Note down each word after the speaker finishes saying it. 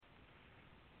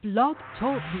Blog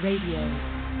Talk Radio.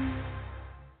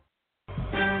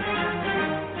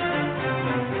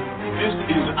 This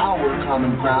is Our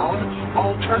Common Ground,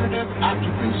 alternative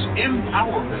activist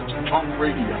empowerment talk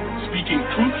radio, speaking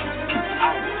truth to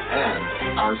power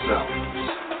and ourselves.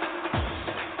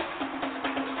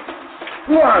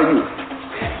 Who are you?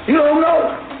 You don't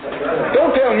know?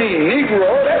 Don't tell me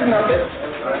Negro, that's nothing.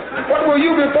 What were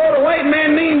you before the white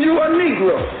man named you a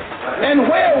Negro? And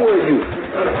where were you?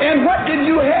 And what did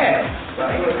you have?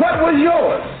 What was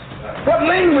yours? What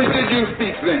language did you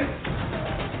speak then?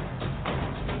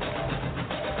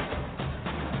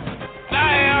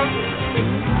 I am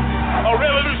a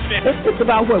revolutionary. It's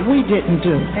about what we didn't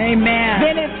do. Amen.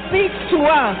 Then it speaks to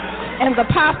us and the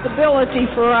possibility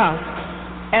for us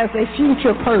as a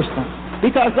future person.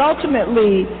 Because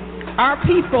ultimately, our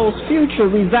people's future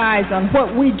resides on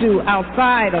what we do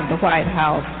outside of the White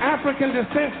House. African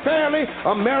descent fairly,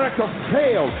 America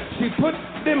failed. She put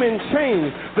them in chains.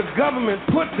 The government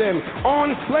put them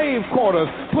on slave quarters,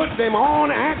 put them on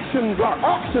auction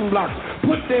blocks,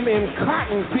 put them in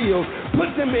cotton fields, put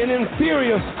them in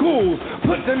inferior schools,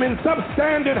 put them in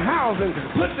substandard housing,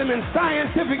 put them in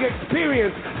scientific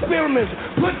experiments,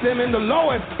 put them in the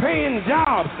lowest paying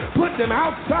jobs, put them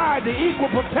outside the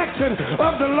equal protection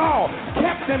of the law,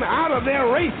 kept them out of their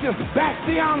racist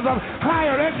bastions of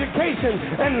higher education,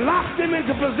 and locked them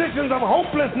into positions of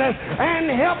hopelessness and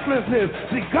helplessness.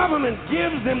 The government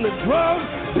gives them the drugs,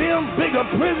 builds bigger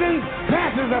prisons,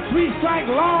 passes a three-strike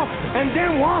law, and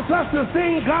then wants us to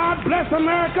sing God Bless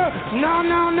America? No.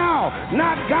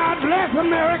 Not God Bless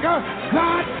America.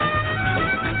 God...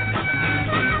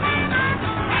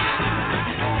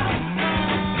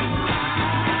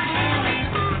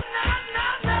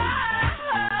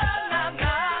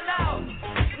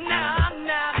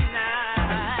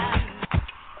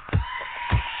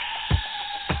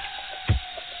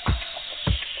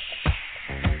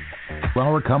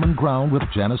 Our Common Ground with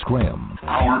Janice Graham.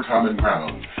 Our Common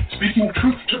Ground, speaking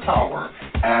truth to power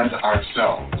and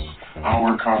ourselves.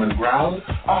 Our Common Ground,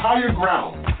 a higher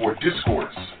ground for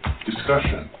discourse,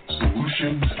 discussion,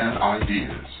 solutions, and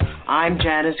ideas. I'm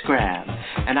Janice Graham,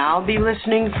 and I'll be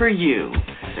listening for you.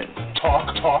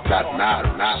 Talk that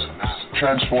matters.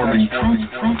 Transforming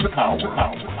truth to power,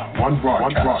 one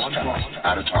broadcast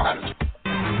at a time.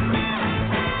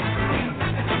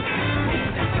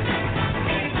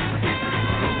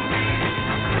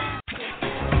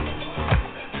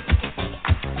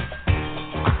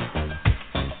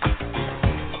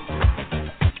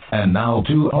 And now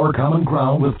to Our Common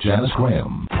Ground with Janice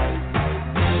Graham.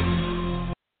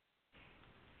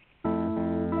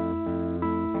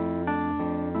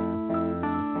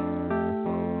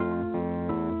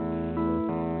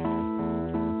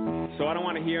 So I don't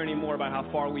want to hear any more about how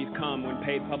far we've come when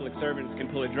paid public servants can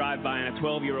pull a drive-by on a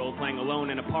 12-year-old playing alone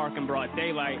in a park in broad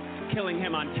daylight, killing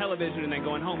him on television and then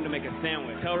going home to make a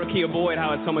sandwich. Tell Rakia Boyd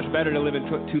how it's so much better to live in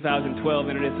 2012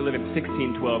 than it is to live in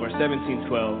 1612 or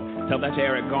 1712. Tell that to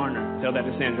Eric Garner. Tell that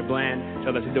to Sandra Bland.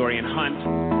 Tell that to Dorian Hunt.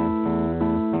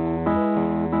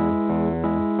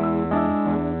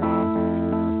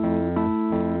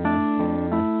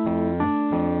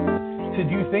 So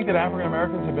do you think that African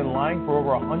Americans have been lying for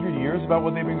over 100 years about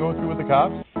what they've been going through with the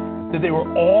cops? That they were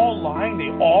all lying?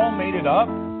 They all made it up?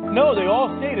 No, they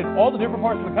all stayed in all the different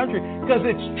parts of the country because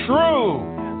it's true.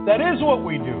 That is what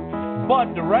we do.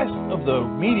 But the rest of the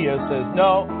media says,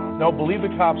 no, believe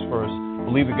the cops first.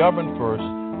 Believe the government first,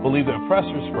 believe the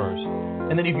oppressors first.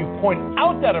 And then if you point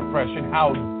out that oppression,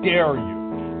 how dare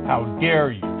you? How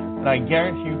dare you? And I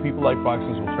guarantee you people like Fox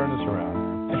News will turn this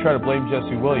around and try to blame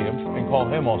Jesse Williams and call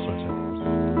him all sorts of names.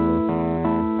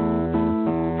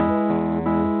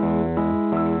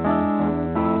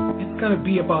 It's going to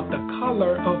be about the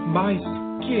color of my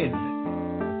skin.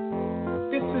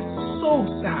 This is so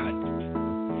sad.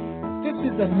 This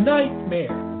is a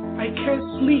nightmare. I can't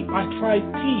sleep. I tried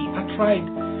tea. I tried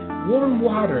warm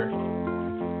water.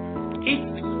 What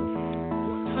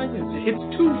time is it? It's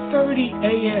 2:30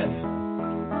 a.m.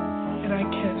 and I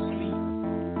can't sleep.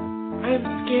 I am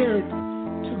scared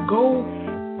to go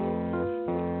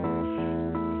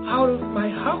out of my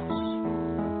house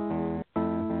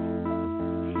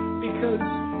because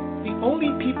the only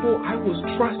people I was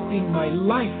trusting my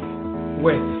life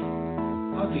with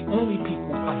are the only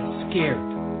people I'm scared.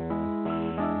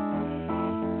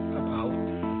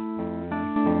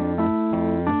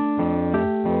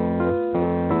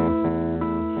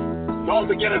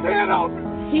 To get his hand out.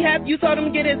 You told him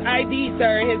to get his ID,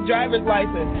 sir, his driver's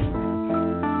license.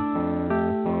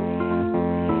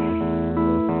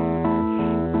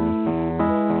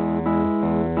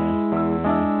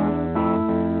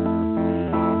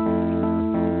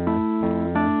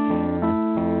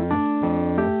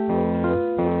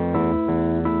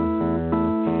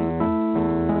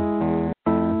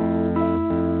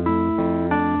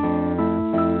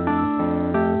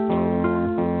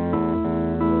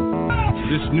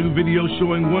 This new video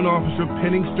showing one officer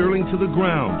pinning Sterling to the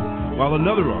ground while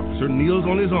another officer kneels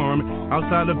on his arm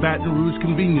outside a Baton Rouge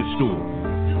convenience store.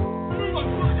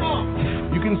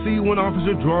 You can see one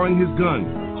officer drawing his gun,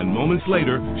 and moments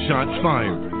later, shots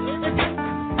fired.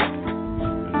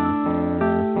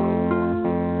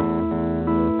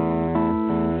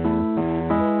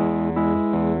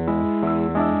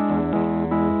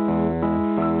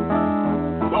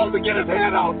 To get his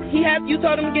hand out. You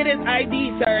told him to get his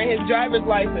ID, sir, and his driver's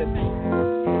license.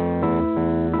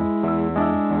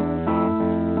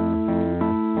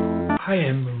 I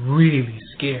am really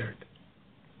scared.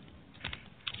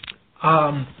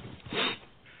 I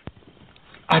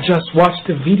just watched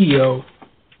a video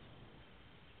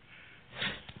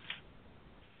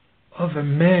of a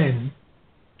man,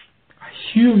 a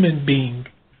human being,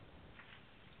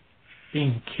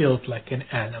 being killed like an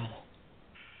animal.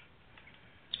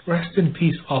 Rest in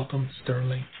peace, Alton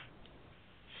Sterling.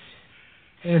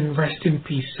 And rest in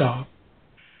peace,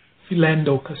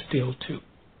 Philando Castile, too.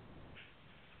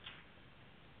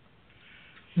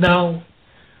 Now,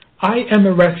 I am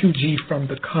a refugee from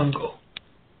the Congo.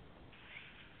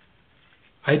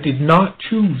 I did not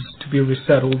choose to be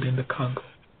resettled in the Congo.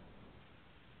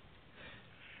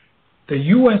 The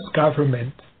U.S.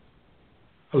 government,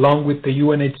 along with the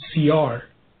UNHCR,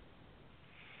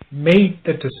 made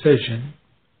the decision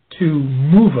to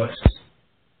move us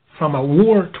from a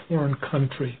war-torn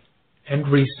country and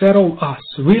resettle us,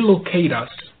 relocate us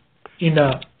in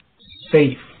a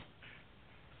safe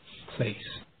place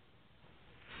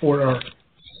for our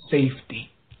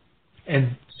safety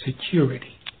and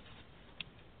security.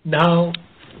 Now,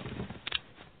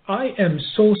 I am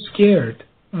so scared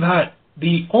that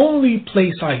the only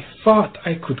place I thought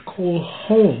I could call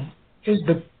home is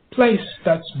the place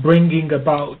that's bringing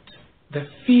about the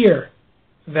fear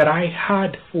that I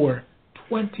had for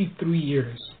 23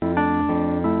 years.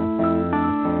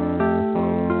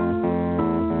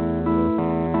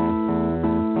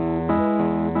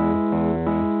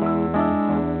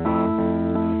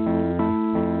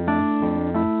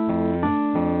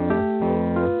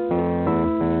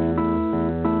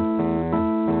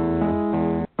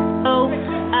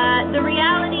 The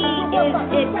reality is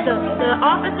the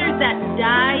officers that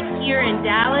died here in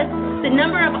Dallas, the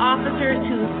number of officers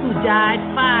who died,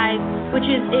 5, which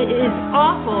is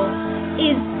awful,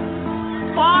 is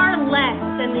far less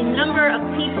than the number of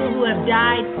people who have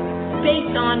died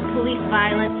based on police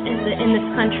violence in this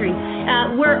country.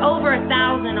 We're over 1,000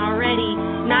 already,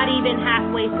 not even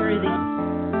halfway through the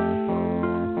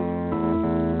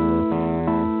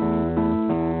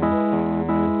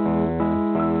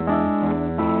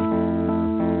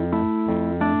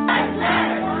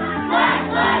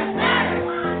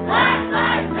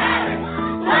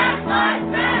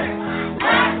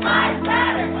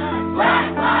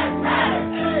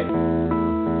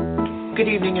Good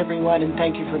evening, everyone, and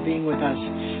thank you for being with us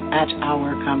at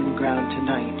Our Common Ground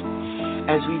tonight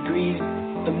as we grieve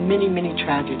the many, many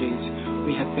tragedies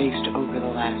we have faced over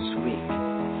the last week.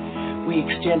 We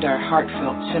extend our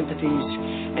heartfelt sympathies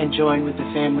and join with the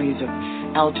families of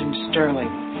Alton Sterling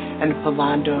and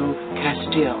Philando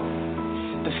Castile,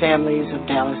 the families of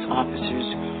Dallas officers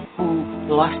who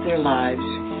lost their lives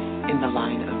in the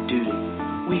line of duty.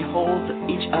 We hold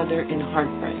each other in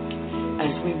heartbreak as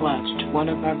we watched one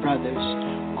of our brothers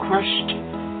crushed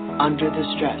under the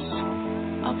stress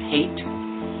of hate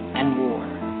and war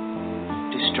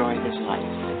destroy his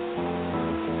life.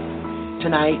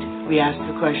 Tonight, we ask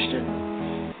the question,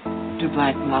 do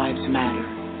Black lives matter?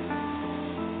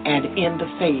 And in the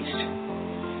face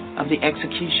of the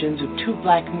executions of 2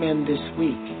 Black men this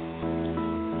week,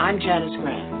 I'm Janice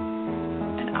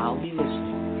Graham, and I'll be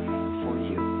listening for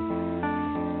you.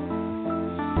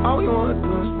 All we want to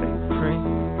do is make free.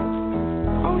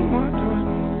 All we want to do is.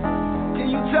 Can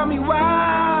you tell me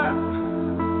why?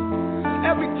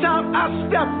 Every time I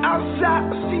step outside,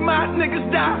 I see my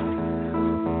niggas die.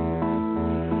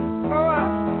 Oh,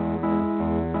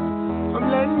 I'm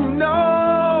letting you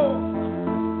know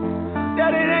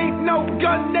that it ain't no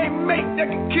gun they make that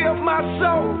can kill my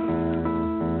soul.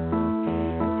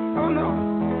 Oh no.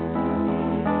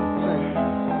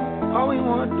 All we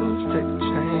want to do is take the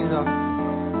chains off.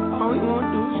 All we want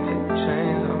to do is take the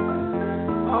chains off.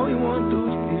 All we want to do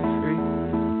is be free.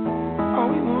 All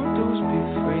we want to do is be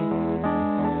free.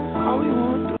 All we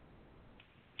want to do.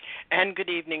 And good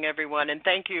evening, everyone, and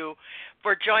thank you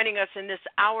for joining us in this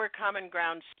Our Common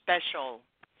Ground special.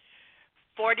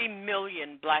 40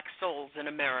 million Black souls in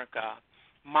America,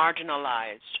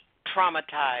 marginalized,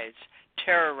 traumatized,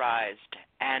 terrorized,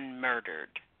 and murdered.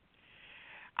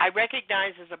 I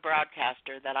recognize as a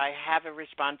broadcaster that I have a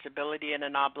responsibility and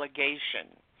an obligation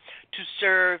to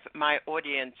serve my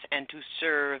audience and to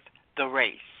serve the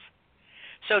race.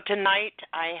 So tonight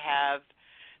I have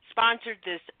sponsored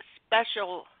this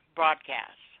special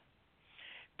broadcast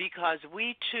because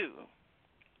we too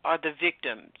are the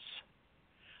victims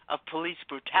of police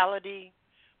brutality,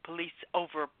 police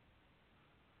over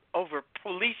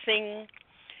policing,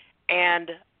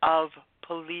 and of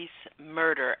police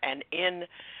murder. And in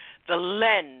the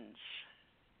lens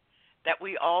that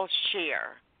we all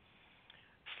share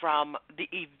from the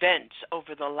events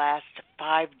over the last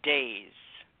 5 days,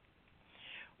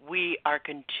 we are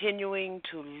continuing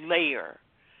to layer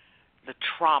the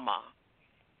trauma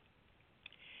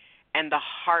and the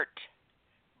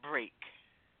heartbreak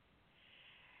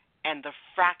and the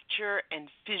fracture and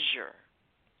fissure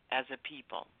as a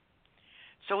people.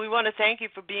 So we want to thank you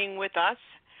for being with us.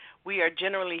 We are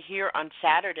generally here on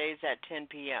Saturdays at 10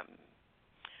 p.m.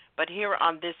 But here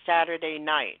on this Saturday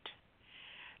night,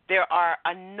 there are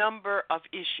a number of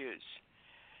issues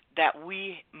that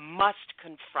we must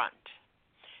confront.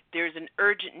 There's an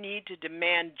urgent need to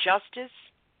demand justice,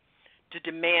 to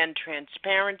demand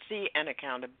transparency and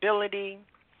accountability,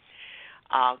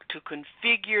 to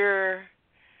configure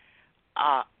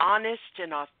honest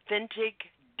and authentic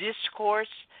discourse,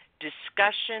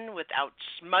 discussion without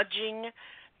smudging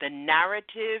the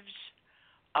narratives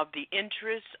of the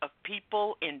interests of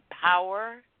people in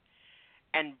power,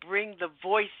 and bring the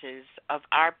voices of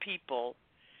our people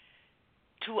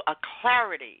to a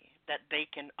clarity that they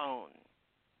can own.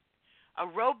 A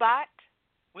robot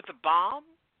with a bomb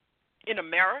in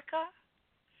America,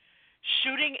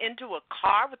 shooting into a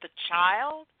car with a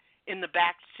child in the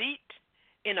back seat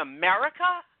in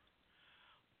America,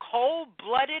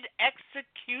 cold-blooded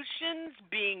executions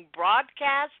being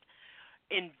broadcast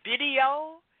in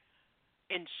video,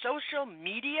 in social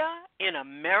media in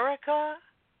America,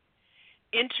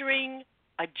 entering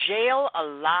a jail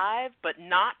alive but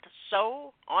not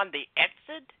so on the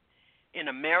exit in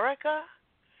America,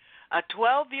 a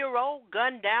 12-year-old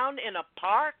gunned down in a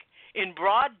park in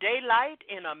broad daylight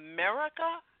in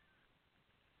America.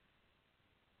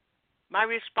 My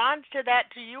response to that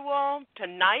to you all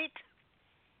tonight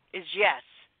is yes,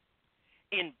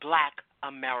 in Black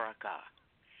America.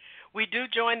 We do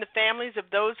join the families of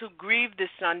those who grieve this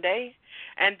Sunday,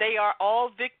 and they are all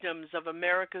victims of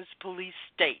America's police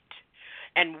state.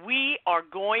 And we are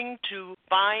going to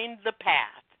find the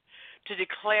path to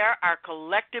declare our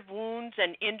collective wounds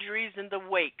and injuries in the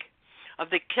wake of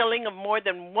the killing of more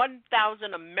than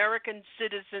 1,000 American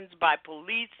citizens by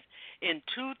police in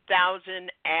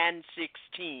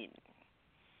 2016.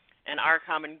 And Our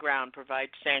Common Ground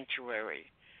provides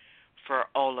sanctuary for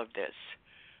all of this.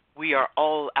 We are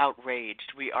all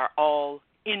outraged. We are all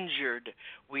injured.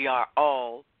 We are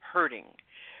all hurting.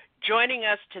 Joining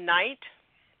us tonight,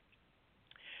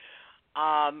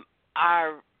 our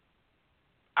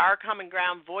Common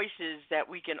Ground voices that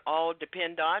we can all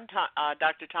depend on,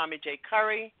 Dr. Tommy J.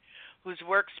 Curry, whose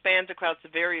work spans across the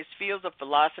various fields of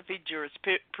philosophy,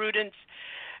 jurisprudence,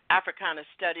 Africana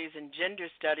Studies, and Gender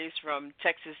Studies from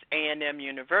Texas A&M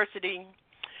University.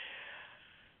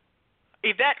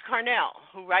 Yvette Carnell,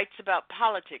 who writes about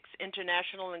politics,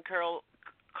 international and cultural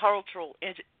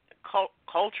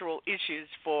issues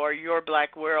for Your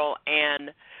Black World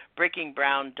and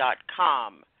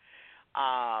BreakingBrown.com.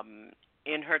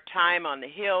 In her time on the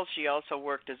Hill, she also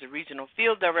worked as a regional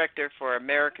field director for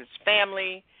America's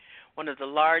Family, one of the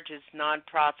largest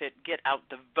nonprofit Get Out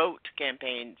the Vote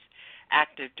campaigns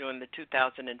active during the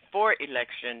 2004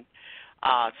 election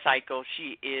cycle.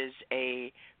 She is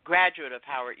a graduate of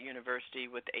Howard University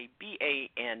with a BA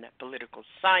in political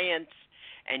science,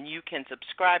 and you can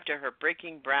subscribe to her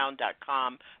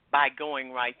BreakingBrown.com by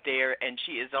going right there, and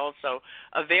she is also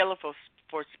available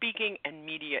for speaking and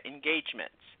media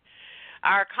engagements.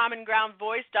 Our Common Ground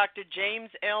voice, Dr.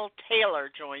 James L. Taylor,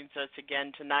 joins us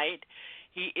again tonight.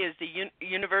 He is the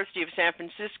University of San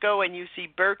Francisco and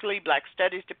UC Berkeley Black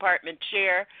Studies Department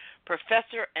Chair,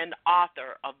 Professor and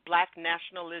author of Black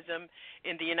Nationalism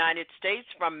in the United States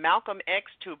from Malcolm X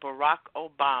to Barack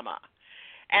Obama.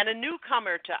 And a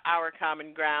newcomer to Our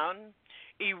Common Ground,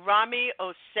 Irami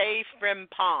Osei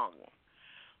Frimpong.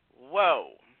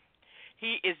 Whoa.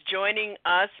 He is joining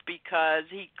us because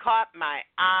he caught my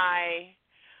eye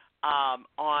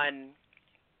on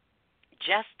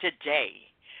just today.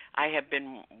 I have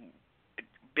been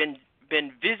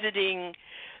visiting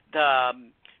the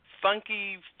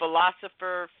funky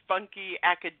philosopher, funky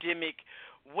academic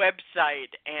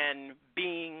website, and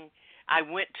I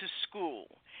went to school.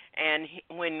 And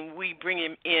when we bring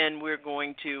him in, we're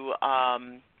going to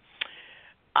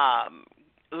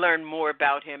learn more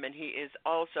about him, and he is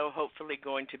also hopefully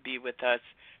going to be with us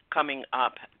coming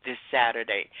up this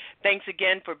Saturday. Thanks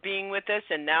again for being with us,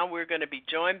 and now we're going to be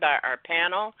joined by our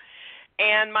panel.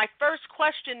 And my first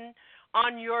question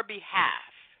on your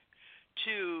behalf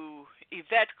to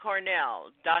Yvette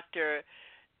Cornell, Dr.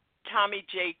 Tommy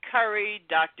J. Curry,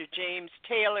 Dr. James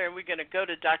Taylor, and we're going to go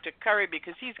to Dr. Curry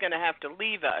because he's going to have to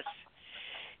leave us,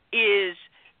 is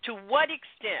to what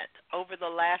extent over the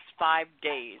last 5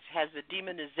 days has the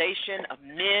demonization of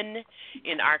men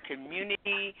in our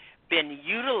community been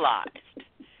utilized?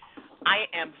 I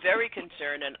am very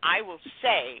concerned, and I will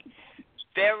say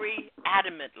very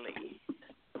adamantly,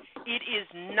 it is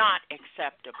not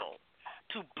acceptable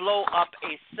to blow up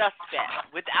a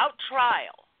suspect without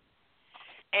trial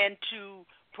and to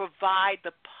provide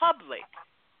the public,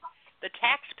 the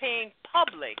tax-paying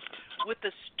public, with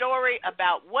the story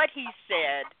about what he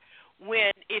said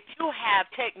when if you have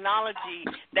technology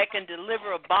that can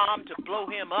deliver a bomb to blow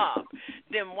him up,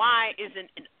 then why isn't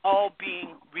it all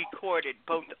being recorded,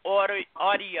 both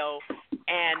audio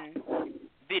and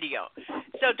video?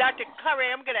 So, Dr. Curry,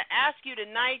 I'm going to ask you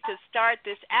tonight to start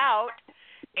this out,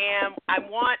 and I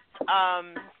want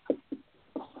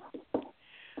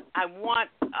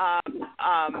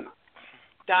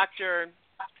Dr.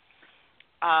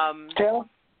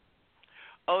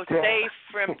 Osei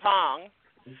Frimpong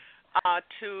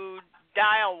to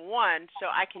dial 1 so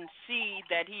I can see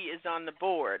that he is on the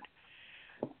board.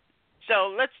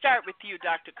 So let's start with you,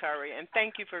 Dr. Curry, and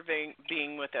thank you for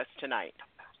being with us tonight.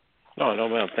 No,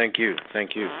 ma'am. Thank you.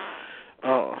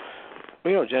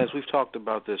 Janice, we've talked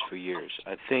about this for years.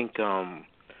 I think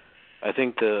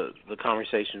the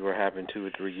conversations were happening 2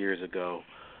 or 3 years ago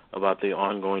about the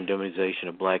ongoing demonization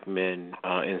of black men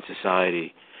in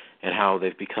society and how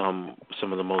they've become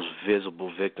some of the most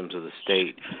visible victims of the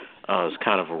state has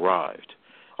kind of arrived.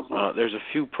 There's a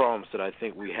few problems that I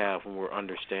think we have when we're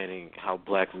understanding how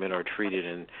black men are treated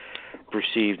and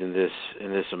perceived in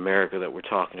this America that we're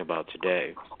talking about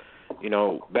today.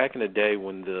 Back in the day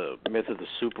when the myth of the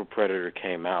super predator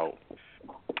came out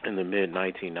in the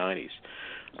mid-1990s,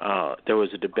 there was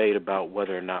a debate about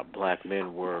whether or not black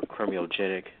men were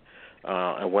criminogenic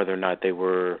and whether or not they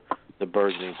were the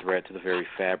burgeoning threat to the very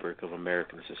fabric of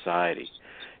American society.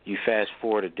 You fast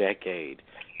forward a decade,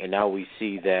 and now we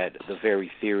see that the very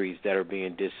theories that are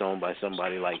being disowned by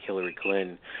somebody like Hillary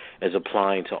Clinton as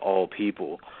applying to all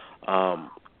people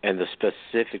and the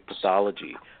specific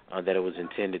pathology that it was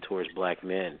intended towards black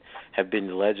men have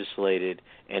been legislated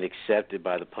and accepted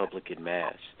by the public en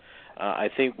masse. I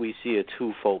think we see a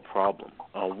twofold problem.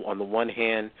 On the one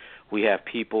hand, we have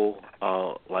people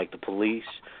like the police,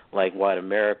 like white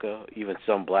America, even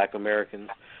some black Americans,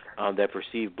 that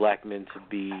perceive black men to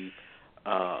be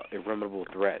irremediable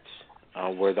threats,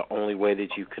 where the only way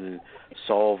that you can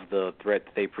solve the threat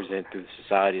that they present through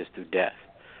society is through death.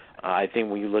 I think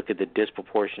when you look at the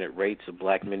disproportionate rates of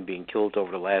black men being killed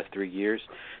over the last 3 years,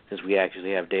 since we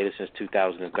actually have data since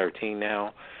 2013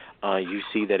 now, you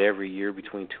see that every year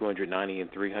between 290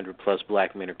 and 300 plus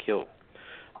black men are killed.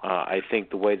 I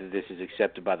think the way that this is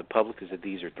accepted by the public is that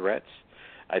these are threats.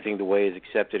 I think the way it's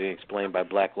accepted and explained by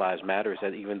Black Lives Matter is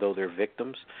that even though they're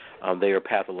victims, they are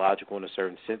pathological in a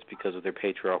certain sense because of their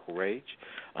patriarchal rage,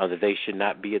 that they should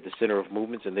not be at the center of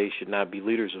movements and they should not be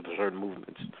leaders of certain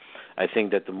movements. I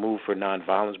think that the move for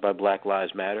nonviolence by Black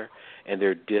Lives Matter and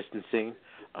their distancing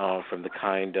from the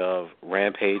kind of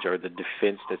rampage or the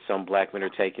defense that some black men are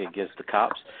taking against the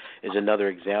cops is another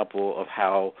example of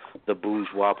how the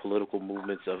bourgeois political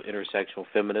movements of intersectional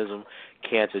feminism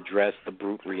can't address the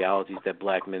brute realities that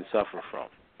black men suffer from.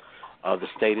 The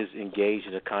state is engaged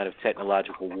in a kind of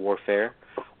technological warfare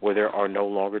where there are no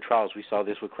longer trials. We saw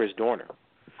this with Chris Dorner,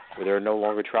 where there are no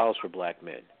longer trials for black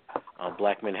men.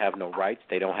 Black men have no rights.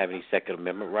 They don't have any Second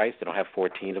Amendment rights. They don't have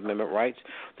 14th Amendment rights.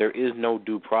 There is no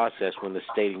due process when the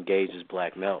state engages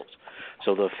black males.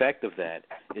 So the effect of that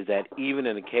is that even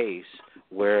in a case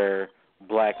where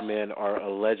black men are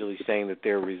allegedly saying that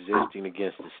they're resisting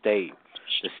against the state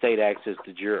acts as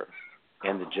the juror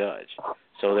and the judge.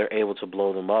 So they're able to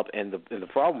blow them up. And the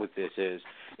problem with this is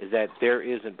that there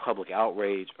isn't public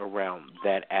outrage around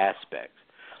that aspect.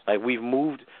 Like we've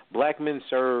moved, black men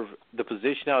serve, the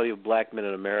positionality of black men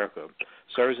in America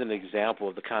serves an example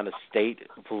of the kind of state,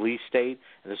 police state,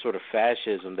 and the sort of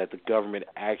fascism that the government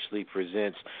actually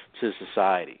presents to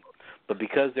society. But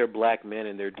because they're black men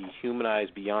and they're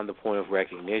dehumanized beyond the point of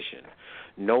recognition,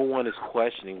 no one is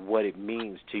questioning what it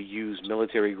means to use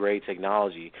military-grade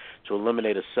technology to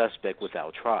eliminate a suspect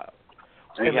without trial.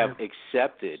 we have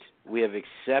accepted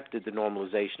the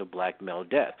normalization of black male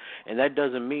death, and that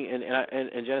doesn't mean.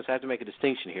 And Janice, I have to make a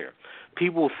distinction here.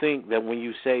 People think that when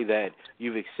you say that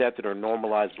you've accepted or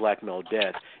normalized black male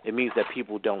death, it means that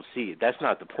people don't see it. That's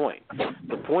not the point.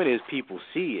 The point is people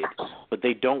see it, but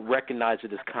they don't recognize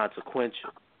it as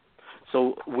consequential.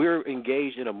 So we're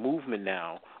engaged in a movement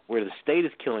now where the state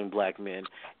is killing black men,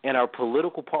 and our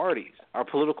political parties, our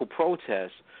political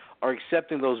protests are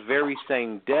accepting those very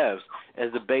same deaths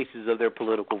as the basis of their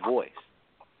political voice.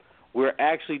 We're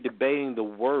actually debating the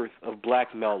worth of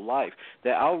black male life.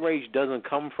 The outrage doesn't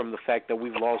come from the fact that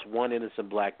we've lost one innocent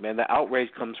black man. The outrage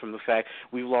comes from the fact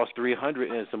we've lost 300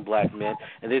 innocent black men,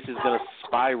 and this is going to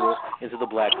spiral into the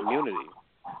black community.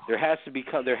 There has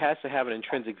to have an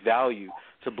intrinsic value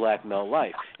to black male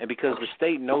life. And because the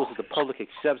state knows that the public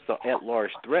accepts the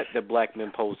at-large threat that black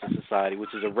men pose to society,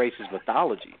 which is a racist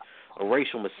mythology, a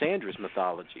racial misandrous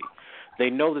mythology, they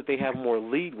know that they have more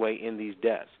leadway in these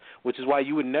deaths, which is why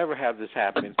you would never have this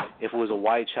happen if it was a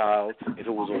white child, if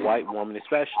it was a white woman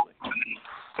especially.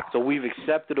 So we've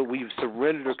accepted it, we've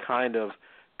surrendered a kind of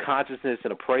consciousness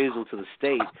and appraisal to the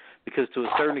state because to a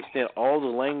certain extent all the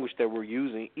language that we're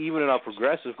using, even in our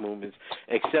progressive movements,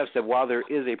 accepts that while there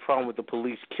is a problem with the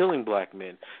police killing black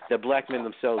men, that black men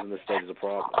themselves in the state is a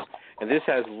problem. And this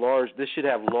should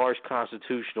have large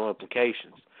constitutional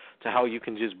implications to how you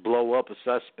can just blow up a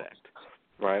suspect,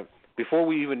 right? Before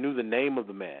we even knew the name of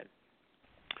the man,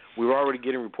 we were already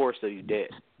getting reports that he's dead.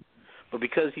 But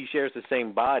because he shares the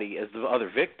same body as the other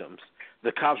victims,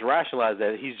 the cops rationalize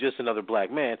that he's just another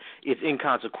black man. It's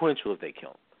inconsequential if they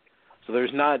kill him. So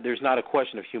there's not a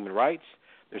question of human rights.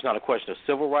 There's not a question of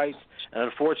civil rights. And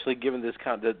unfortunately, given this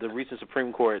the recent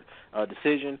Supreme Court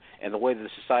decision and the way that the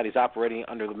society is operating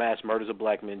under the mass murders of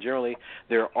black men generally,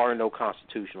 there are no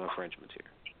constitutional infringements here.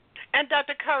 And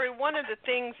Dr. Curry, one of the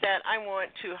things that I want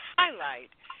to highlight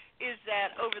is that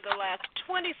over the last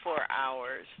 24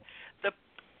 hours,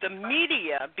 the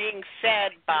media being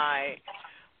fed by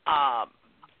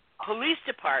police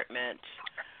departments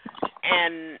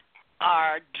and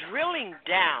are drilling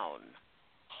down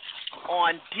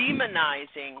on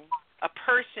demonizing a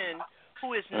person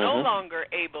who is no longer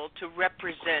able to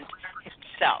represent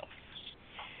himself.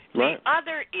 Right. The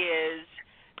other is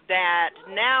that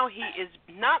now he is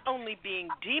not only being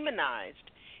demonized,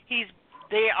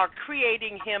 they are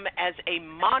creating him as a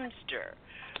monster,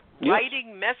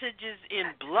 writing messages in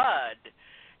blood,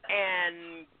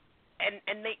 and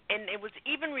it was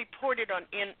even reported on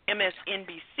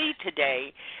MSNBC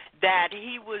today that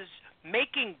he was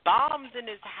making bombs in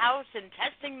his house and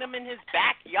testing them in his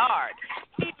backyard.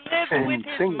 He lived with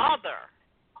his mother.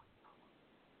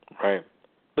 Right.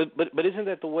 But isn't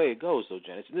that the way it goes, though,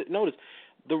 Janice? Notice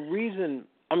the reason,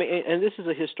 and this is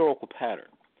a historical pattern.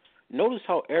 Notice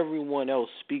how everyone else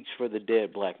speaks for the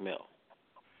dead black male.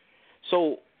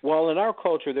 So while in our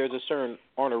culture there's a certain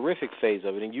honorific phase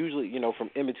of it, and usually, from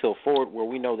Emmett Till forward, where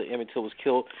we know that Emmett Till was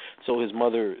killed, so his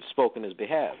mother spoke in his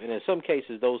behalf. And in some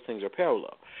cases, those things are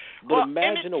parallel. But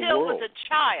imagine Emmett Till a world. Was a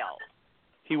child.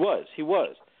 He was.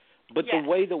 But the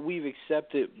way that we've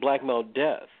accepted black male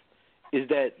death is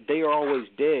that they are always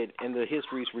dead, and the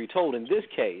history is retold. In this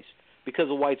case, because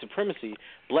of white supremacy,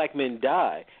 black men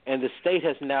die, and the state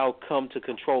has now come to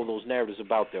control those narratives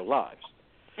about their lives.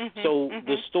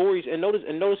 The stories, and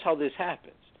notice how this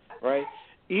happens, right?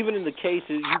 Even in the cases,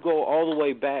 you go all the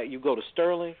way back, you go to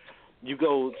Sterling, you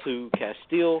go to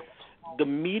Castile, the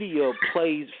media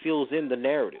fills in the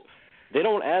narrative. They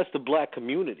don't ask the black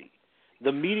community.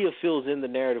 The media fills in the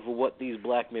narrative of what these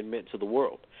black men meant to the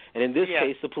world. And in this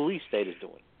case, the police state is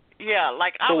doing. Yeah,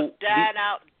 like I was dying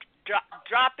out,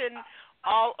 dropping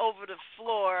all over the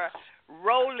floor,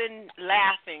 rolling,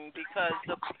 laughing because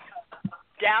the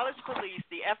Dallas police,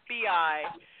 the FBI,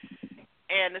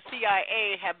 and the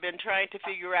CIA have been trying to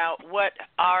figure out what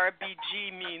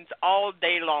RBG means all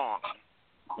day long.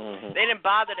 They didn't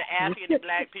bother to ask any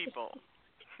black people.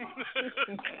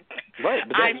 Right,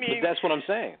 but that's what I'm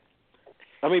saying.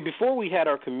 Before we had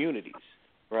our communities,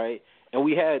 right, and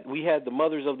we had the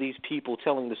mothers of these people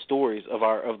telling the stories of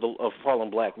fallen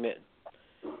black men.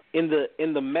 In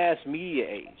the mass media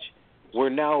age, where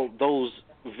now those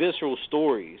visceral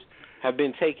stories have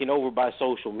been taken over by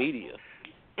social media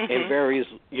and various,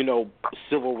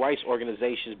 civil rights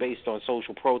organizations based on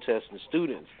social protests and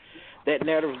students, that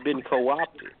narrative has been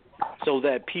co-opted so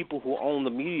that people who own the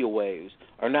media waves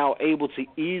are now able to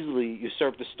easily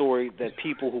usurp the story that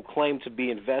people who claim to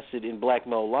be invested in black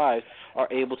male lives are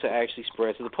able to actually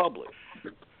spread to the public.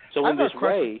 So in this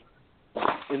way,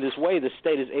 the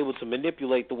state is able to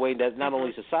manipulate the way that not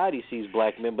only society sees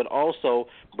black men, but also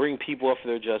bring people up for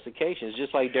their justifications,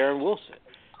 just like Darren Wilson.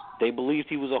 They believed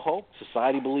he was a Hulk.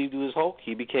 Society believed he was Hulk.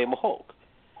 He became a Hulk.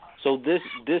 So this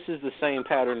is the same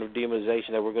pattern of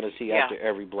demonization that we're going to see after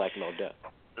every black male death.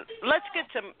 Let's get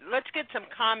some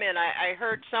comment. I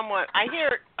heard someone. I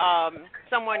hear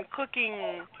someone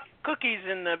cooking cookies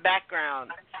in the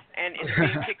background, and it's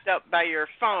being picked up by your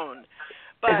phone.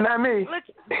 But it's not me.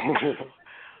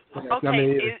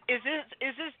 Okay, is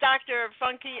this Dr.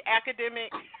 Funky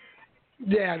Academic?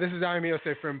 Yeah, this is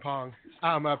Armiose Frimpong.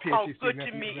 I'm a PhD good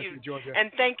student to meet you. Georgia.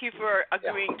 And thank you for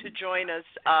agreeing to join us,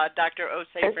 Dr. Ose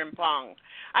Frimpong.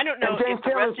 I don't know if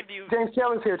the rest of you... James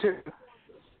Taylor's here, too.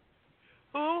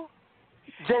 Who?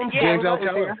 James L.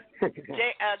 Taylor.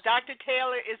 Dr.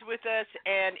 Taylor is with us,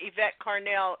 and Yvette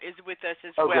Carnell is with us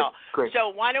as well. Great. So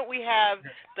why don't we have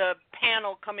the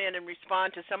panel come in and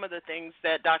respond to some of the things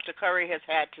that Dr. Curry has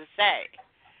had to say?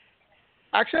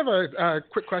 I actually have a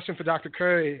quick question for Dr.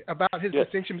 Curry about his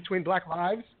distinction between Black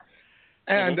lives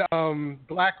and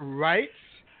Black rights.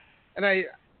 And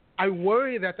I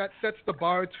worry that sets the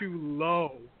bar too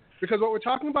low, because what we're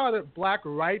talking about are Black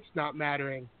rights not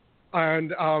mattering.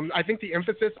 And I think the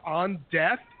emphasis on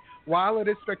death, while it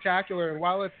is spectacular and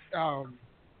while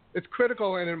it's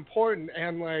critical and important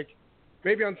and like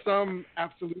maybe on some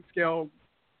absolute scale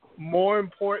more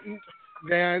important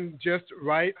than just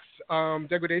rights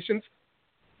degradations,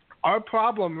 our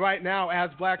problem right now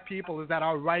as Black people is that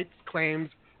our rights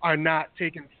claims are not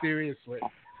taken seriously.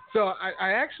 So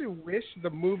I actually wish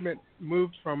the movement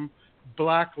moved from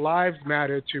Black Lives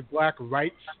Matter to Black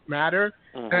Rights Matter,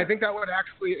 and I think that would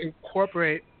actually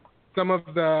incorporate some of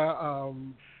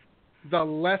the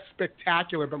less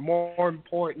spectacular but more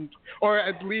important, or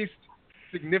at least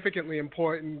significantly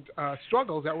important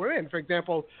struggles that we're in. For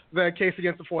example, the case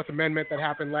against the Fourth Amendment that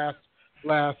happened last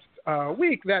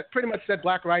week that pretty much said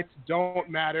Black rights don't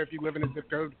matter if you live in a zip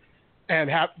code and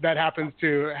that happens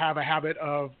to have a habit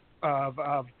of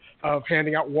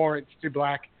handing out warrants to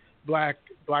black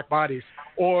bodies,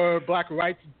 or Black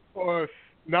rights or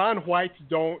non-whites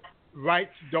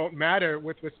rights don't matter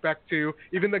with respect to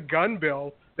even the gun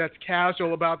bill that's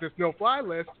casual about this no-fly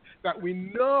list that we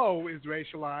know is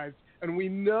racialized and we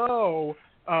know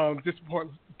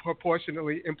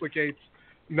disproportionately implicates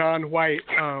non-white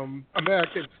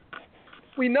Americans.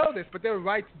 We know this, but their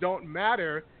rights don't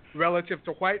matter relative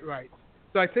to white rights.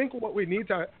 So I think what we need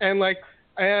to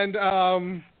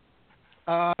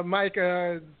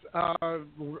Micah's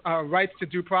rights to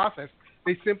due process,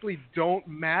 they simply don't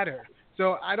matter.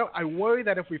 So I worry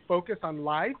that if we focus on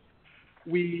life,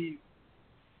 we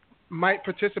might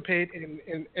participate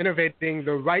in innovating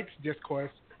the rights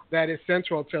discourse that is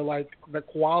central to like the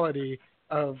quality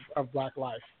of Black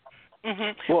life.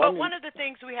 Mm-hmm. Well, one of the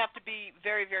things we have to be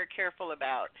very, very careful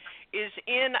about is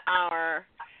in our,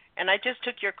 and I just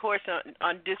took your course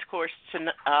on discourse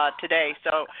today,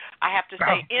 so I have to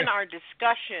say in our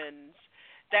discussions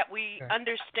that we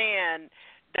understand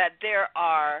that there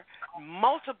are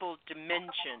multiple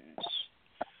dimensions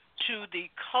to the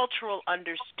cultural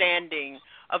understanding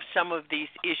of some of these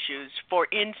issues. For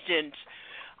instance,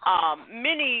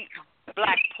 many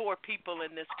Black poor people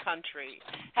in this country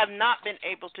have not been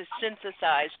able to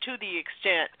synthesize to the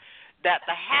extent that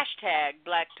the hashtag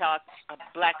Black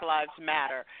Lives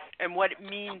Matter and what it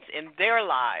means in their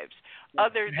lives,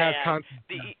 other than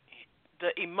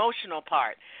the emotional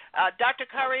part. Dr.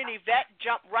 Curry and Yvette,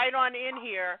 jump right on in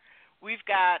here. We've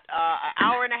got an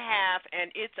hour and a half,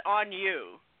 and it's on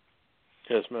you.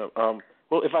 Yes, ma'am.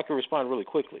 Well, if I could respond really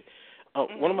quickly.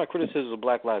 One of my criticisms of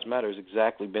Black Lives Matter has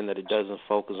exactly been that it doesn't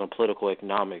focus on political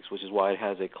economics, which is why it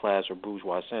has a class or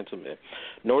bourgeois sentiment,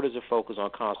 nor does it focus on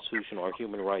constitutional or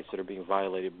human rights that are being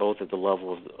violated both at the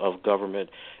level of government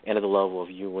and at the level of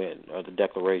UN, or the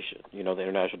Declaration, the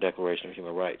International Declaration of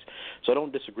Human Rights. So I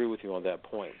don't disagree with you on that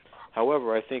point.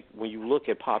 However, I think when you look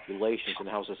at populations and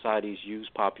how societies use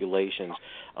populations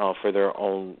for their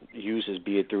own uses,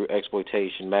 be it through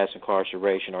exploitation, mass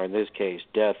incarceration, or in this case,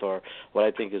 death, or what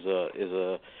I think is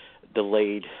a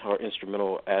delayed or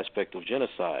instrumental aspect of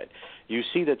genocide, you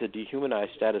see that the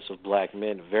dehumanized status of Black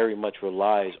men very much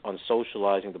relies on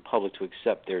socializing the public to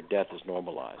accept their death as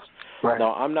normalized. Right.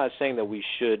 Now, I'm not saying that we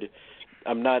should.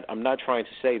 I'm not trying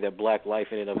to say that Black life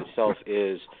in and of itself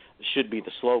should be the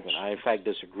slogan. I, in fact,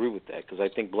 disagree with that, because I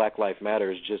think Black Lives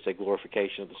Matter is just a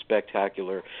glorification of the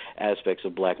spectacular aspects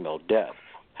of Black male death.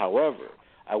 However,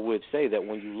 I would say that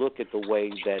when you look at the way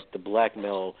that the Black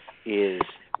male is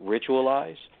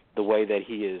ritualized, the way that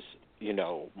he is,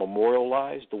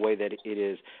 memorialized, the way that it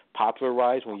is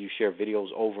popularized when you share videos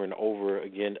over and over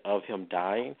again of him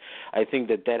dying, I think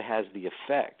that has the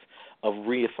effect of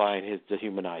reifying his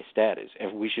dehumanized status.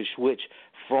 And we should switch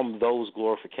from those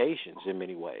glorifications in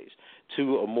many ways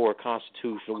to a more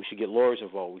constitutional. We should get lawyers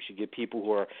involved. We should get people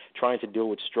who are trying to deal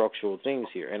with structural things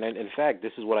here. And in fact,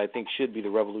 this is what I think should be the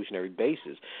revolutionary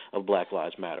basis of Black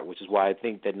Lives Matter, which is why I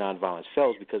think that nonviolence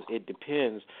fails, because it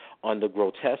depends on the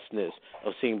grotesqueness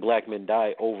of seeing black men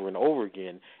die over and over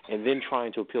again and then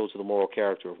trying to appeal to the moral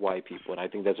character of white people. And I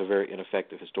think that's a very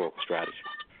ineffective historical strategy.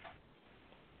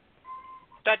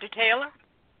 Dr. Taylor?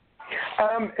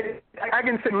 I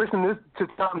can sit and listen to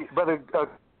Tommy, brother,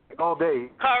 all day.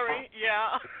 Curry,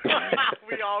 yeah.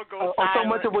 We all go silent. So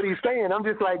much of what he's saying, I'm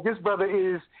just like, this brother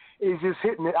is just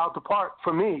hitting it out the park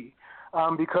for me,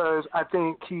 because I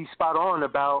think he's spot on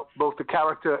about both the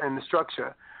character and the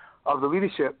structure of the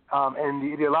leadership, and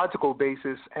the ideological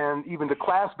basis and even the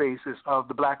class basis of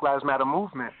the Black Lives Matter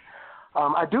movement.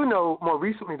 I do know more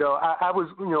recently, though, I was,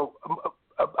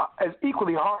 as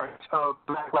equally harsh of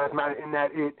Black Lives Matter in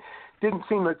that it didn't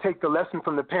seem to take the lesson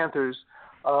from the Panthers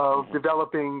of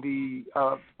developing the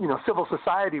civil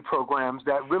society programs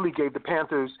that really gave the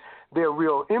Panthers their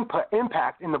real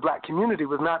impact in the black community.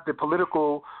 Was not the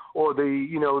political or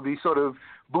the sort of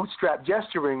bootstrap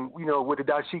gesturing with the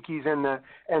dashikis and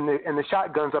the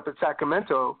shotguns up at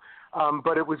Sacramento,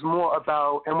 but it was more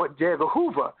about, and what J. Edgar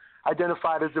Hoover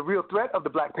identified as the real threat of the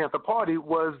Black Panther Party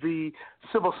was the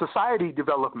civil society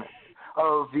development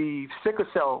of the sickle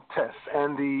cell tests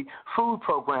and the food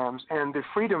programs and the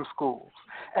freedom schools.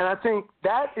 And I think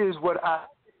that is what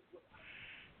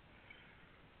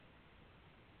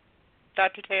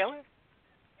Dr. Taylor?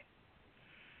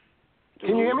 Can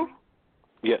you hear me?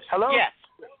 Yes. Hello?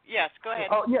 Yes, go ahead.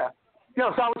 Oh, yeah. So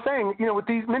I was saying, with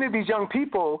many of these young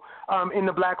people in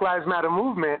the Black Lives Matter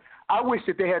movement, I wish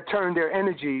that they had turned their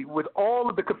energy with all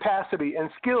of the capacity and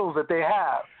skills that they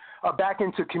have back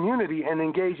into community and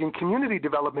engage in community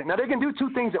development. Now, they can do two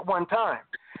things at one time,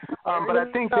 but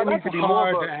I think there needs to be more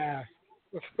of a...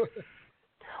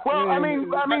 Well, I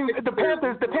mean, the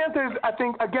Panthers, I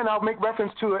think, again, I'll make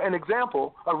reference to an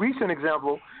example, a recent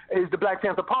example, is the Black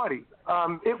Panther Party.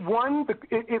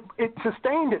 It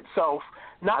sustained itself,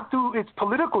 not through its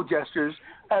political gestures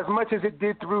as much as it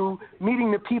did through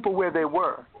meeting the people where they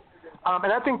were.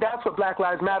 And I think that's what Black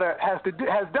Lives Matter has to do.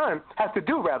 I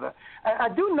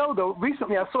do know, though,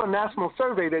 recently I saw a national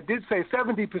survey that did say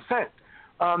 70%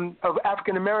 of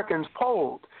African Americans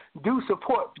polled do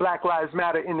support Black Lives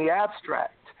Matter in the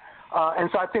abstract.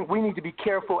 And so I think we need to be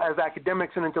careful as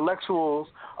academics and intellectuals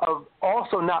of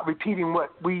also not repeating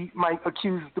what we might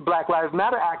accuse the Black Lives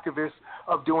Matter activists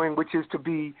of doing, which is to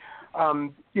be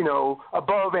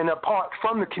above and apart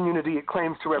from the community it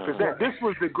claims to represent. This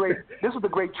was the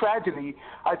great tragedy,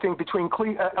 I think, between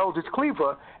Eldridge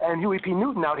Cleaver and Huey P.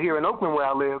 Newton out here in Oakland, where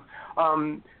I live.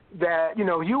 That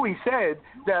Huey said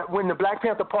that when the Black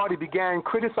Panther Party began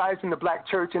criticizing the black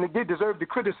church, and it did deserve the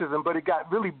criticism, but it got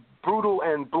really brutal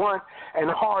and blunt and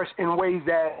harsh in ways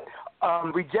that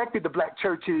rejected the black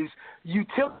church's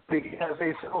utility as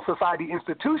a civil society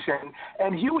institution.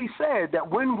 And Huey said that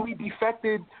when we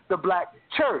defected the black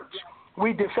church,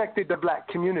 we defected the black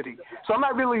community. So I'm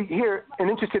not really here and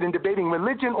interested in debating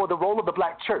religion or the role of the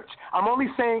black church. I'm only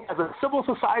saying, as a civil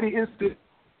society institution,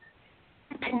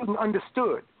 Newton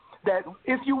understood that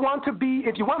if you want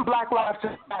Black lives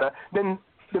to matter, then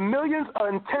the millions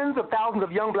and tens of thousands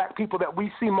of young black people that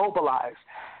we see mobilized,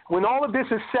 when all of this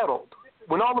is settled,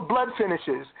 when all the blood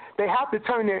finishes, they have to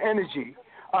turn their energy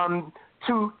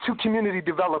to community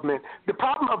development. The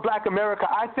problem of Black America,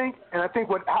 I think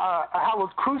what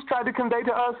Howard Cruz tried to convey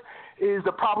to us is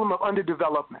the problem of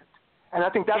underdevelopment. And I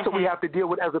think that's what we have to deal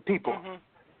with as a people.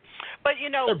 But,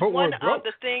 one of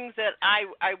the things that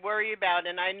I worry about,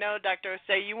 and I know, Dr.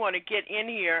 Osei, you want to get in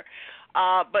here,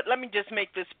 but let me just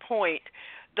make this point.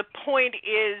 The point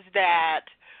is that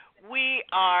we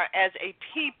are, as a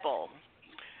people,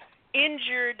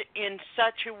 injured in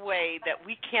such a way that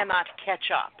we cannot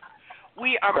catch up.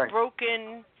 We are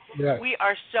broken. Yes. We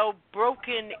are so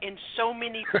broken in so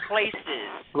many places.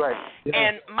 Right. Yes.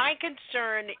 And my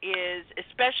concern is,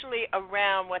 especially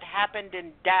around what happened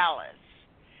in Dallas,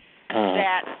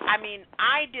 that,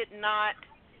 I did not,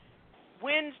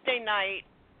 Wednesday night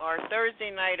or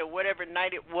Thursday night or whatever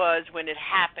night it was when it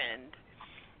happened,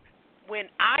 when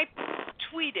I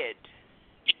tweeted,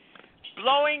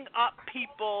 blowing up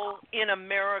people in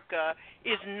America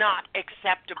is not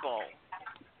acceptable,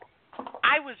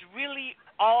 I was really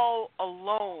all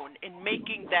alone in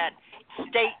making that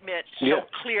statement so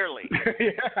clearly.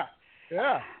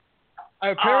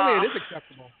 Apparently it is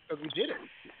acceptable because we did it.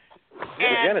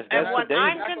 And what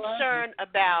I'm concerned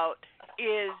about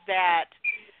is that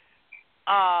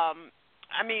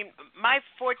I mean, my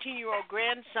 14-year-old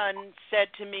grandson said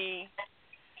to me,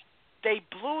 they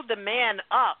blew the man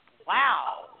up.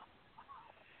 Wow.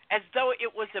 As though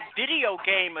it was a video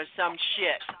game or some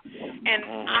shit. And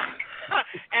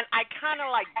I kind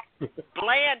of like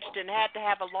blanched and had to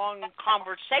have a long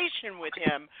conversation with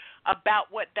him about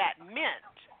what that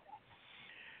meant.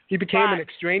 He became an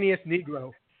extraneous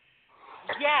Negro.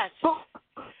 Yes.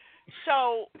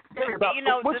 So, you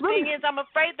know, the thing is, I'm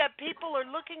afraid that people are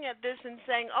looking at this and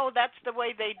saying, oh, that's the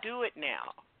way they do it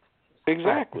now.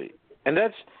 Exactly. And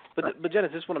that's, but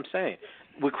Janice, this is what I'm saying.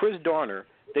 With Chris Darner,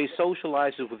 they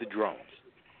socialized it with the drones,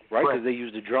 right? Because they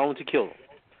used the drone to kill them.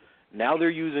 Now they're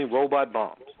using robot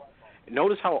bombs.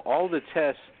 Notice how all the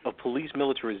tests of police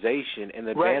militarization and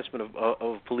the advancement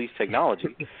of police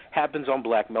technology happens on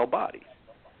black male bodies.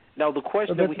 Now, the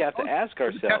question that we have to ask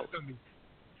ourselves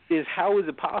is, how is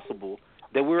it possible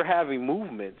that we're having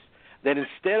movements that,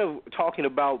 instead of talking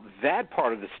about that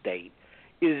part of the state,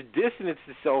 is distancing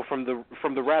itself from the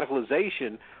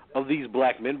radicalization of these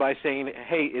black men by saying,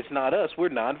 hey, it's not us, we're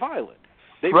nonviolent.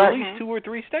 They released 2 or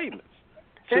 3 statements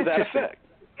to that effect.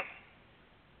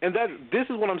 And this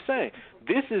is what I'm saying.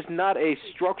 This is not a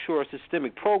structural or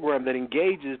systemic program that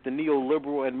engages the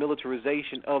neoliberal and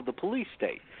militarization of the police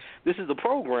state. This is a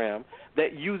program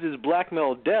that uses black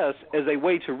male deaths as a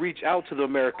way to reach out to the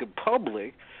American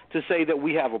public to say that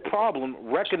we have a problem,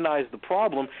 recognize the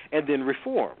problem, and then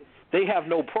reform. They have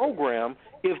no program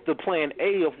if the plan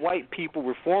A of white people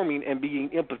reforming and being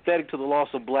empathetic to the loss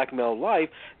of black male life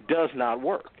does not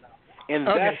work. And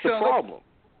that's the problem.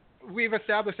 We've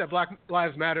established that Black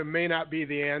Lives Matter may not be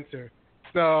the answer.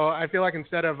 So I feel like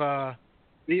instead of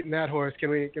beating that horse, can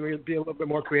we be a little bit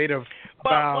more creative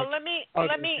about? Well, let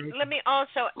me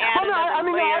also add.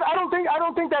 I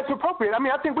don't think that's appropriate. I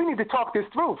mean, I think we need to talk this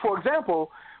through. For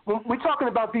example, when we're talking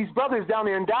about these brothers down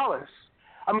there in Dallas.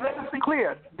 I mean, let's be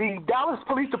clear. The Dallas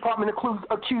Police Department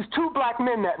accused 2 black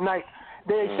men that night.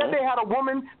 They said they had a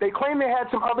woman. They claimed they had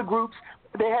some other groups.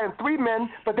 They had 3 men,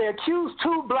 but they accused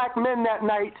 2 black men that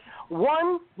night.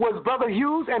 One was Brother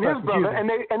Hughes and his brother, and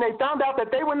they found out that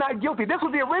they were not guilty. This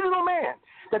was the original man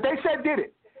that they said did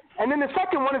it. And then the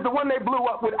second one is the one they blew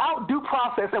up without due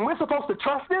process, and we're supposed to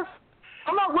trust this?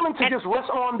 I'm not willing to just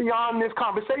rest on beyond this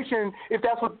conversation if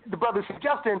that's what the brother's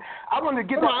suggesting. I wanted to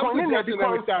get that point in there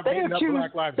because they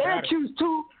accused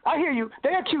 2. I hear you.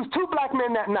 They accused 2 black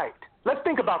men that night. Let's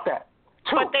think about that.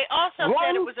 2. But they also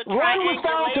said it was a triangulation. One was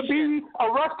found to be a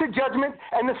rush to judgment,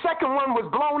 and the second one was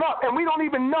blown up. And we don't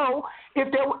even know if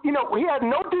there, he had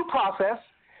no due process.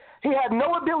 He had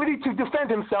no ability to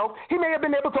defend himself. He may have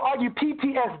been able to argue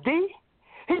PTSD.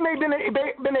 He may have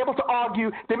been able to argue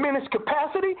diminished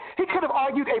capacity. He could have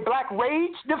argued a black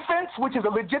rage defense, which is a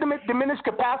legitimate diminished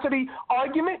capacity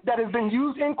argument that has been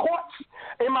used in courts.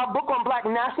 In my book on black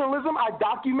nationalism, I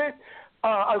document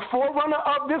a forerunner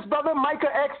of this brother, Micah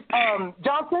X.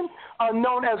 Johnson,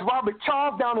 known as Robert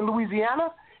Charles, down in Louisiana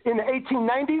in the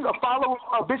 1890s, a follower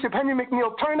of Bishop Henry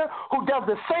McNeil Turner, who does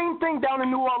the same thing down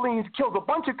in New Orleans, kills a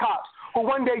bunch of cops who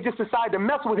one day just decide to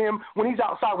mess with him when he's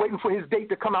outside waiting for his date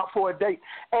to come out for a date.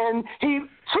 And he,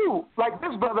 too, like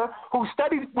this brother who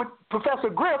studied with Professor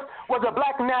Griff, was a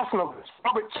black nationalist.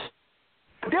 Robert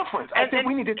difference. I think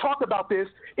we need to talk about this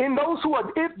in those who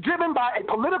are driven by a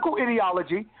political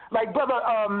ideology, like Brother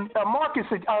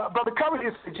Brother Curry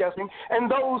is suggesting, and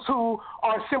those who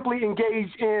are simply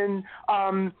engaged in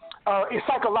a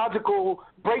psychological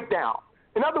breakdown.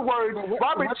 In other words,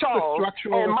 Robert Charles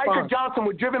and Micah Johnson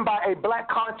were driven by a black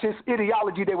conscious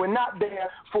ideology. They were not there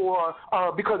for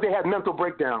because they had mental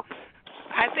breakdown.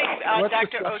 I think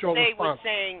Dr. Osei was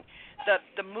saying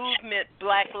the movement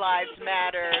Black Lives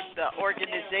Matter, the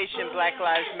organization Black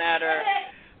Lives Matter,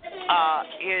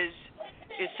 is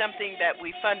something that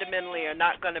we fundamentally are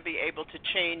not going to be able to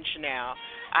change now.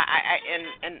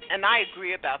 And I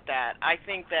agree about that. I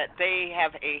think that they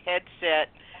have a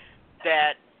headset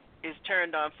that is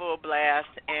turned on full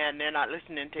blast, and they're not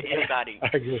listening to anybody. I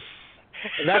agree.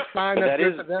 And that's fine. That's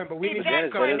good for them. But we need to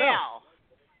come now.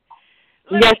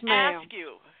 Let me ask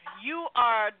you. You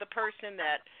are the person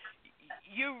that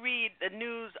you read the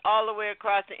news all the way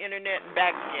across the internet and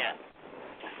back again.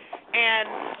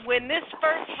 And when this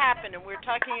first happened, and we're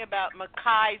talking about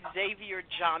Makai Xavier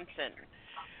Johnson,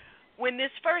 when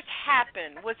this first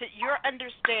happened, was it your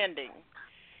understanding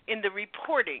in the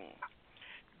reporting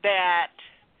that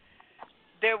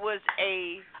there was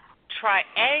a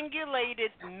triangulated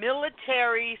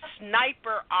military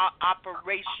sniper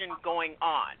operation going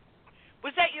on?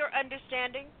 Was that your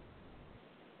understanding?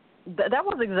 That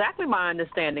was exactly my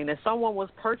understanding, that someone was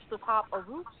perched atop a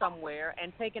roof somewhere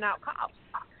and taking out cops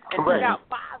and took out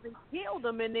 5 shot and killed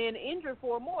him and then injured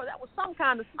 4 more. That was some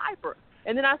kind of sniper.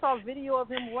 And then I saw a video of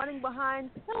him running behind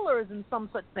pillars and some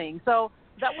such thing. So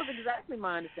that was exactly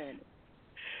my understanding.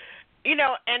 You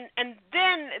know, and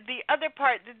then the other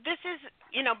part, this is,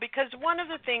 you know, because one of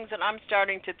the things that I'm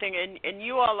starting to think, and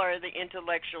you all are the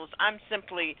intellectuals, I'm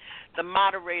simply the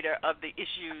moderator of the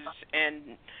issues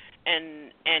and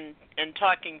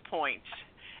talking points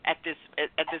at this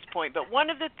point. But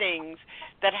one of the things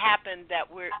that happened that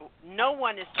no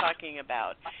one is talking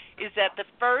about is that the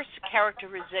first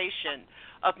characterization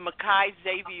of Mackay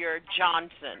Xavier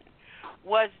Johnson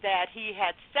was that he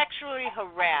had sexually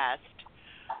harassed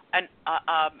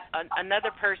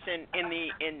another person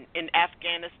in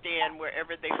Afghanistan,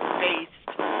 wherever they were based,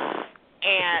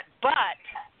 but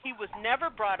he was never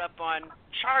brought up on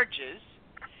charges,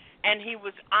 and he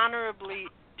was honorably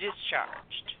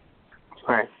discharged.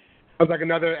 Right. That was like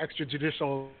another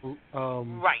extrajudicial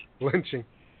lynching.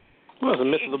 Well, it's a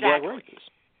myth of the black races.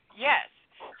 Yes.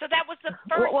 So that was the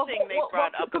first thing they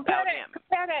brought up about him.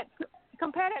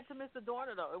 Compare that to Mr.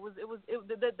 Dorner, though. That was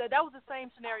the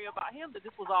same scenario about him. That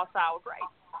this was all sour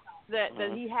grapes. That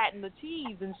he hadn't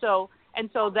achieved, and so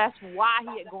that's why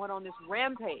he had gone on this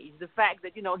rampage. The fact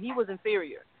that he was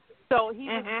inferior, so he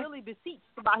was really beseeched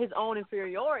about his own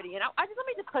inferiority. And I let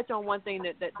me just touch on one thing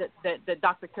that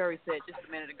Dr. Curry said just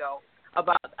a minute ago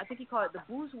about, I think he called it the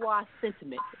bourgeois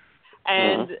sentiment.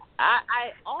 And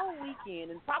I all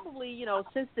weekend, and probably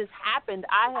since this happened,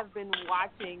 I have been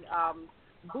watching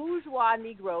bourgeois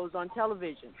Negroes on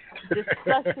television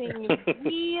discussing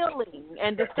healing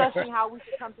and discussing how we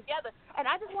should come together. And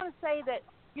I just want to say that,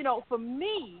 for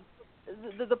me,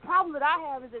 the problem that I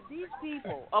have is that these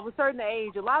people of a certain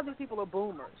age, a lot of these people are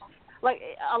boomers. Like,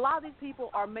 a lot of these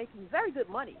people are making very good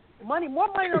money, more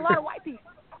money than a lot of white people.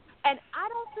 And I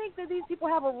don't think that these people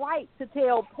have a right to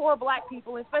tell poor black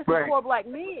people, especially poor black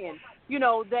men,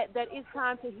 that it's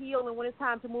time to heal and when it's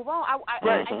time to move on.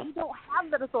 You don't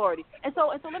have that authority. And so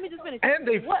let me just finish. And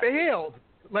they failed.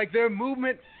 Like, their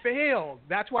movement failed.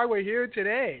 That's why we're here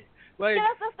today. Like,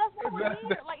 that's why we're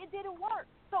here. Like, it didn't work.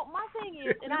 So my thing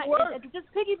is, and to just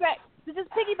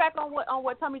piggyback on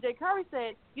what Tommy J. Curry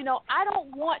said, I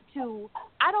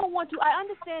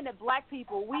understand that black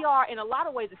people, we are in a lot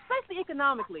of ways, especially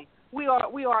economically, we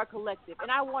are a collective,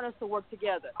 and I want us to work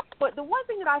together. But the one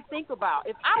thing that I think about,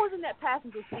 if I was in that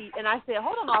passenger seat and I said,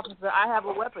 "Hold on, officer, I have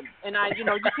a weapon, and you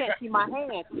can't see my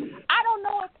hand," I don't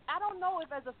know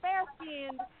if as a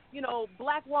fair-skinned,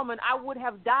 black woman, I would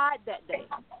have died that day.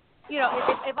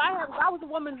 If I was a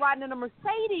woman riding in a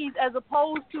Mercedes as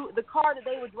opposed to the car that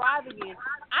they were driving in,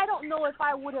 I don't know if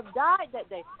I would have died that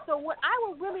day. So what I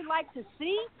would really like to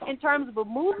see in terms of a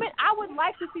movement, I would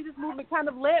like to see this movement kind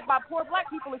of led by poor black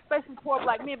people, especially poor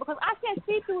black men, because I can't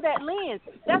see through that lens.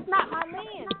 That's not my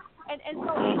lens. And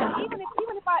so even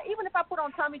if I put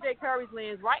on Tommy J. Curry's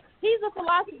lens, right? He's a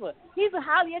philosopher. He's a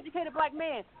highly educated black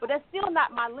man, but that's still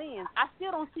not my lens. I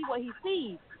still don't see what he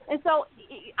sees. And so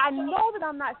I know that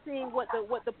I'm not seeing what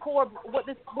poor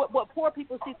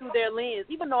people see through their lens.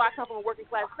 Even though I come from a working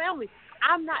class family,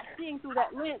 I'm not seeing through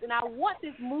that lens, and I want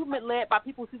this movement led by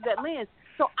people who see that lens.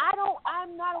 So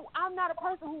I'm not a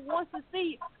person who wants to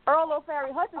see Earl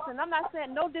O'Farrell Hutchinson. I'm not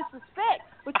saying no disrespect,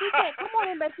 but you can't come on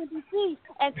MSNBC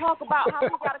and talk about how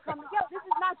we got to come together. This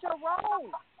is not your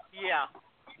role. Yeah.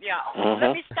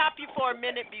 Let me stop you for a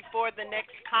minute before the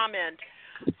next comment.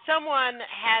 Someone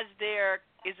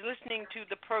is listening to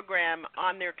the program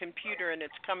on their computer, and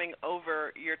it's coming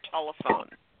over your telephone.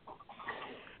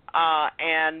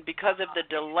 And because of the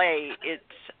delay, it's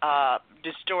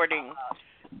distorting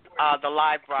the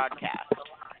live broadcast.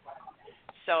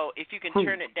 So if you can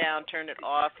turn it down, turn it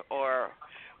off, or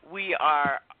we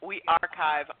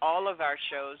archive all of our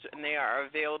shows, and they are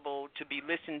available to be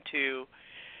listened to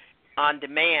on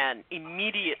demand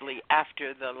immediately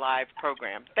after the live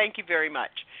program. Thank you very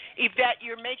much. Yvette,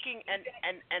 you're making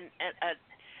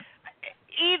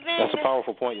even... That's a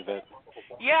powerful point, Yvette.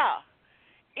 Yeah.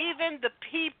 Even the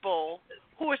people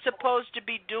who are supposed to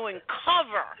be doing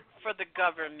cover for the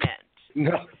government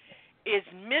is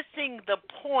missing the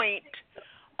point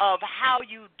of how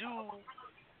you do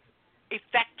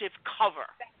effective cover.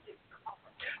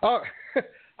 Oh,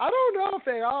 I don't know if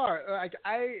they are. Like,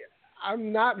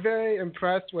 I'm not very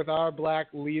impressed with our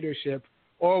black leadership,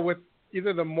 or with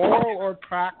either the moral or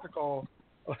practical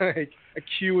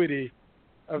acuity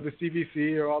of the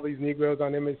CBC or all these Negroes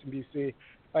on MSNBC.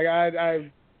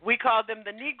 We call them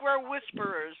the Negro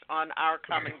Whisperers on Our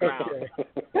Common Ground.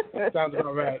 Sounds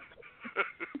about right.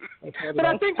 But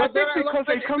I think because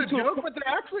they come to joke, but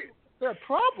they're a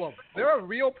problem. They're a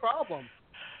real problem,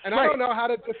 and I don't know how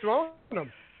to dethrone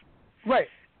them. Right.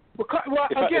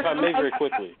 If I may very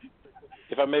quickly.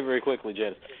 If I may very quickly,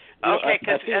 Janice. Okay,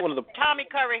 because the... Tommy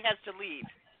Curry has to leave.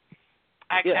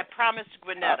 I promised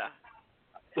Gwinnetta.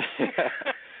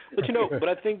 But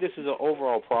I think this is an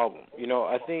overall problem.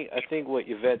 I think what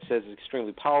Yvette says is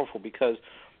extremely powerful because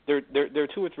there are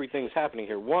two or three things happening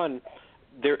here. One,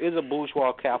 there is a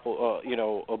bourgeois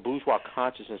a bourgeois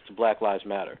consciousness to Black Lives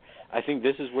Matter. I think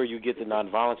this is where you get the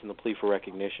nonviolence and the plea for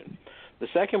recognition. The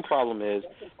second problem is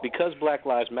because Black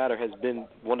Lives Matter has been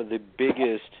one of the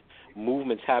biggest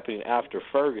movements happening after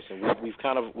Ferguson. We've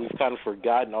kind of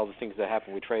forgotten all the things that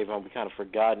happened with Trayvon. We've kind of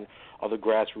forgotten all the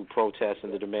grassroots protests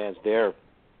and the demands there.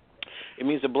 It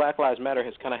means that Black Lives Matter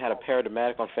has kind of had a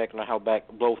paradigmatic effect on how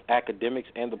both academics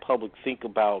and the public think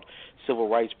about civil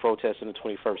rights protests in the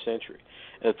 21st century.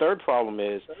 And the third problem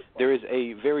is there is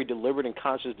a very deliberate and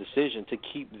conscious decision to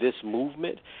keep this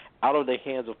movement out of the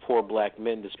hands of poor black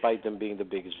men despite them being the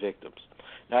biggest victims.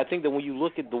 Now, I think that when you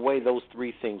look at the way those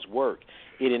three things work,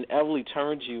 it inevitably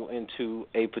turns you into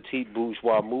a petite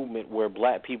bourgeois movement where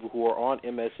black people who are on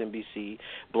MSNBC,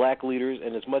 black leaders,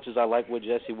 and as much as I like what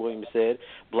Jesse Williams said,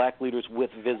 black leaders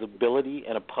with visibility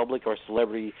and a public or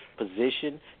celebrity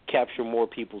position capture more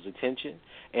people's attention.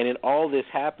 And in all this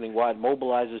happening, while it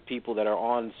mobilizes people that are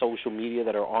on social media,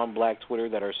 that are on Black Twitter,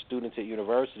 that are students at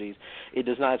universities, it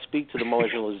does not speak to the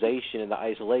marginalization and the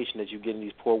isolation that you get in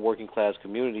these poor working class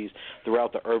communities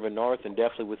throughout the urban north and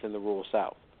definitely within the rural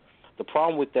south. The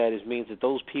problem with that means that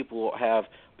those people have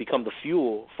become the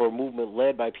fuel for a movement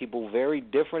led by people very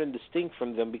different and distinct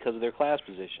from them because of their class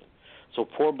position. So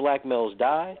poor black males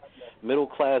die,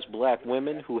 middle-class black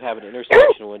women who have an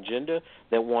intersectional agenda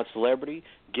that want celebrity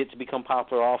get to become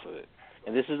popular off of it.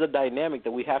 And this is a dynamic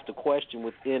that we have to question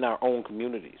within our own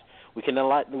communities. We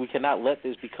cannot let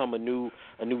this become a new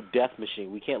death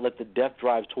machine. We can't let the death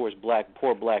drive towards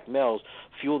poor black males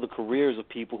fuel the careers of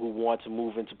people who want to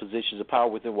move into positions of power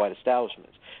within white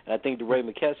establishments. And I think DeRay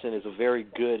McKesson is a very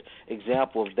good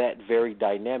example of that very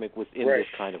dynamic within this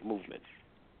kind of movement.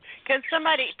 Can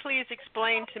somebody please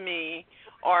explain to me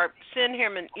or send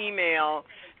him an email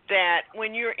that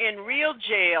when you're in real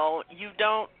jail, you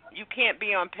can't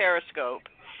be on Periscope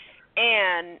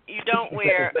and you don't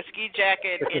wear a ski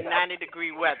jacket in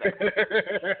 90-degree weather.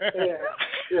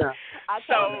 Yeah.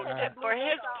 So for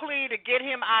his plea to get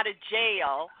him out of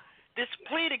jail, this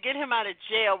plea to get him out of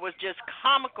jail was just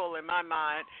comical in my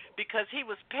mind because he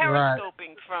was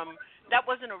periscoping from that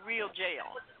wasn't a real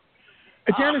jail.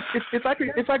 Janice,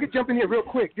 if I could jump in here real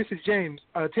quick, this is James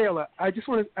Taylor. I just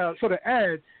want to sort of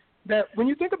add that when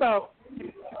you think about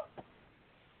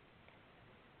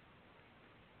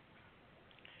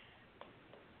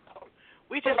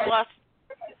we just lost.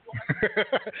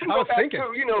 I was thinking,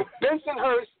 to,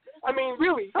 Bensonhurst. I mean,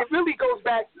 really, it really goes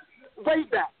back, way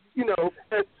back,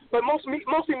 But most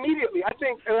immediately, I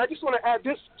think, and I just want to add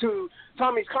this to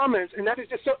Tommy's comments, and that is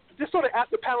just sort of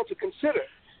ask the panel to consider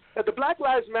that the Black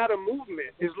Lives Matter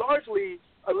movement is largely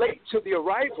late to the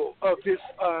arrival of this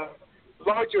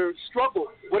larger struggle,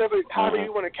 however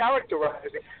you want to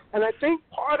characterize it. And I think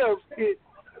part of it,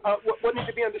 what needs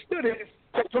to be understood is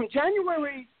that from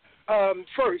January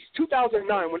 1st,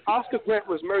 2009, when Oscar Grant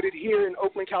was murdered here in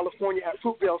Oakland, California at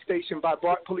Fruitvale Station by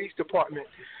BART Police Department,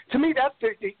 to me that's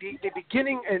the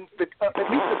beginning and at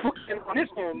least the bookend on this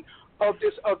end of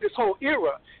this whole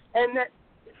era. And that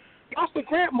the Oscar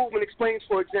Grant movement explains,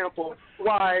 for example,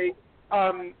 why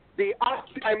the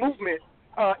Occupy movement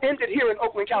ended here in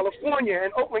Oakland, California,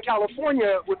 and Oakland,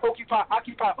 California, with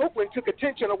Occupy Oakland, took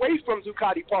attention away from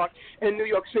Zuccotti Park in New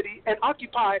York City, and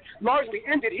Occupy largely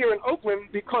ended here in Oakland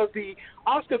because the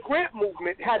Oscar Grant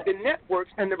movement had the networks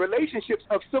and the relationships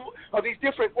of these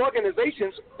different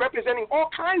organizations representing all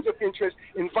kinds of interests: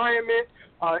 environment,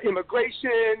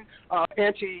 immigration,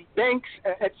 anti-banks,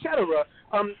 etc.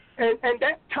 And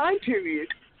that time period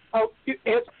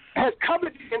has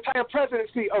covered the entire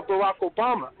presidency of Barack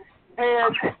Obama.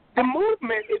 And the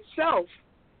movement itself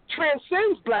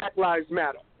transcends Black Lives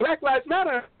Matter. Black Lives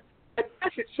Matter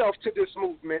attaches itself to this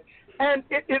movement. And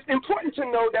it is important to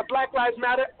know that Black Lives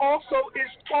Matter also is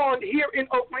spawned here in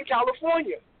Oakland,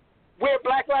 California, where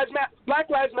Black Lives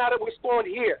Matter was spawned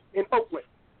here in Oakland,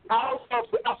 out of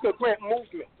the Oscar Grant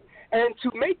movement. And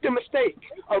to make the mistake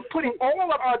of putting all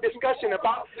of our discussion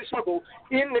about the struggle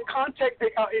in the context,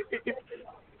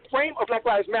 frame of Black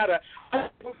Lives Matter,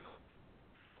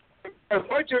 a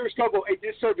larger struggle, a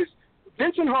disservice.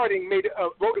 Vincent Harding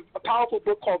wrote a powerful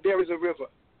book called There Is a River,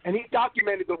 and he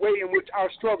documented the way in which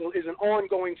our struggle is an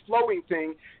ongoing, flowing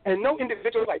thing, and no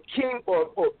individual like King or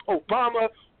Obama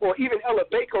or even Ella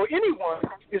Baker or anyone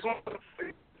is on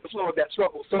the flow of that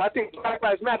struggle. So I think Black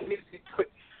Lives Matter needs to be put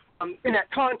in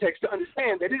that context to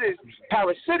understand that it is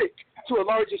parasitic to a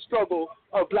larger struggle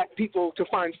of black people to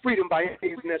find freedom by any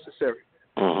means necessary.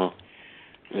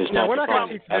 Yeah, we're not going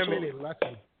to teach them any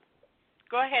lessons.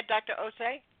 Go ahead, Dr.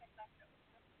 Osei.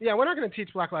 Yeah, we're not going to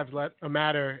teach Black Lives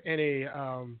Matter any.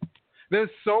 There's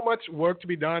so much work to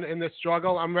be done in this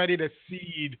struggle. I'm ready to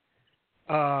cede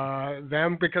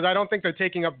them because I don't think they're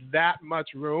taking up that much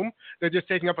room. They're just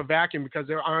taking up a vacuum because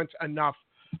there aren't enough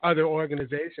other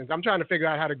organizations. I'm trying to figure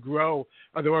out how to grow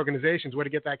other organizations, where to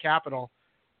get that capital.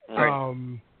 Right.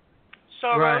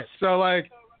 Right. So, like...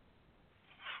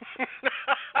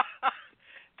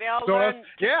 they all learn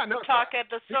to talk at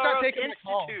the Soros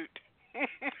Institute.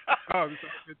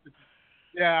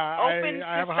 Yeah, Open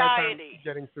I have a hard time society.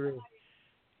 getting through.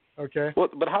 Okay. Well,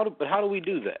 but how do we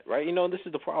do that, right? You know, this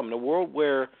is the problem. In a world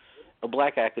where a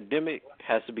black academic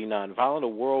has to be nonviolent, a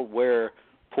world where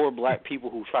poor black people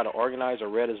who try to organize are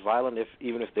read as violent,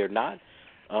 even if they're not,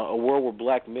 a world where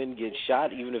black men get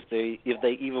shot, even if they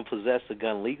even possess a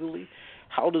gun legally.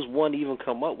 How does one even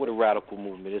come up with a radical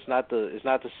movement? It's not the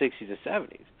 60s and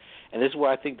 70s. And this is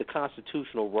where I think the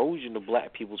constitutional erosion of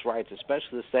black people's rights,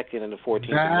 especially the Second and the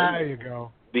 14th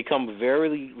Amendment, become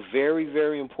very, very,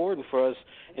 very important for us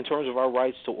in terms of our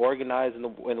rights to organize in the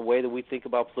way that we think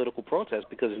about political protest.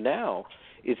 Because now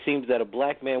it seems that a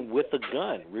black man with a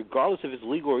gun, regardless if it's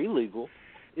legal or illegal,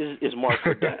 is marked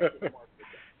for death.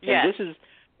 Yes. And this is,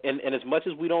 and as much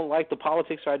as we don't like the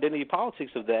politics or identity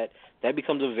politics of that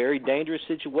becomes a very dangerous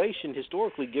situation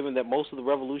historically, given that most of the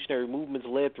revolutionary movements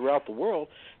led throughout the world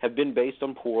have been based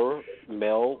on poor,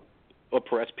 male,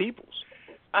 oppressed peoples.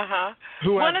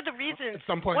 One of the reasons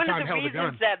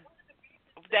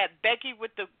that Becky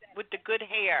with the good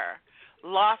hair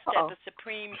lost at the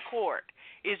Supreme Court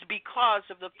is because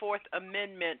of the Fourth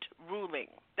Amendment ruling.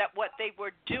 That what they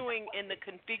were doing in the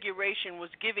configuration was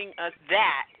giving us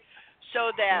that,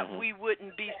 so that we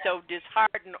wouldn't be so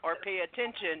disheartened or pay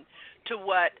attention to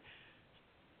what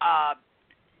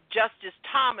Justice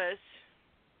Thomas,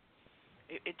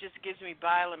 it just gives me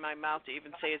bile in my mouth to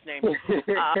even say his name,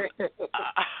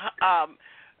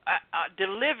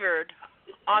 delivered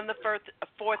on the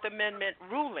Fourth Amendment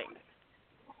ruling.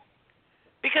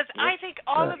 Because I think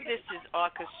all of this is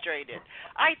orchestrated.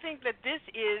 I think that this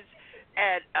is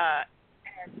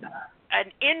an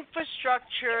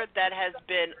infrastructure that has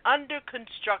been under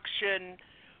construction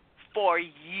for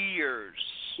years.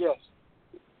 Yes.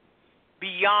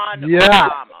 Beyond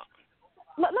Obama.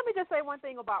 Let me just say one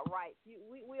thing about rights.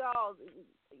 We all,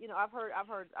 I've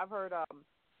heard,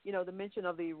 the mention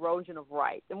of the erosion of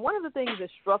rights. And one of the things that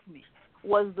struck me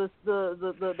was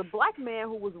the black man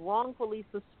who was wrongfully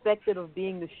suspected of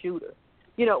being the shooter.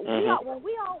 When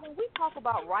we talk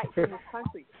about rights in this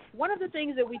country, one of the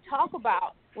things that we talk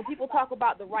about when people talk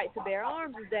about the right to bear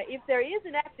arms is that if there is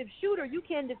an active shooter, you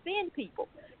can defend people.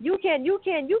 You can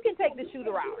take the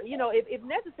shooter out, if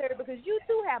necessary, because you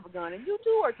too have a gun and you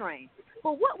too are trained.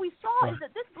 But what we saw is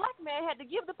that this black man had to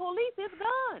give the police his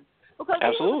gun because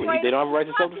absolutely they don't have a right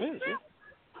to self-defense.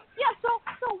 Yeah, so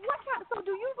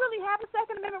do you really have a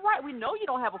Second Amendment right? We know you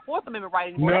don't have a Fourth Amendment right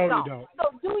anymore. No, you don't.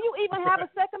 So do you even have a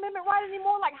Second Amendment right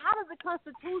anymore? Like, how does the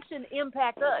Constitution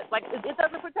impact us? Like, it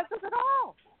doesn't protect us at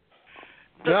all.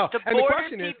 The and the border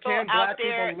question is, people can out black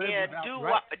there people live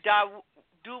in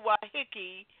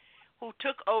Duwahiki, who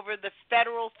took over the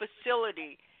federal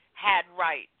facility, had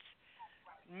rights.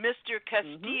 Mr.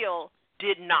 Castile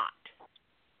did not.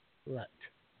 Right.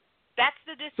 That's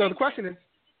the distinction. So the question is,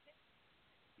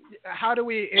 how do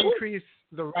we increase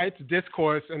the rights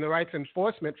discourse and the rights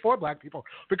enforcement for black people?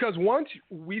 Because once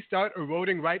we start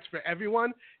eroding rights for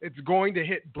everyone, it's going to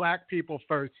hit black people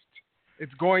first.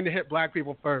 It's going to hit black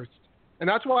people first. And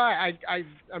that's why I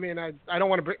don't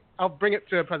want to I'll bring it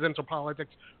to presidential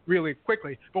politics really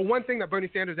quickly. But one thing that Bernie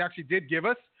Sanders actually did give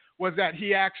us was that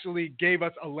he actually gave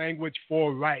us a language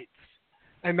for rights.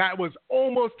 And that was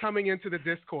almost coming into the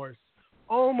discourse.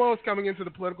 Almost coming into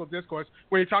the political discourse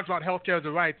when he talked about health care as a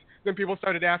right. Then people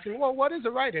started asking, well, what is a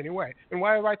right anyway? And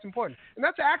why are rights important? And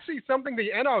that's actually something the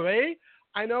NRA,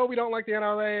 I know we don't like the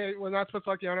NRA, we're not supposed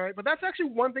to like the NRA, but that's actually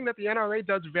one thing that the NRA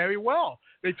does very well.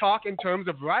 They talk in terms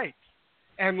of rights.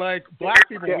 And like black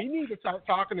people, we need to start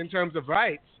talking in terms of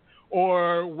rights,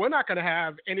 or we're not going to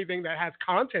have anything that has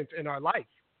content in our life.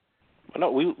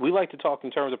 No, we like to talk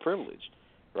in terms of privilege,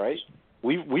 right?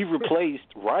 We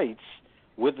replaced rights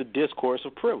with the discourse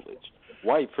of privilege.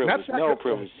 White privilege, male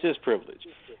privilege, cis privilege.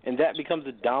 And that becomes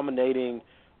the dominating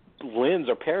lens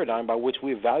or paradigm by which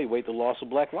we evaluate the loss of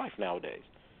black life nowadays.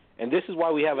 And this is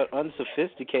why we have an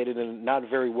unsophisticated and not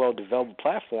very well-developed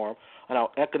platform on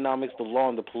how economics, the law,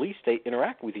 and the police state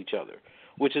interact with each other,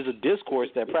 which is a discourse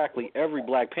that practically every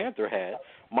Black Panther had,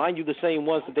 mind you, the same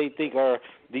ones that they think are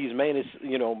these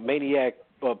maniac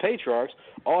patriarchs,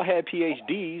 all had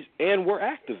PhDs and were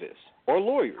activists or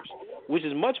lawyers, which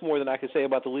is much more than I could say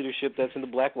about the leadership that's in the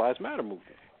Black Lives Matter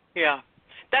movement. Yeah,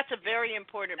 that's a very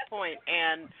important point,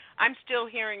 and I'm still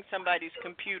hearing somebody's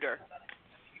computer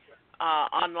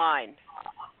online,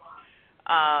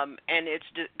 and it's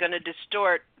going to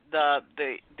distort the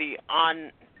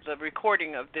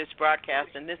recording of this broadcast,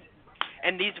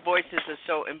 and these voices are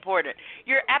so important.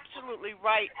 You're absolutely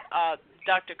right,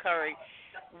 Dr. Curry.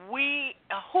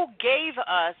 Who gave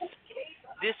us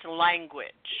this language?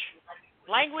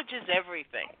 Language is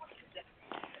everything.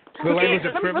 Let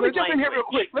me jump in here real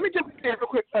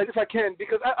quick. If I can,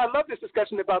 because I love this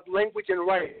discussion about language and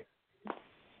writing.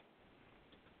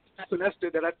 Semester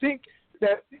that I think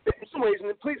that in some ways,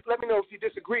 and please let me know if you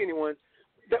disagree, anyone,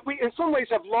 that we in some ways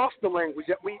have lost the language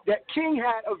that King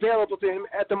had available to him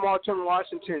at the March on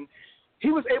Washington. He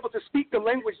was able to speak the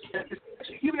language,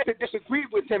 even if it disagreed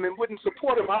with him and wouldn't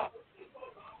support him.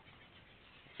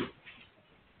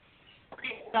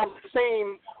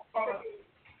 Same.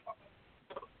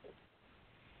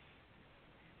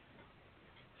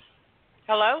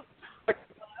 Hello?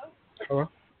 Hello?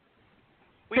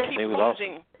 We keep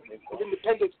losing.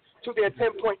 Independence to their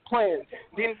 10-point plan.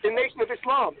 The Nation of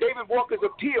Islam, David Walker's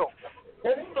appeal.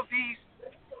 All of these.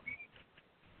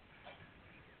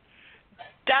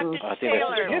 Dr.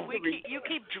 Taylor, you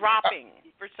keep dropping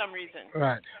for some reason.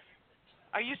 Right.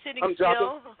 Are you sitting I'm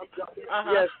still? Dropping.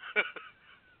 Uh-huh.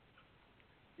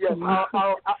 Yes.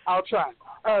 I'll try.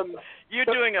 You're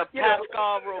doing a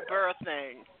Pascal Robert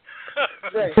thing.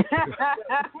 Right.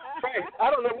 I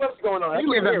don't know what's going on. You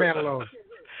leave that man alone.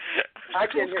 I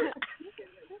can't hear it.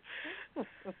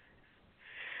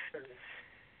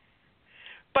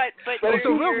 But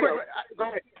so real quick, go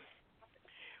ahead.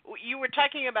 You were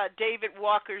talking about David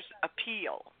Walker's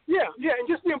appeal. Yeah, and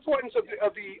just the importance of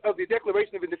the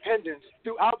Declaration of Independence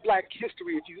throughout Black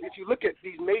history. If you look at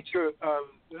these major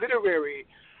literary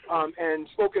and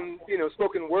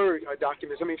spoken word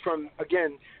documents. I mean, from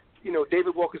again,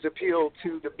 David Walker's appeal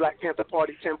to the Black Panther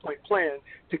Party 10-point plan,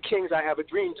 to King's I Have a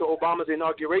Dream, to Obama's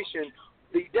inauguration.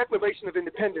 The Declaration of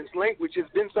Independence language has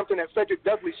been something that Frederick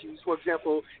Douglass used, for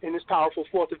example, in his powerful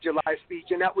 4th of July speech,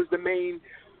 and that was the main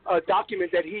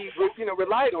document that he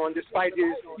relied on, despite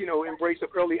his embrace of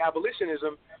early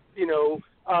abolitionism.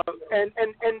 And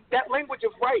that language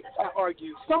of rights, I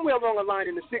argue, somewhere along the line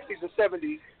in the 60s and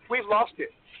 70s, we've lost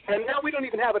it. And now we don't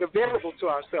even have it available to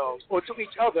ourselves or to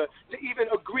each other to even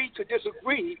agree to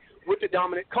disagree with the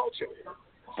dominant culture.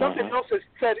 Something else is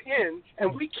set in,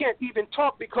 and we can't even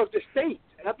talk because the state,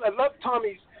 and I love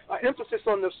Tommy's emphasis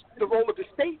on the role of the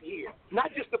state here,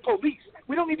 not just the police.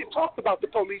 We don't need to talk about the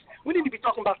police. We need to be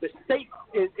talking about the state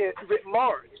writ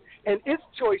large and its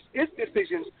choice, its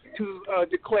decisions to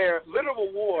declare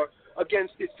literal war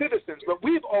against its citizens. But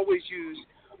we've always used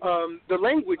the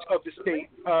language of the state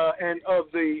and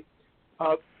of the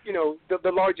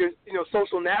larger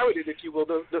social narrative, if you will,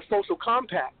 the social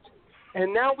compact.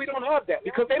 And now we don't have that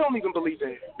because they don't even believe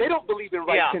in it. They don't believe in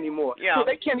rights anymore. Yeah. So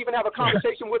they can't even have a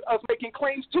conversation with us making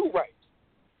claims to rights.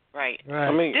 Right. I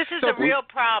mean, this is a real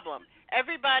problem.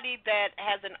 Everybody that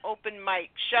has an open mic,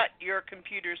 shut your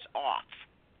computers off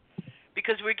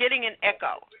because we're getting an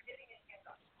echo.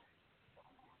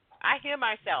 I hear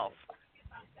myself.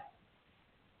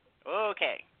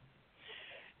 Okay.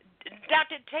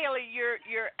 Dr. Taylor,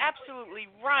 you're absolutely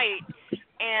right.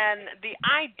 And the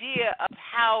idea of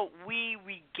how we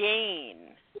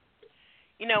regain,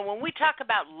 when we talk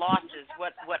about losses,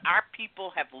 what our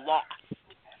people have lost,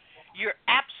 you're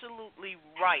absolutely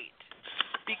right,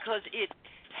 because it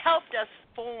helped us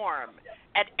form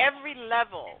at every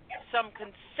level some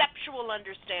conceptual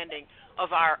understanding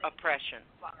of our oppression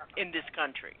in this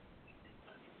country.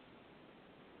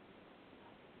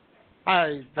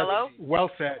 Hello?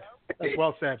 Well said. That's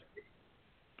well said.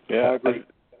 Yeah, I agree.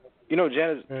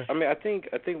 Janice, I mean, I think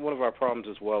one of our problems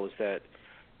as well is that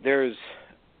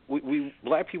we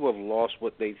black people have lost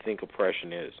what they think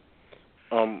oppression is,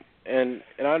 and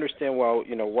I understand while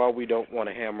we don't want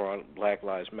to hammer on Black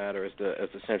Lives Matter as the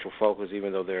central focus,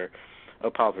 even though they're a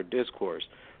popular discourse,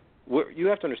 you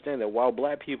have to understand that while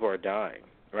black people are dying,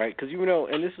 right? Because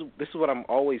and this is what I'm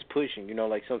always pushing.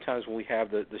 Like sometimes when we have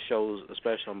the shows,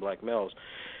 especially on black males,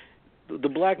 the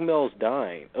black males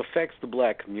dying affects the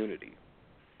black community.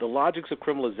 The logics of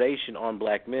criminalization on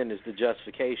black men is the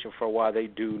justification for why they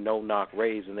do no-knock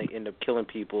raids and they end up killing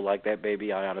people like that baby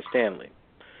Ayanna Stanley.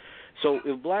 So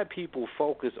if black people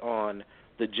focus on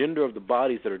the gender of the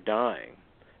bodies that are dying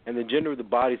and the gender of the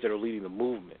bodies that are leading the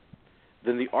movement,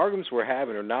 then the arguments we're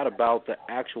having are not about the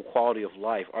actual quality of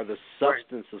life or the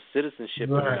substance of citizenship in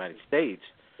the United States,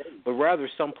 but rather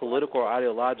some political or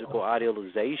ideological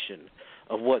idealization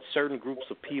of what certain groups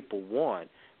of people want,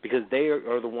 because they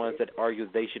are the ones that argue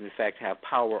that they should, in fact, have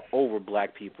power over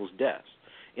black people's deaths.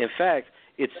 In fact,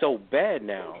 it's so bad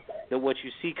now that what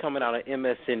you see coming out of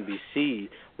MSNBC,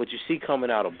 what you see coming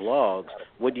out of blogs,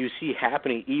 what you see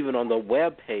happening even on the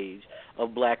web page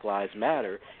of Black Lives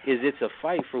Matter is it's a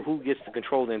fight for who gets to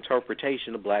control the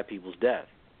interpretation of black people's death.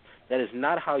 That is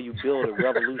not how you build a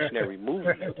revolutionary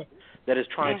movement that is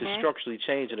trying to structurally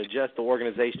change and adjust the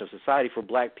organization of society for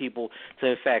black people to,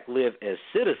 in fact, live as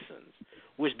citizens,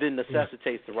 which then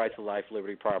necessitates the right to life,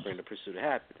 liberty, property, and the pursuit of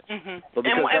happiness. But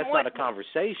because that's not a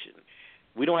conversation,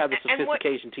 we don't have the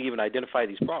sophistication to even identify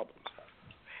these problems.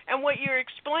 And what you're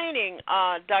explaining,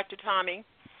 Dr. Tommy,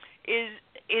 is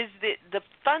the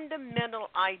fundamental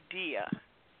idea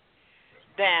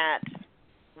that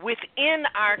within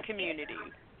our community,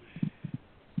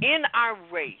 in our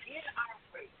race,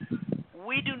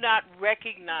 we do not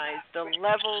recognize the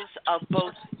levels of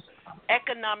both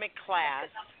economic class,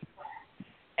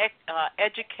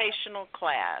 educational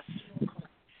class,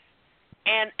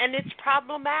 and it's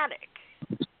problematic.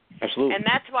 Absolutely. And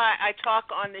that's why I talk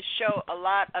on this show a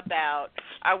lot about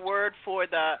our word for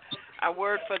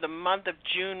the month of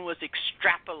June was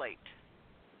extrapolate.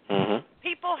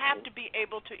 People have to be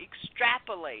able to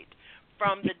extrapolate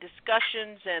from the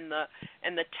discussions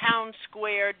and the town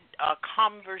square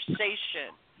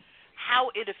conversation how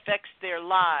it affects their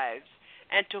lives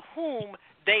and to whom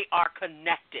they are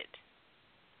connected.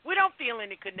 We don't feel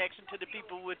any connection to the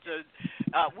people with the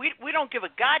we don't give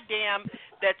a goddamn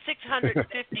that 650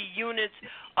 units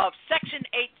of Section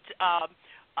 8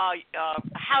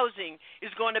 housing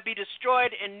is going to be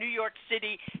destroyed in New York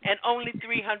City and only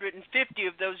 350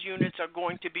 of those units are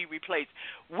going to be replaced.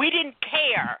 We didn't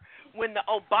care when the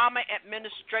Obama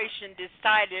administration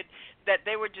decided that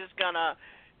they were just going to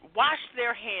wash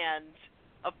their hands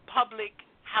of public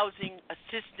housing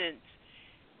assistance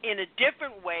in a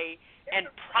different way and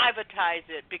privatize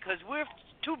it because we're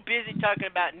too busy talking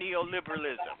about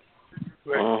neoliberalism.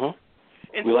 We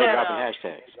like dropping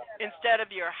hashtags. Instead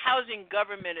of your housing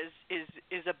government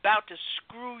is about to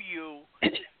screw you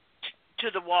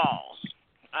to the wall.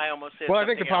 I almost said. Well, I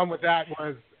think the problem with that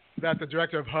was that the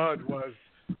director of HUD was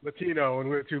Latino, and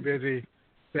we're too busy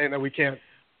saying that we can't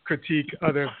critique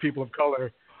other people of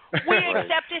color. We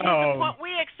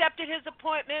accepted his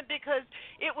appointment because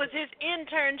it was his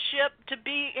internship to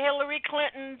be Hillary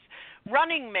Clinton's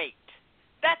running mate.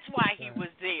 That's why he was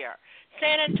there.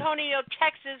 San Antonio,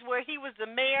 Texas, where he was the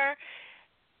mayor,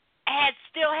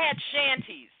 still had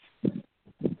shanties.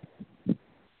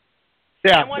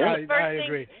 Yeah, and one of the first I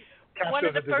agree. One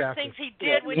of the first things he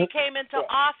did when he came into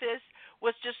office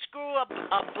was to screw up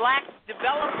a black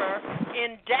developer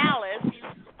in Dallas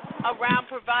around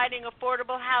providing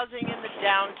affordable housing in the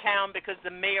downtown because the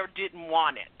mayor didn't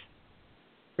want it.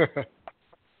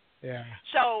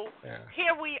 So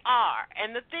here we are.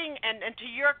 And the thing, and to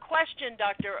your question,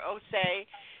 Dr. Osei,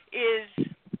 is,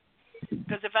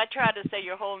 because if I try to say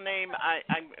your whole name,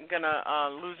 I'm going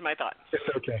to lose my thought. It's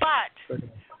okay. But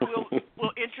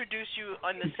we'll introduce you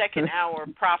on the second hour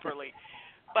properly.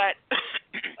 But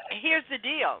here's the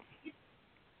deal.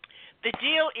 The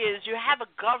deal is you have a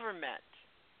government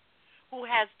who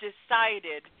has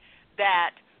decided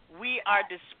that we are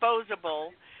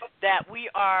disposable, that we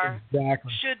are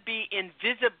should be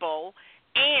invisible,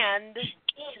 and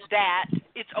that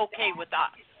it's okay with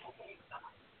us,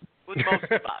 with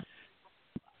most of us.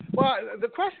 Well, the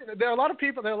question, there are a lot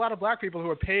of black people who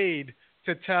are paid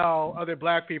to tell other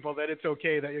black people that it's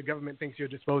okay that your government thinks you're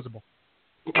disposable.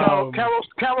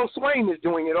 Carol Swain is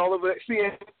doing it all over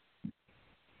CNN.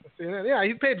 Yeah,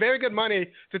 he's paid very good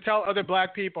money to tell other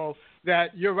black people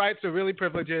that your rights are really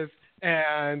privileges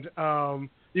and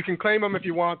you can claim them if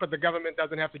you want, but the government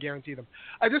doesn't have to guarantee them.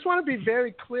 I just want to be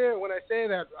very clear when I say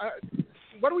that.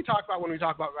 What do we talk about when we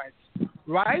talk about rights?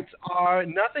 Rights are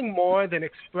nothing more than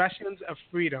expressions of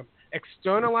freedom,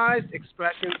 externalized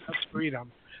expressions of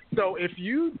freedom. So if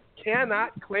you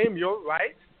cannot claim your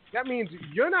rights, that means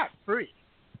you're not free.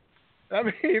 That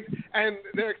means, and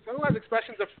they're externalized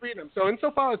expressions of freedom. So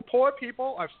insofar as poor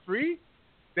people are free,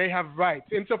 they have rights.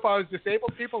 Insofar as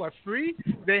disabled people are free,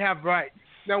 they have rights.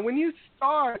 Now, when you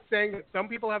start saying that some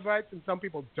people have rights and some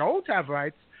people don't have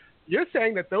rights, you're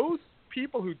saying that those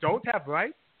people who don't have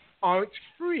rights aren't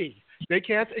free. They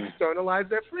can't externalize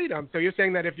their freedom. So you're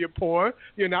saying that if you're poor,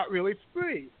 you're not really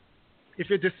free. If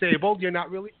you're disabled, you're not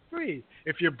really free.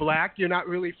 If you're black, you're not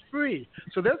really free.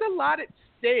 So there's a lot at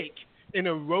stake in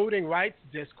eroding rights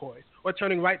discourse or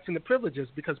turning rights into privileges,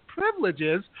 because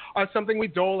privileges are something we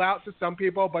dole out to some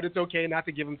people, but it's okay not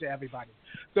to give them to everybody.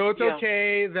 So it's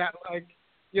okay that, like,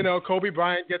 you know, Kobe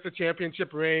Bryant gets a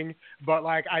championship ring, but,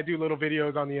 like, I do little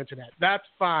videos on the internet. That's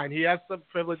fine. He has some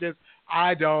privileges.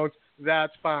 I don't.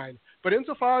 That's fine. But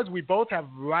insofar as we both have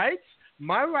rights,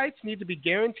 my rights need to be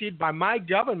guaranteed by my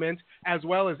government as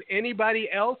well as anybody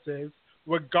else's,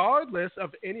 regardless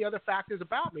of any other factors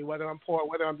about me, whether I'm poor,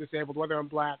 whether I'm disabled, whether I'm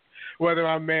black, whether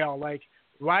I'm male. Like,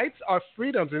 rights are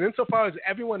freedoms. And insofar as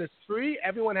everyone is free,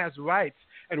 everyone has rights.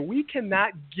 And we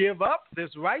cannot give up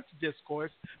this rights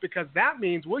discourse, because that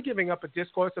means we're giving up a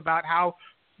discourse about how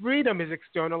freedom is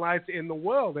externalized in the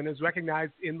world and is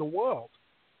recognized in the world.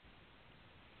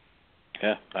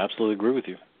 Yeah, I absolutely agree with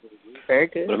you. Very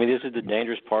good. But, I mean, this is the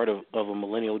dangerous part of a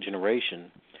millennial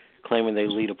generation claiming they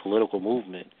lead a political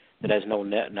movement that has no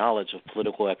knowledge of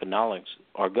political economics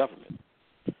or government.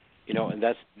 You know, and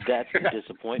that's the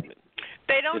disappointment.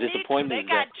 They don't need to. They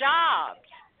got jobs.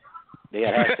 They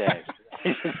got hashtags.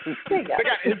 They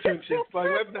got internships. Like,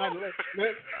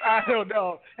 I don't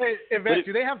know. Hey, Yvette,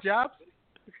 do they have jobs?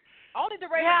 Only the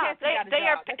radio they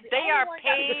are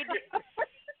paid.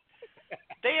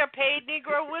 They are paid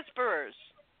Negro whisperers.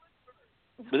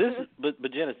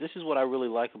 But Janice, this is what I really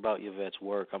like about Yvette's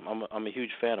work. I'm a huge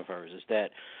fan of hers. Is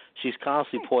that she's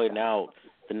constantly pointing out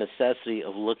the necessity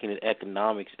of looking at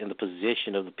economics and the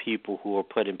position of the people who are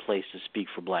put in place to speak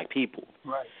for black people.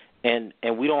 Right.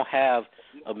 And we don't have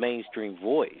a mainstream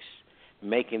voice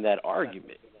making that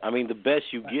argument. I mean, the best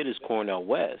you get is Cornel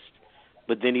West.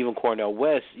 But then even Cornel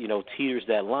West, you know, teeters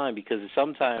that line, because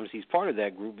sometimes he's part of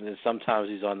that group and then sometimes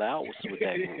he's on the outs with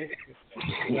that group.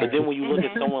 But then when you look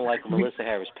at someone like Melissa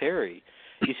Harris Perry,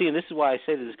 you see, and this is why I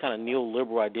say that this kind of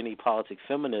neoliberal identity politic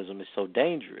feminism is so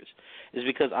dangerous, is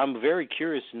because I'm very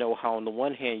curious to know how on the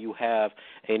one hand you have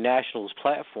a nationalist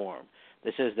platform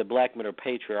that says that black men are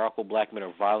patriarchal, black men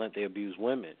are violent, they abuse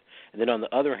women. And then on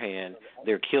the other hand,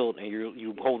 they're killed, and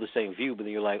you hold the same view, but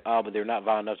then you're like, but they're not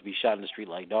violent enough to be shot in the street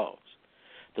like dogs.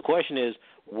 The question is,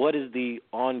 what is the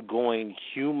ongoing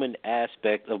human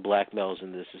aspect of black males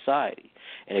in this society?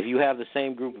 And if you have the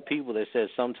same group of people that says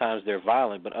sometimes they're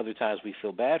violent, but other times we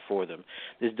feel bad for them,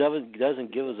 this doesn't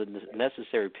give us a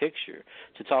necessary picture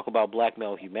to talk about black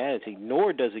male humanity,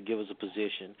 nor does it give us a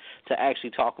position to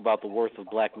actually talk about the worth of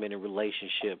black men in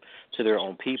relationship to their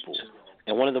own people.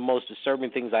 And one of the most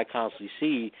disturbing things I constantly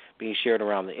see being shared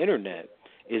around the internet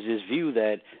is this view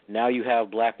that now you have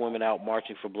black women out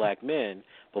marching for black men,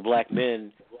 but black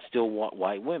men still want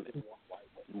white women.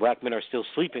 Black men are still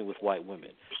sleeping with white women.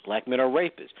 Black men are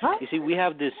rapists. You see, we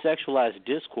have this sexualized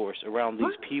discourse around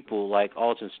these people like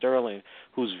Alton Sterling,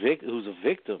 who's a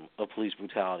victim of police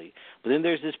brutality. But then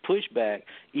there's this pushback,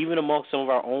 even amongst some of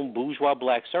our own bourgeois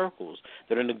black circles,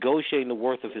 that are negotiating the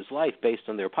worth of his life based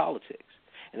on their politics.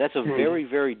 And that's a very,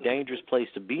 very dangerous place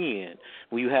to be in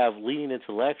when you have leading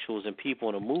intellectuals and people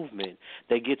in a movement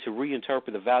that get to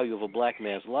reinterpret the value of a black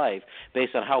man's life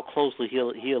based on how closely he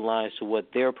aligns to what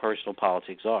their personal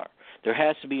politics are. There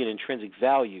has to be an intrinsic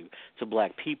value to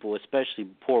black people, especially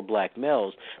poor black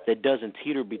males, that doesn't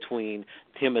teeter between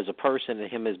him as a person and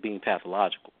him as being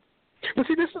pathological. But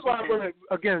see, this is why I want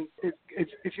to, again,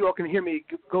 if you all can hear me,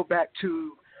 go back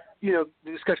to the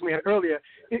discussion we had earlier.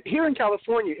 Here in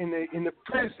California, in the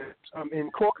prisons, in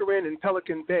Corcoran and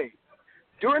Pelican Bay,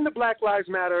 during the Black Lives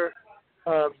Matter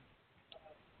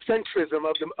centrism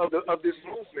of this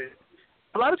movement,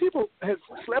 a lot of people have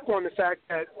slept on the fact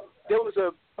that there was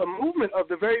a movement of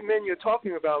the very men you're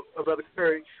talking about, Brother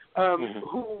Curry,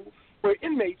 who were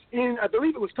inmates in, I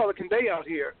believe it was Pelican Bay out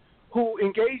here, who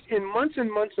engaged in months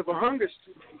and months of a hunger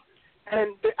strike.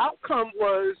 And the outcome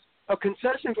was a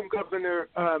concession from Governor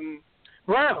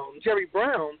Jerry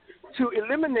Brown, to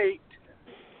eliminate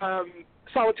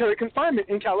solitary confinement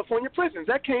in California prisons.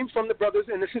 That came from the brothers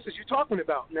and the sisters you're talking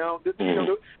about. Now,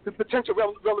 the potential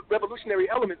revolutionary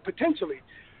element, potentially,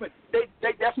 but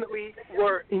they definitely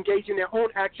were engaged in their own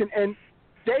action, and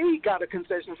they got a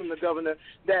concession from the governor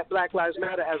that Black Lives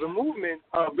Matter as a movement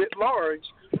writ large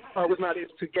was not able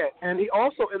to get. And he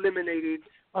also eliminated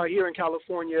here in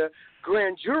California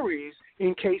grand juries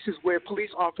in cases where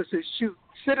police officers shoot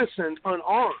citizens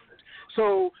unarmed.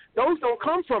 So those don't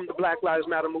come from the Black Lives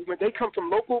Matter movement. They come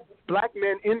from local black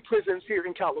men in prisons here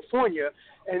in California,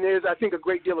 and there's, I think, a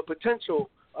great deal of potential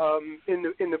in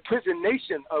the prison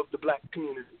nation of the black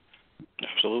community.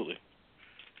 Absolutely.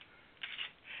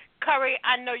 Curry,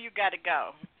 I know you got to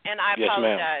go, and I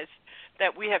apologize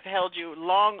that we have held you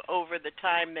long over the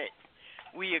time that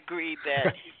we agreed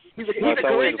that. He's a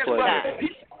courageous brother.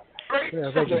 He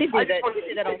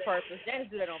did that on purpose. Janice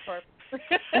did that on purpose.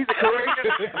 He's a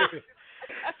courageous.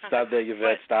 Stop there,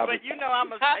 Yvette. Stop but it. you know I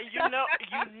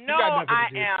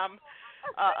am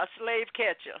a slave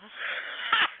catcher.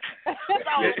 So,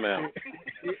 yes, ma'am.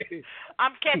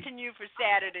 I'm catching you for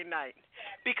Saturday night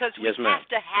because we have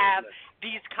to have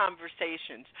these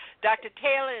conversations. Dr.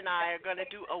 Taylor and I are going to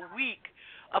do a week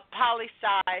of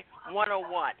Poli-Sci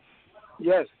 101.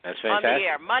 Yes. That's fantastic. On the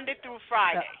air, Monday through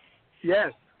Friday.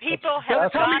 Yes. People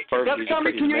have got Brother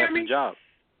Tommy, can you hear me? Job.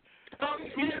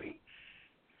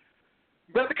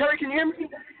 Brother Curry, can you hear me?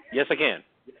 Yes, I can.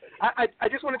 I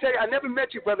just want to tell you, I never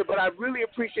met you, brother, but I really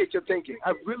appreciate your thinking.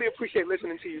 I really appreciate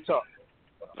listening to you talk.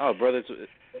 Oh, brother,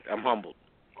 I'm humbled.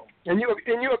 And you're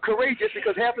courageous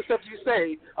because half the stuff you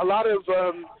say, a lot of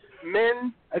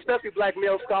men, especially black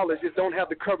male scholars, just don't have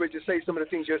the courage to say some of the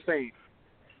things you're saying.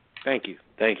 Thank you.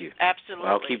 Absolutely.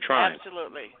 I'll keep trying.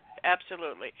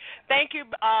 Absolutely. Thank you,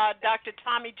 Dr.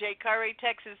 Tommy J. Curry,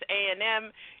 Texas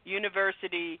A&M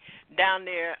University, down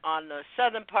there on the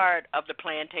southern part of the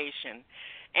plantation.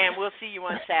 And we'll see you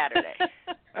on Saturday.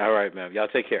 All right, ma'am. Y'all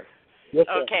take care. Yes,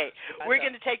 okay. We're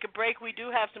going to take a break. We do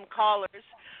have some callers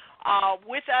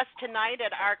with us tonight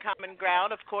at Our Common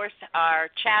Ground. Of course, our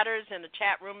chatters in the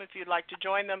chat room, if you'd like to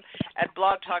join them, at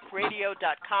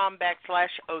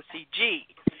blogtalkradio.com/OCG.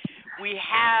 We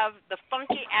have the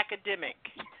funky academic.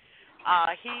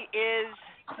 He is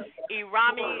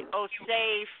Irami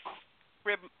Osei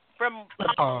from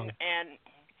and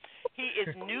he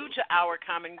is new to Our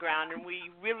Common Ground, and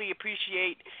we really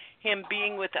appreciate him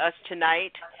being with us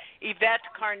tonight. Yvette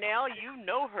Carnell, you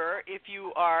know her if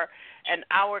you are an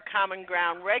Our Common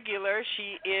Ground regular.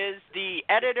 She is the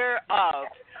editor of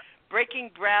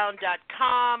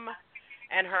BreakingBrown.com,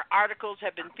 and her articles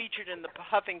have been featured in the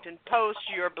Huffington Post,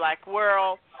 Your Black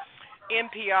World,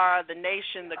 NPR, The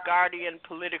Nation, The Guardian,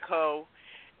 Politico,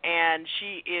 and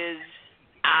she is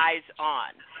Eyes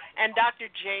On. And Dr.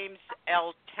 James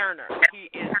L. Turner, he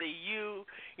is the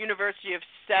University of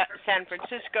San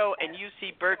Francisco and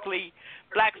UC Berkeley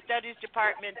Black Studies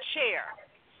Department chair,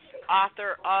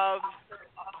 author of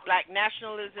Black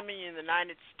Nationalism in the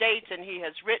United States, and he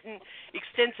has written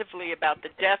extensively about the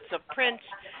deaths of Prince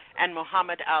and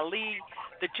Muhammad Ali,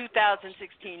 the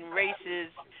 2016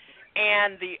 races,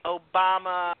 and the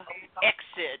Obama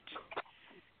exit,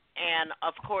 and,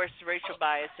 of course, racial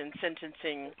bias in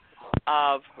sentencing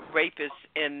of rapists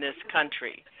in this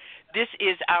country. This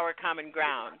is Our Common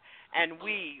Ground, and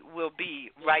we will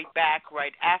be right back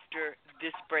right after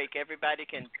this break. Everybody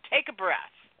can take a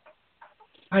breath.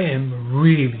 I am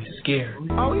really scared.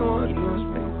 All we want to do is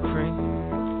make free.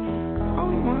 All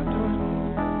we want to do is...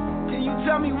 Can you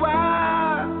tell me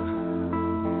why?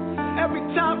 Every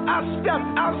time I step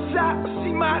outside, I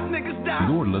see my niggas die.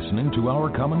 You're listening to Our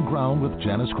Common Ground with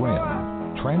Janice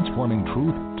Graham, transforming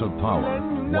truth to power,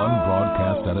 one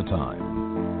broadcast at a time.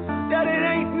 That it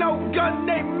ain't no gun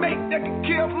they make that can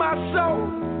kill my soul.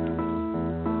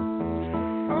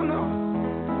 Oh no.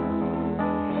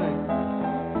 Say,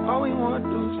 all we want to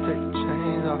do is take the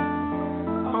chains off.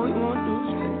 All we want to do is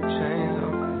take the chains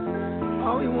off.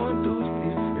 All we want to do is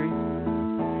be free.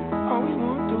 All we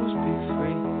want to do is be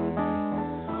free.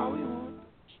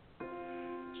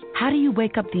 How do you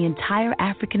wake up the entire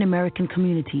African American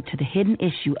community to the hidden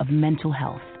issue of mental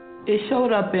health? It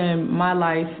showed up in my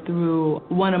life through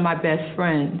one of my best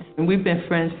friends. And we've been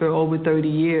friends for over 30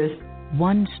 years.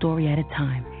 One story at a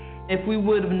time. If we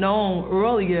would have known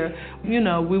earlier,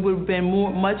 we would have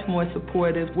been much more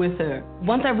supportive with her.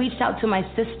 Once I reached out to my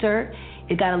sister,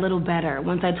 it got a little better.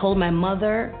 Once I told my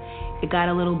mother, it got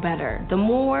a little better. The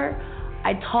more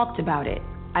I talked about it,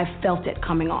 I felt it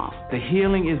coming off. The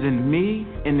healing is in me,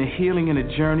 and the healing in the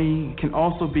journey can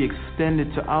also be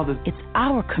extended to others. It's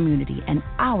our community and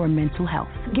our mental health.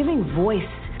 Giving voice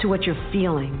to what you're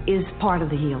feeling is part of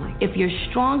the healing. If you're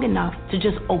strong enough to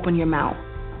just open your mouth,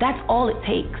 that's all it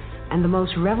takes. And the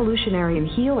most revolutionary and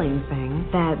healing thing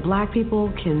that Black people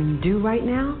can do right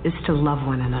now is to love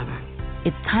one another.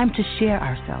 It's time to share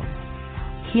ourselves.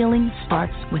 Healing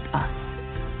starts with us.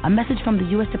 A message from the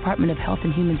U.S. Department of Health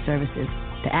and Human Services,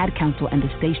 the Ad Council, and the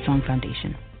Stay Strong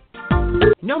Foundation.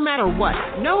 No matter what,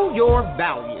 know your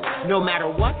value. No matter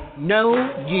what, know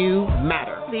you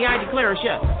matter. The I Declare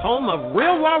Show, home of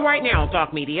Real Raw Right Now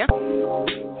Talk Media.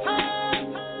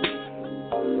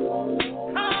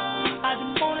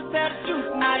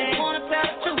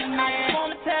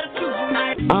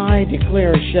 I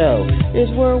Declare Show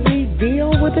is where we deal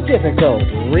with the difficult,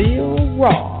 real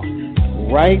raw,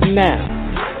 right now.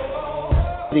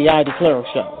 The I Declare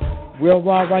Show. Real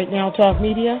Raw Right Now Talk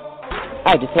Media,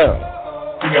 I declare it.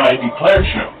 The I Declare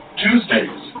Show,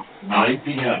 Tuesdays, 9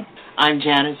 p.m. I'm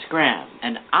Janice Graham,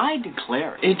 and I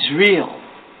declare it's real,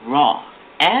 raw,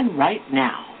 and right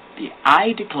now. The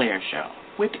I Declare Show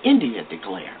with India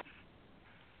Declare.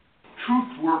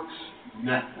 TruthWorks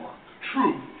Network.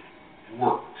 Truth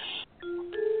works.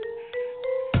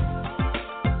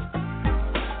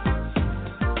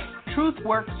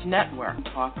 TruthWorks Network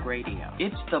Talk Radio.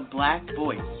 It's the Black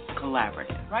Voice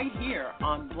Collaborative right here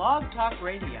on Blog Talk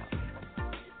Radio.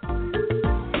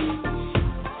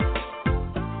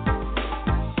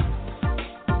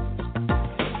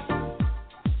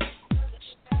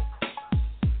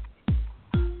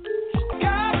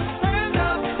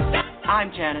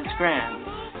 I'm Janice Graham.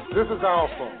 This is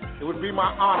Alpha. It would be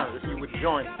my honor if you would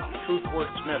join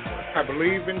TruthWorks Network. I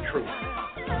believe in truth.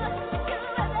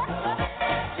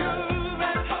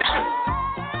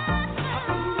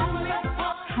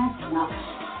 TruthWorks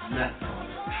Network.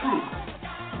 Truth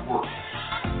works.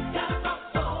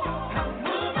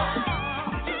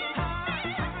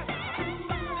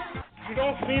 You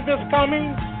don't see this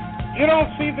coming? You don't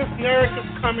see this narrative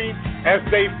coming as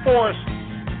they force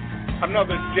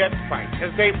another jet fight, as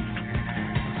they...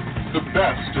 The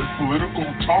best of political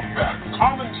talkback,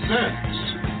 common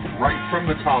sense, right from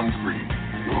the concrete.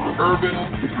 Urban,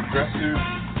 progressive,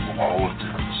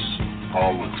 politics.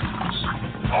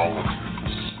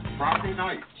 Friday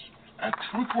nights at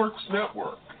TruthWorks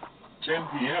Network, 10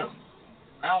 p.m.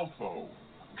 Alpha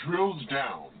drills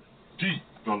down deep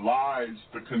the lies,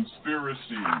 the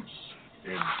conspiracies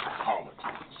in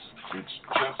politics. It's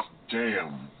just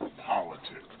damn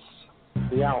politics.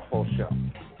 The Alpha Show.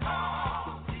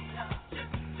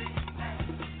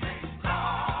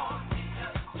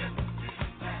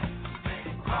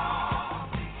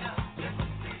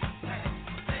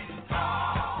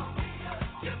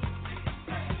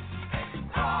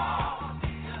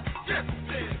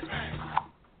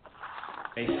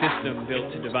 A system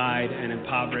built to divide and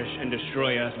impoverish and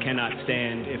destroy us cannot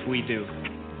stand if we do.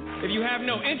 If you have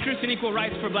no interest in equal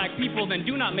rights for black people, then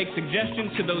do not make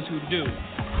suggestions to those who do.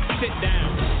 Sit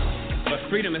down. But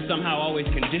freedom is somehow always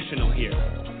conditional here.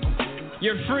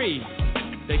 You're free,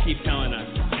 they keep telling us.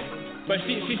 But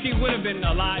she would have been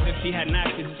alive if she hadn't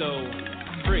acted so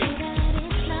free.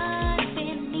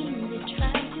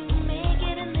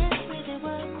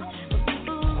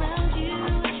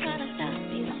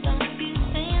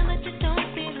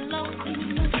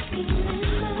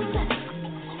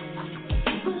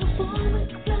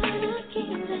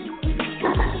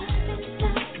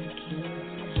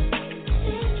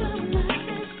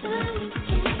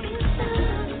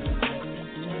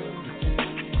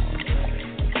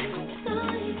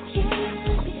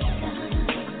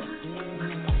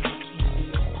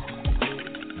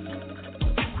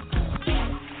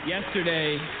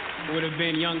 Yesterday would have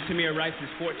been young Tamir Rice's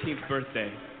 14th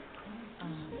birthday.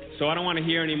 So I don't want to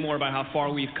hear any more about how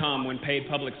far we've come when paid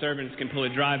public servants can pull a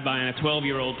drive-by on a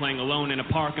 12-year-old playing alone in a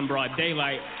park in broad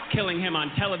daylight, killing him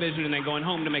on television and then going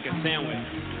home to make a sandwich.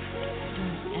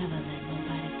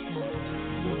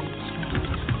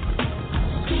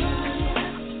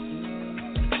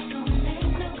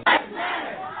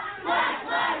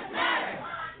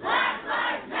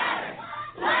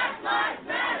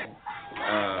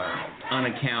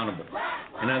 Unaccountable.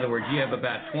 In other words, you have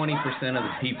about 20% of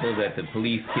the people that the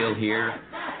police kill here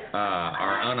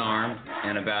are unarmed,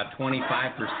 and about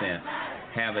 25%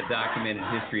 have a documented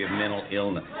history of mental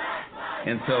illness.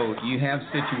 And so you have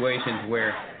situations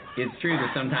where it's true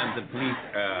that sometimes the police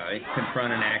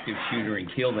confront an active shooter and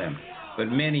kill them,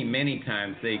 but many, many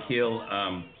times they kill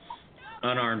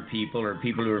unarmed people or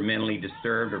people who are mentally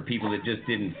disturbed or people that just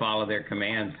didn't follow their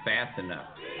commands fast enough.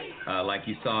 Like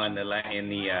you saw in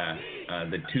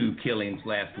the two killings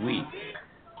last week.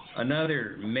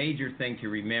 Another major thing to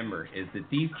remember is that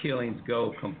these killings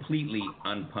go completely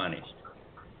unpunished.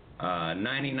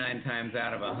 99 times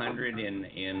out of 100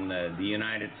 in the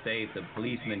United States, a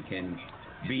policeman can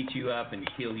beat you up and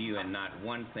kill you, and not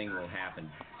one thing will happen.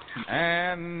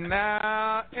 And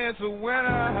now it's a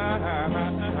winter.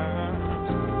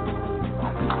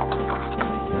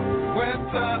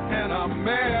 Winter in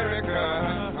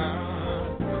America.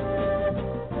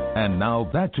 And now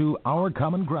back to Our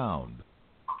Common Ground.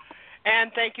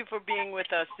 And thank you for being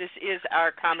with us. This is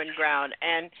Our Common Ground.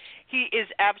 And he is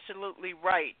absolutely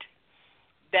right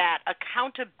that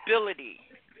accountability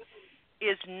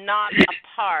is not a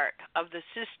part of the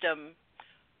system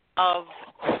of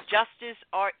justice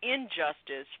or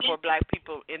injustice for black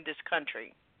people in this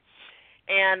country.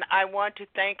 And I want to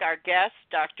thank our guests,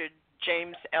 Dr.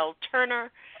 James L.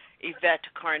 Turner, Yvette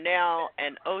Carnell,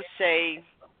 and Osei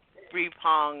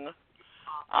Bripong,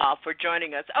 for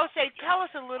joining us. Osei, tell us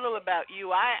a little about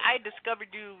you. I discovered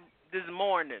you this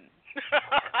morning.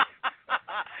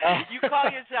 You call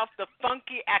yourself the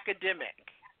funky academic.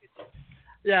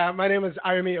 Yeah, my name is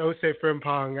Irami Ose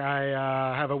Frimpong.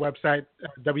 I have a website,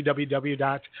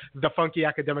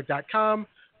 www.thefunkyacademic.com,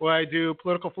 where I do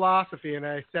political philosophy, and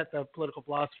I set the political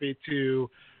philosophy to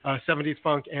 70s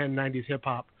funk and 90s hip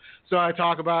hop. So I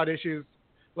talk about issues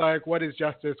like what is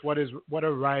justice, what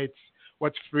are rights,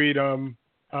 what's freedom.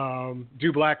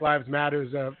 Do Black Lives Matter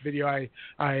is a video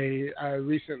I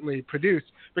recently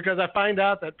produced, because I find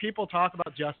out that people talk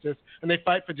about justice and they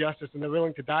fight for justice and they're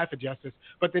willing to die for justice,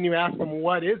 but then you ask them,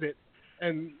 what is it?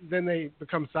 And then they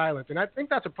become silent. And I think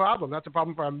that's a problem. That's a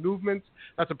problem for our movements.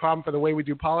 That's a problem for the way we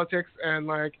do politics. And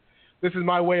this is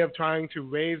my way of trying to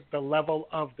raise the level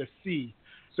of the sea.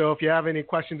 So if you have any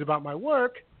questions about my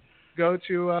work, go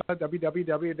to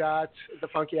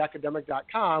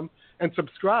www.thefunkyacademic.com and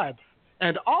subscribe.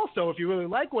 And also, if you really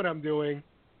like what I'm doing,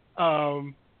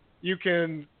 you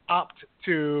can opt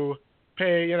to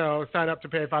pay, sign up to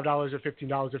pay $5 or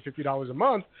 $15 or $50 a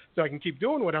month so I can keep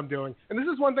doing what I'm doing. And this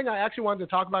is one thing I actually wanted to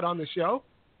talk about on the show.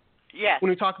 Yes. When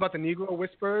we talk about the Negro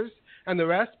Whisperers and the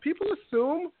rest, people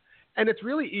assume, and it's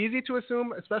really easy to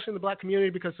assume, especially in the black community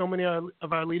because so many of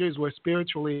our leaders were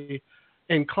spiritually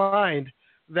inclined,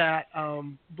 that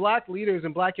black leaders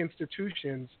and black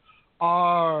institutions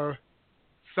are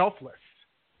selfless.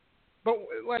 But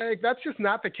that's just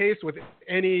not the case with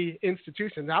any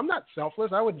institution. I'm not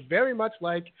selfless. I would very much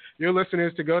like your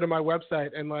listeners to go to my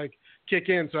website and kick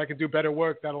in so I can do better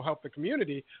work that'll help the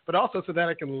community, but also so that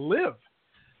I can live.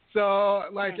 So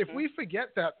if we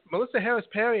forget that Melissa Harris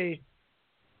Perry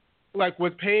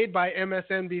was paid by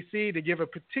MSNBC to give a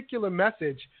particular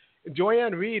message,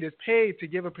 Joyanne Reed is paid to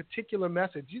give a particular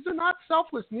message. These are not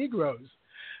selfless Negroes.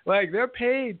 They're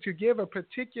paid to give a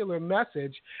particular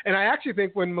message. And I actually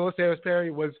think when Melissa Harris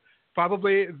Perry was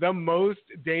probably the most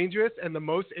dangerous and the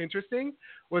most interesting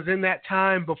was in that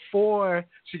time before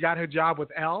she got her job with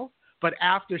Elle, but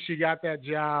after she got that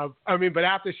job, but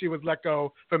after she was let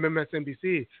go from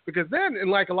MSNBC. Because then, in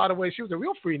a lot of ways, she was a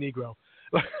real free Negro.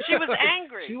 She was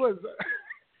angry. She was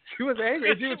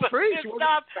angry. She was free. She was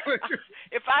off.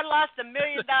 If I lost $1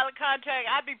 million contract,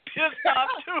 I'd be pissed off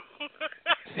too.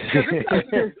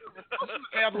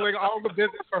 Handling all the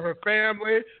business for her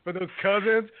family, for those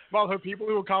cousins, all her people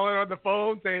who were calling her on the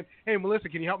phone saying, "Hey, Melissa,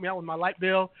 can you help me out with my light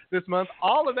bill this month?"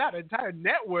 All of that entire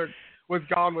network was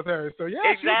gone with her. So yeah,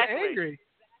 exactly. She was angry.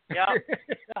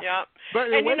 Yep.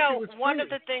 But and one of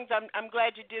the things I'm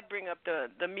glad you did bring up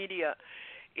the media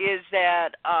is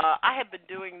that I have been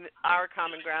doing Our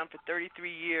Common Ground for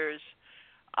 33 years,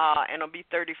 and I'll be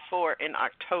 34 in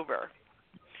October.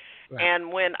 Right.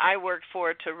 And when I worked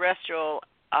for terrestrial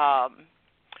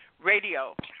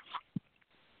radio,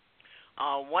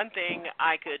 one thing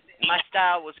my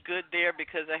style was good there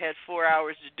because I had 4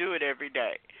 hours to do it every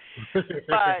day.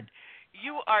 But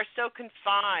you are so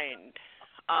confined.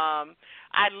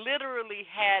 I literally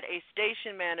had a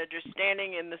station manager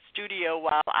standing in the studio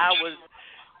while I was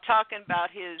talking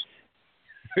about him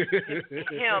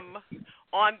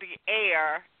on the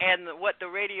air and what the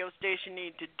radio station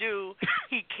needed to do.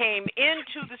 He came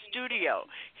into the studio.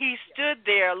 He stood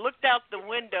there, looked out the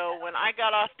window. When I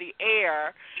got off the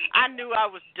air, I knew I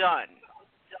was done.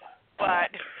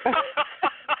 But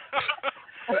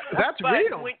that's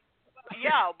real.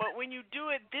 But when you do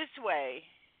it this way,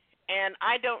 and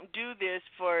I don't do this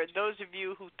for those of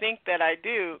you who think that I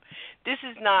do, this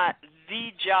is not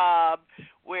the job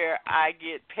where I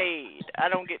get paid. I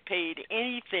don't get paid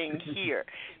anything here.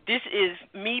 This is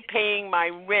me paying my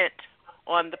rent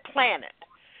on the planet.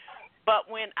 But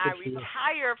when I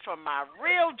retire from my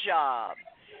real job,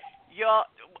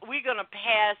 we're going to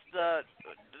pass the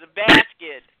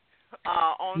basket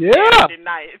on Saturday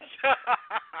nights.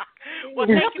 Well,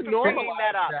 thank you for bringing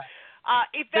that up.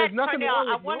 Yvette Cornell,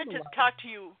 I wanted to talk to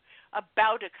you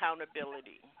about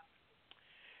accountability.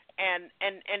 And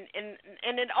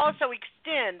it also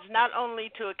extends not only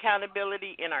to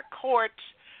accountability in our courts,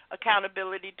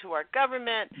 accountability to our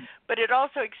government, but it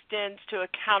also extends to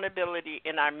accountability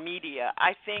in our media.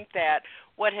 I think that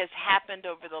what has happened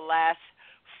over the last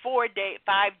 5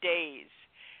 days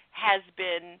has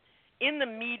been, in the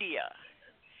media,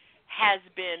 has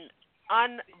been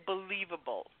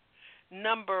unbelievable.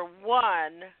 Number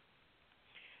one,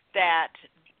 that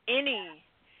any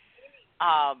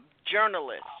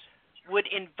journalist would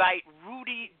invite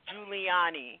Rudy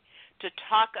Giuliani to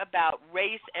talk about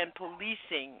race and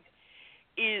policing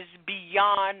is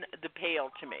beyond the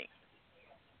pale to me.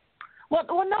 Well,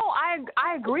 no,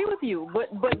 I agree with you,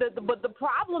 but the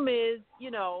problem is,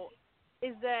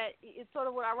 is that it's sort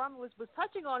of what Arama was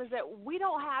touching on, is that we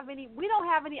don't have any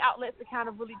outlets to kind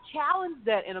of really challenge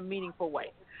that in a meaningful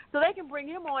way. So they can bring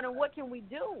him on, and what can we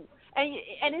do? And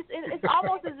it's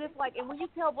almost as if, like, and when you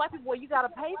tell black people, well, you got to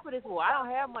pay for this. Well, I don't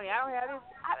have money. I don't have this.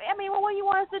 I mean, well, what do you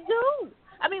want us to do?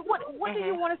 I mean, what do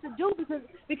you want us to do?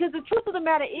 Because the truth of the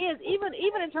matter is, even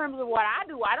in terms of what I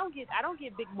do, I don't get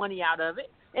big money out of it,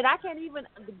 and I can't even,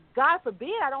 God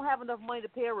forbid, I don't have enough money to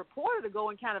pay a reporter to go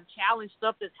and kind of challenge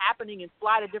stuff that's happening and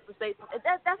fly to different states.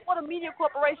 That's what a media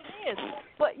corporation is.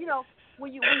 But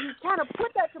when you kind of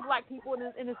put that to black people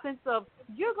in the sense of,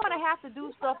 you're going to have to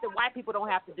do stuff that white people don't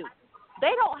have to do.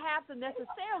 They don't have to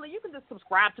necessarily. You can just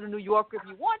subscribe to the New Yorker if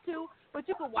you want to, but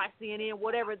you can watch CNN,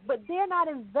 whatever. But they're not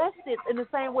invested in the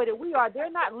same way that we are. They're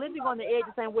not living on the edge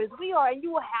the same way as we are, and you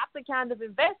will have to kind of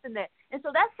invest in that. And so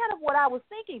that's kind of what I was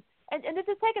thinking. And to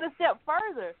take it a step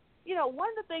further, one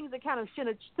of the things that kind of sent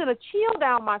a chill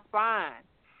down my spine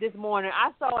this morning, I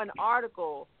saw an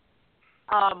article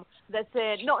that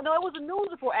said, no, it was a news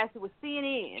report, actually, with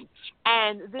CNN,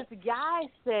 and this guy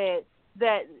said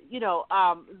that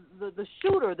the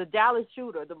shooter, the Dallas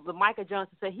shooter, the Micah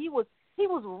Johnson, said he was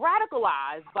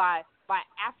radicalized by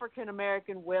African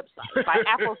American websites, by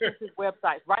Afrocentric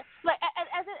websites, right? Like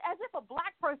as if a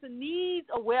black person needs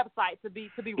a website to be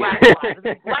radicalized.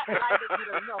 Black lives is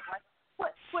enough, right?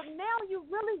 But now you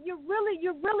really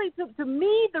to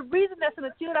me, the reason that's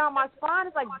going to chill down my spine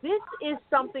is like, this is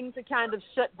something to kind of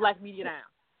shut black media down.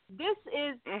 This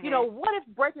is what if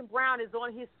Breaking Brown is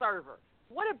on his server?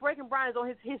 What if Breaking Brown is on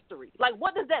his history? Like,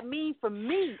 what does that mean for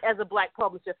me as a black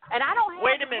publisher? And I don't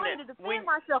have the money to defend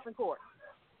myself in court.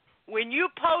 When you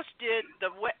posted the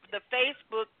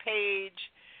Facebook page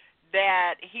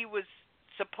that he was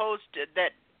supposed to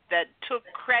that took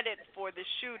credit for the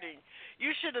shooting,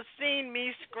 you should have seen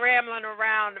me scrambling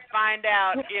around to find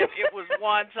out if it was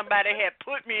one somebody had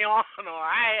put me on, or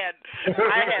I had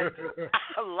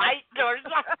liked or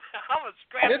something. I was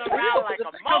scrambling around like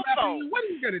a mofo. What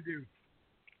are you gonna do?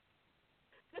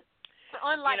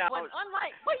 Unlike.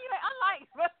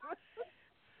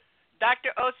 Dr.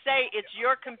 Osei, it's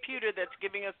your computer that's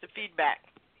giving us the feedback.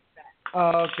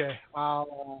 Oh, okay.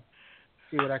 I'll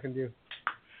see what I can do.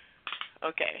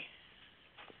 Okay.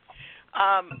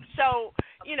 So,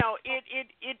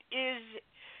 it is,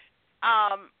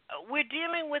 we're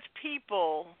dealing with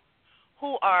people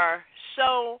who are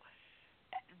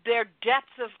their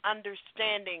depth of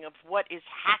understanding of what is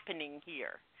happening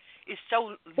here is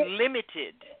so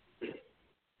limited.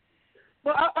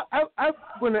 Well, I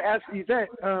want to ask Yvette,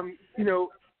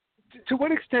 to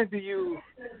what extent do you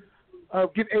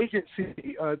give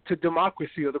agency to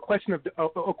democracy, or the question of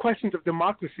questions of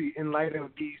democracy in light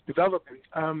of these developments?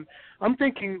 I'm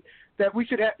thinking that we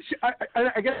should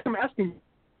I guess I'm asking,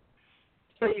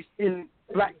 faith in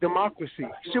black democracy.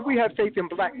 Should we have faith in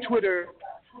black Twitter,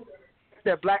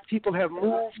 that black people have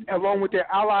moved along with their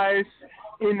allies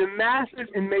in the masses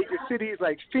in major cities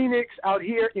like Phoenix, out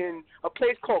here in a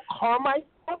place called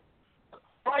Carmichael,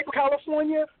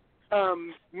 California,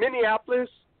 Minneapolis,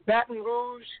 Baton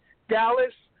Rouge,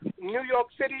 Dallas, New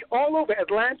York City, all over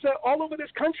Atlanta, all over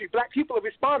this country, black people are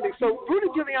responding. So Rudy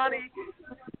Giuliani,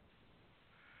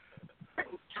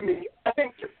 to me, I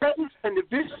think the presence and the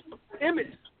visual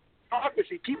image of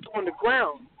democracy, people on the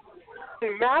ground,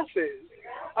 in masses,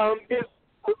 is.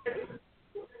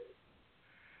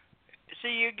 So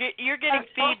you're getting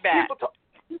feedback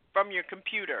from your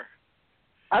computer.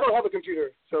 I don't have a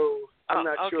computer, so I'm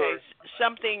not sure. Okay,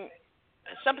 something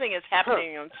is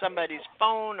happening on somebody's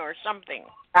phone or something.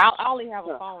 I only have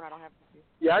a phone. I don't have a computer.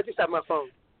 Yeah, I just have my phone.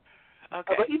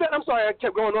 Okay. But even, I'm sorry I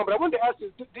kept going on, but I wanted to ask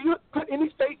you, do you put any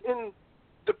faith in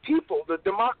the people, the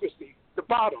democracy, the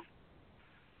bottom?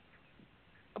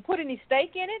 Put any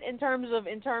stake in it in terms of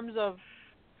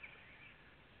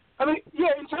I mean,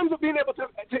 yeah, in terms of being able to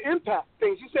impact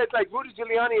things. You said like Rudy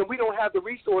Giuliani, and we don't have the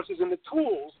resources and the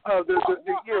tools, the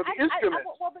instruments.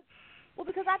 Well,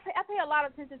 because I pay a lot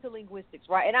of attention to linguistics,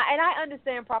 right? And I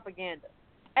understand propaganda,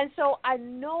 and so I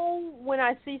know when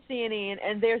I see CNN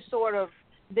and they're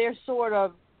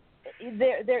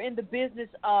in the business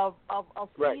of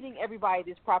feeding everybody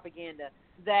this propaganda.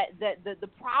 That the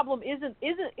problem isn't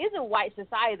white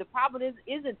society. The problem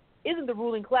isn't the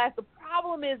ruling class. The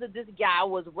problem is that this guy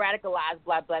was radicalized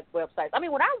by black websites. I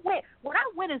mean, when I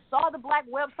went and saw the black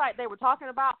website they were talking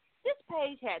about, this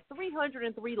page had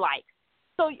 303 likes.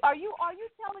 So are you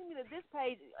telling me that this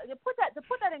page, to put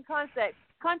that in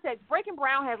context, Breaking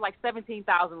Brown has like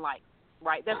 17,000 likes,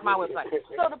 right? That's my website.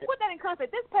 So to put that in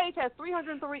context, this page has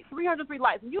 303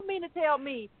 likes, and you mean to tell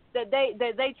me that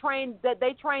they trained this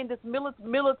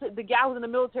the guy who's in the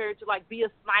military to like be a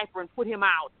sniper and put him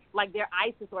out like they're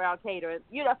ISIS or Al Qaeda.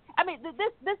 You know, I mean,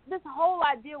 this whole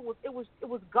idea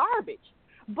was garbage.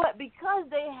 But because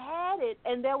they had it,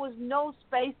 and there was no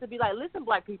space to be like, listen,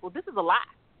 black people, this is a lie.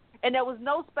 And there was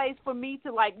no space for me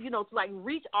to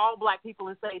reach all black people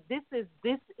and say, this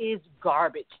is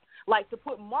garbage. Like, to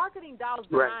put marketing dollars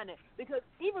behind it. Because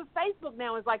even Facebook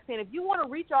now is like saying, if you want to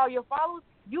reach all your followers,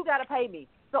 you got to pay me.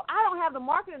 So I don't have the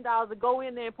marketing dollars to go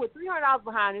in there and put $300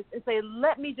 behind it and say,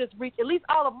 let me just reach at least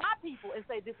all of my people and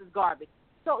say this is garbage.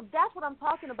 So that's what I'm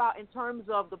talking about in terms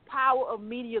of the power of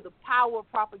media, the power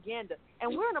of propaganda.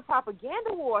 And we're in a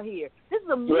propaganda war here. This is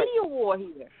a media war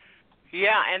here.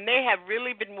 Yeah, and they have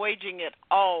really been waging it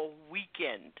all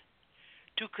weekend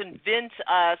to convince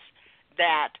us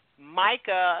that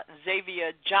Micah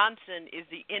Xavier Johnson is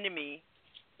the enemy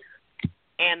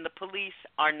and the police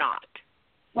are not.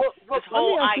 Well, this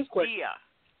whole idea.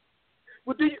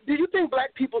 Well, do you think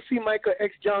black people see Micah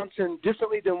X. Johnson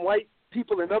differently than white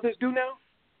people and others do now?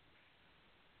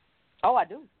 Oh, I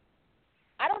do.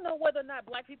 I don't know whether or not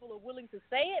black people are willing to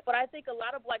say it, but I think a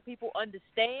lot of black people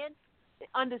understand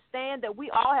that we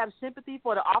all have sympathy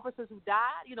for the officers who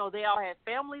died. You know, they all had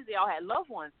families, they all had loved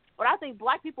ones. But I think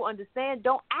black people understand,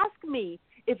 don't ask me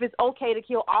if it's okay to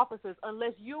kill officers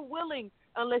unless you're willing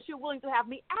to have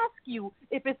me ask you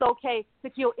if it's okay to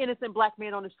kill innocent black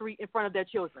men on the street in front of their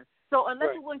children. So unless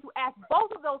you're willing to ask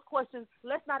both of those questions,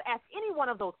 let's not ask any one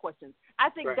of those questions. I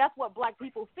think that's what black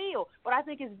people feel. But I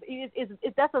think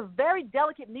that's a very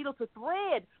delicate needle to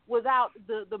thread without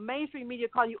the mainstream media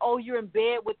calling you, oh, you're in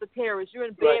bed with the terrorists, you're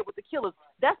in bed with the killers.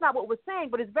 That's not what we're saying,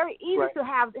 but it's very easy to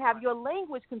have your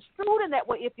language construed in that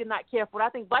way if you're not careful. And I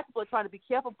think black people are trying to be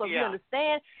careful because we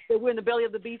understand that we're in the belly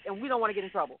of the beast and we don't want to get in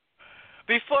trouble.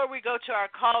 Before we go to our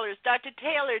callers, Dr.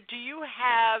 Taylor, do you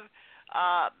have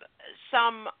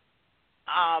some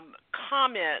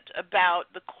comment about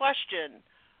the question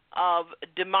of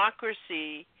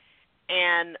democracy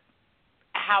and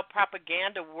how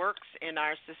propaganda works in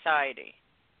our society?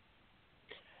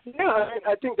 Yeah,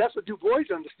 I think that's what Du Bois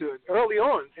understood early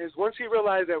on, is once he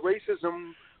realized that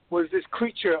racism was this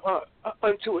creature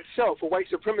unto itself, or white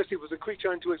supremacy was a creature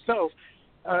unto itself,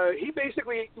 he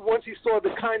basically, once he saw the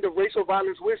kind of racial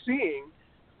violence we're seeing,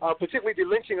 particularly the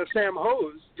lynching of Sam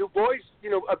Hose, Du Bois,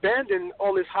 abandoned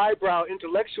all his highbrow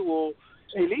intellectual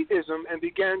elitism and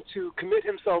began to commit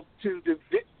himself to the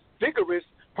vigorous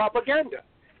propaganda.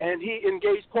 And he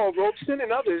engaged Paul Robeson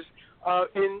and others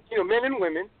in, men and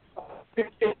women,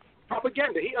 in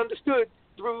propaganda. He understood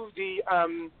through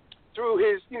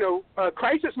his,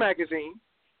 Crisis magazine,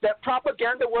 that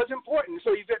propaganda was important.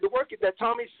 So the work that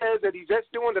Tommy says that Yvette's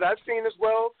doing, that I've seen as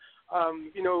well,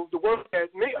 the work that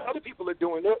many other people are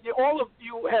doing. All of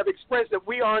you have expressed that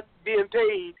we aren't being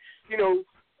paid,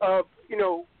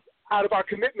 out of our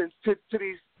commitments to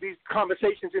these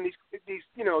conversations and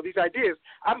these ideas.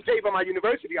 I'm paid by my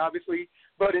university, obviously,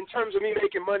 but in terms of me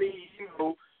making money,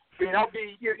 I'll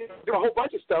be do a whole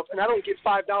bunch of stuff, and I don't get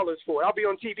 $5 for it. I'll be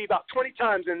on TV about 20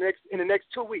 times in the next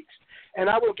 2 weeks, and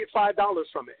I will get $5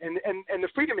 from it. And the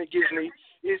freedom it gives me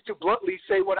is to bluntly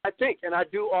say what I think, and I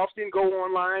do often go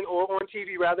online or on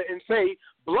TV rather and say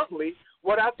bluntly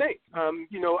what I think.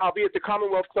 I'll be at the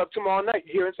Commonwealth Club tomorrow night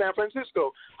here in San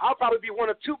Francisco. I'll probably be one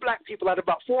of 2 black people out of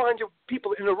about 400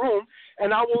 people in the room,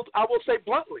 and I will say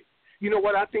bluntly,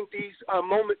 what I think these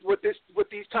moments, what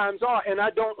these times are, and I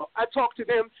talk to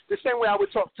them the same way I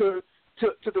would talk to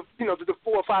the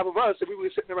 4 or 5 of us if we were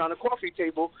sitting around a coffee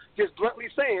table, just bluntly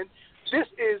saying, this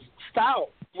is foul,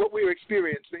 what we're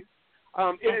experiencing.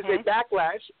 It is a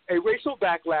backlash, a racial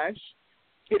backlash.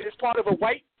 It is part of a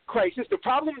white crisis. The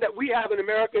problem that we have in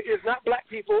America is not black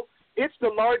people. It's the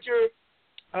larger,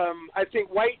 I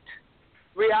think, white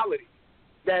reality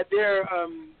that their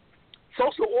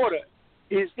social order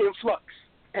is in flux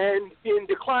and in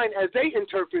decline as they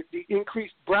interpret the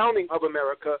increased browning of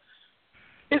America.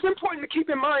 It's important to keep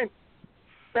in mind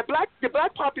that the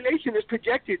black population is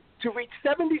projected to reach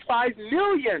 75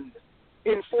 million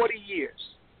in 40 years.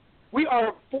 We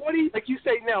are 40, like you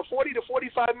say now, 40 to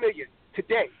 45 million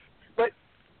today. But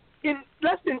in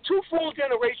less than 2 full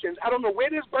generations, I don't know where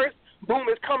this birth boom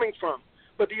is coming from,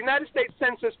 but the United States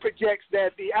Census projects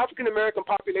that the African-American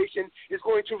population is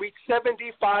going to reach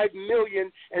 75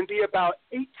 million and be about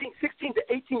 16 to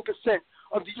 18%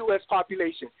 of the U.S.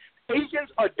 population. Asians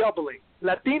are doubling.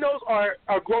 Latinos are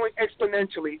growing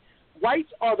exponentially.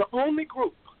 Whites are the only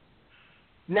group,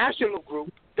 national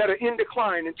group, that are in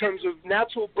decline in terms of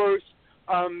natural birth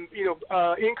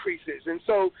increases. And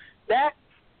so that,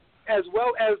 as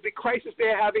well as the crisis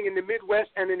they're having in the Midwest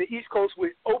and in the East Coast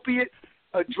with opiate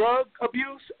drug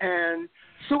abuse and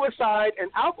suicide and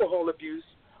alcohol abuse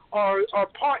are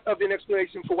part of an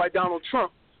explanation for why Donald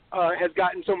Trump has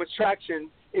gotten so much traction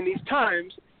in these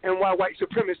times, and why white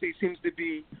supremacy seems to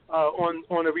be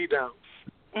on a rebound.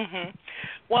 Mhm.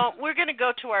 Well, we're going to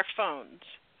go to our phones,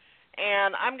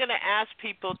 and I'm going to ask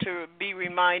people to be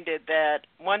reminded that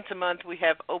once a month we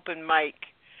have open mic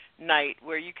night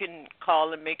where you can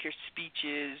call and make your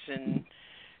speeches and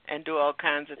do all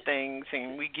kinds of things,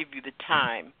 and we give you the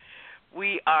time.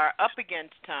 We are up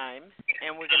against time,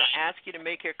 and we're going to ask you to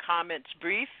make your comments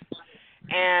brief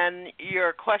and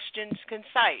your questions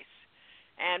concise.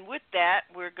 And with that,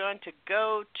 we're going to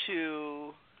go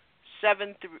to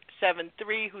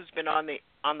 773, who's been on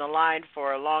the line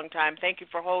for a long time. Thank you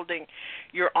for holding.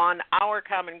 You're on Our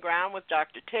Common Ground with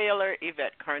Dr. Taylor,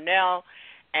 Yvette Carnell,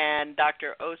 and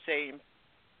Dr. Osei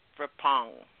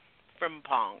Frimpong.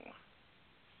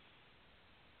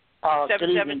 Good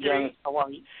evening, Janice. How are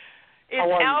you?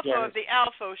 It's Alpha of the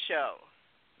Alpha Show.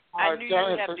 I knew you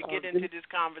would have to get into this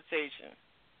conversation.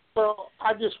 So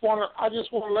I just want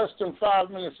less than 5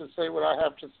 minutes to say what I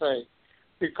have to say,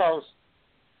 because,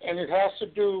 and it has to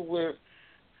do with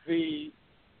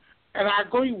and I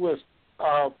agree with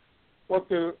what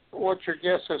your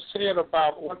guest has said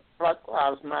about what Black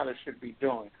Lives Matter should be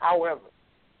doing. However,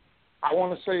 I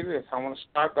want to say this. I want to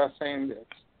start by saying this.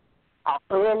 Our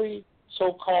early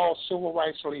so-called civil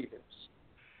rights leaders,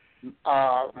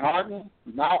 Martin,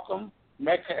 Malcolm,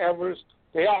 Medgar Evers,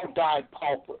 they all died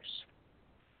paupers.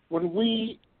 When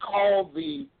we call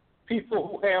the people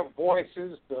who have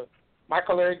voices, the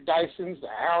Michael Eric Dysons, the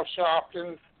Al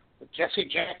Sharptons, the Jesse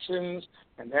Jacksons,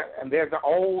 and they're the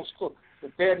old school,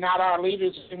 that they're not our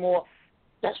leaders anymore,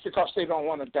 that's because they don't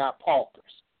want to die paupers.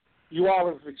 You all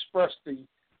have expressed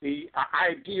the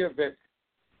idea that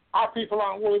our people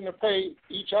aren't willing to pay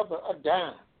each other a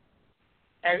dime.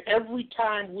 And every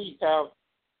time we have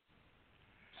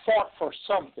fought for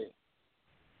something,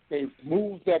 they've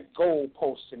moved that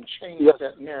goalpost and changed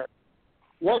that narrative.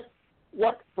 What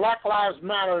Black Lives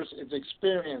Matter is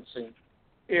experiencing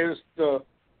is the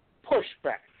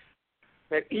pushback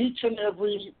that each and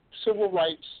every civil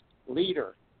rights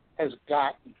leader has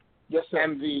gotten,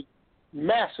 and the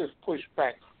massive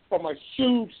pushback from a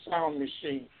huge sound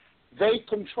machine. They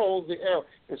control the air.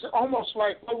 It's almost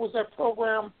like, what was that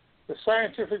program, the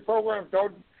scientific program?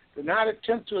 Do not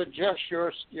attempt to adjust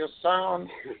your sound.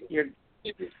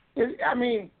 I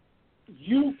mean,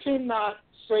 you cannot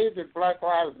say that Black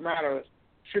Lives Matter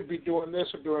should be doing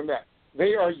this or doing that.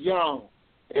 They are young.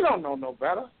 They don't know no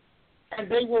better. And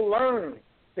they will learn.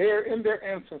 They're in their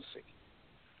infancy.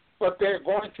 But they're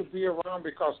going to be around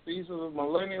because these are the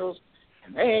millennials,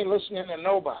 and they ain't listening to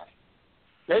nobody.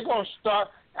 They're going to start,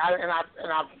 and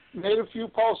I've made a few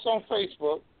posts on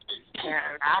Facebook, and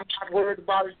I'm not worried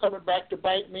about it coming back to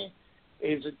bite me.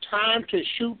 Is it time to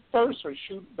shoot first or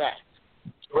shoot back?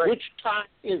 Right. Which time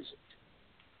is it?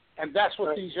 And that's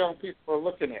what these young people are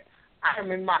looking at.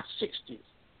 I'm in my 60s,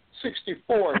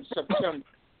 64 in September.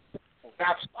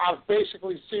 I've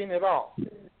basically seen it all.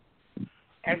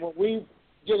 And when we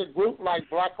get a group like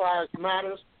Black Lives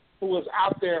Matter who is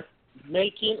out there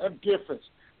making a difference,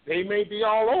 they may be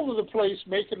all over the place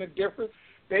making a difference.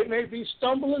 They may be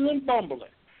stumbling and bumbling,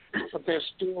 but they're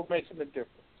still making a difference.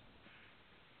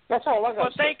 That's all I got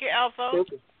to say. Well, thank you, Alpha.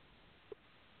 Thank you.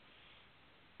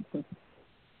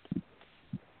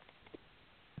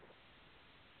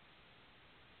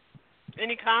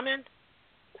 Any comment?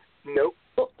 Nope.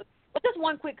 But just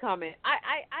one quick comment. I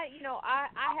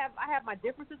have my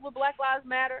differences with Black Lives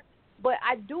Matter, but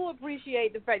I do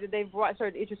appreciate the fact that they've brought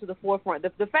certain issues to the forefront.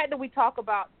 The fact that we talk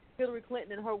about Hillary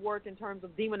Clinton and her work in terms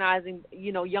of demonizing,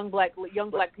 young black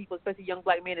people, especially young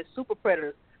black men, as super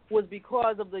predators, was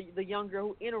because of the young girl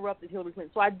who interrupted Hillary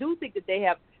Clinton. So I do think that they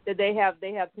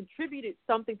have contributed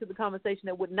something to the conversation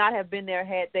that would not have been there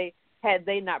had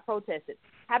they not protested.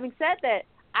 Having said that,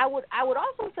 I would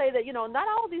also say that not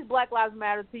all of these Black Lives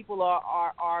Matter people are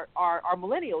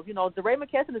millennials. DeRay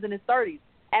McKesson is in his 30s,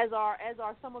 as are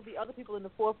some of the other people in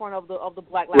the forefront of the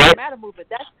Black Lives Matter movement.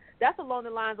 That's along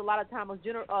the lines a lot of time of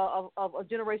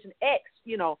Generation X.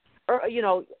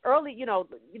 Early.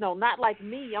 Not like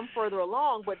me. I'm further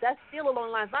along, but that's still along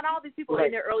the lines. Not all these people are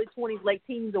in their early 20s, late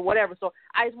teens, or whatever. So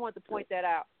I just wanted to point that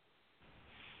out.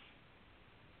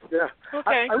 Yeah.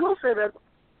 Okay. I will say that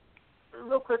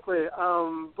real quickly.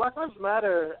 Black Lives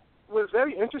Matter was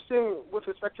very interesting with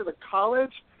respect to the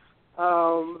college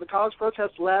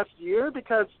protest last year,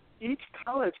 because each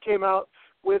college came out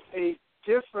with a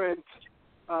different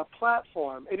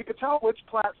platform, and you could tell which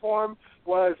platform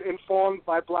was informed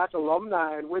by black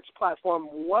alumni and which platform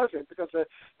wasn't, because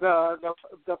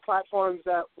the platforms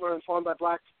that were informed by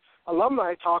black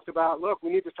alumni talked about, look, we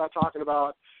need to start talking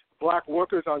about black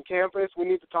workers on campus. We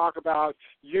need to talk about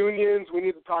unions. We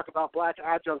need to talk about black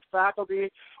adjunct faculty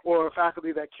or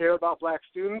faculty that care about black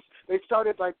students. They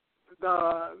started like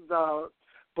the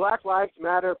Black Lives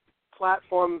Matter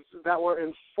platforms that were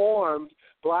informed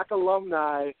black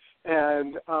alumni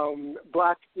and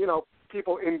black,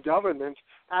 people in government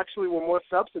actually were more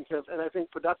substantive and I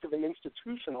think productive and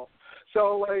institutional.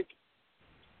 So, like,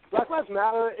 Black Lives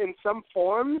Matter in some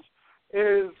forms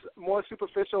is more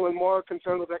superficial and more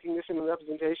concerned with recognition and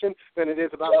representation than it is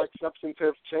about, like,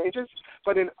 substantive changes.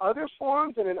 But in other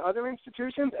forms and in other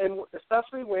institutions, and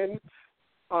especially when,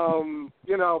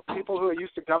 people who are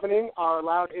used to governing are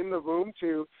allowed in the room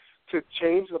to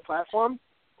change the platform,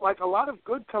 like, a lot of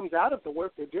good comes out of the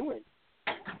work they're doing.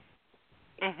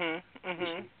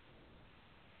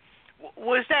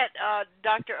 Was that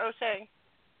Dr. Osei?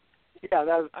 Yeah,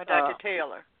 that was Dr.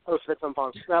 Taylor. Osei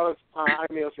Pong. That was I'm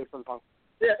Osei Pong.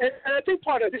 Yeah, and I think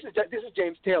part of this is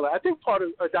James Taylor. I think part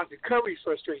of Dr. Curry's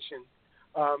frustration,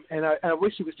 and I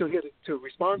wish he was still here to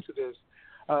respond to this,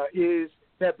 is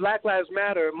that Black Lives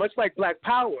Matter, much like Black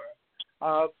Power,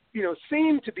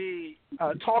 seem to be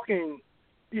talking,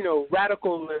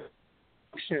 radical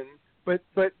action, but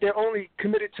they're only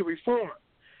committed to reform.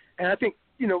 And I think,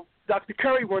 Dr.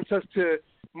 Curry wants us to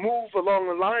move along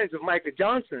the lines of Micah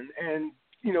Johnson and,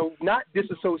 not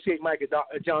disassociate Micah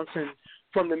Johnson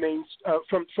from the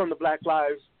from the Black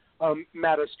Lives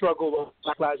Matter struggle or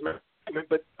Black Lives Matter.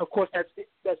 But, of course,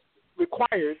 that's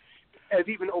required, as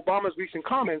even Obama's recent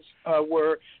comments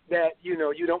were, that, you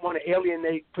don't want to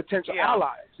alienate potential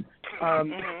allies.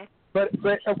 But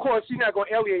of course, you're not going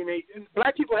to alienate.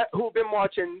 Black people who have been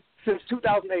marching since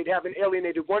 2008 haven't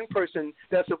alienated one person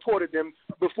that supported them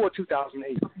before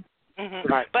 2008.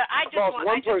 Right. But I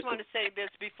just want to say this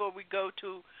before we go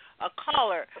to a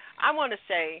caller. I want to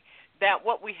say that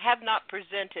what we have not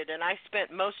presented, and I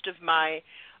spent most of my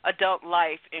adult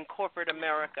life in corporate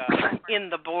America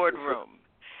in the boardroom,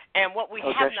 and what we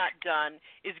have not done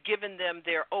is given them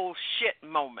their oh shit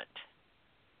moment.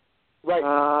 Right.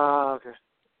 Okay.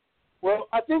 Well,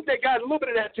 I think they got a little bit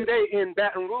of that today in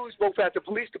Baton Rouge, both at the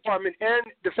police department and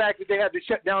the fact that they had to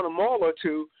shut down a mall or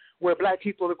two where black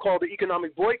people have called the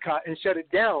economic boycott and shut it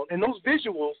down. And those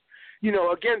visuals,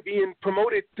 again, being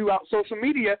promoted throughout social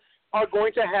media are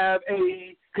going to have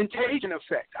a contagion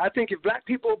effect. I think if black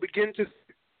people begin to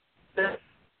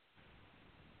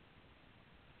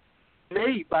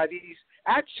made by these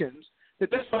actions,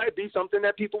 that this might be something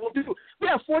that people will do. We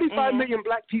have 45 million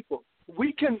black people.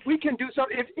 We can do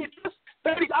something. If just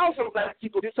 30,000 black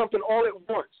people did something all at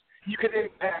once, you could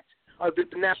impact the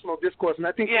national discourse. And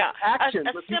I think action.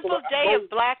 A simple day of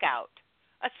blackout.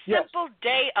 A simple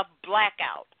day of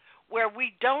blackout where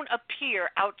we don't appear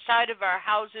outside of our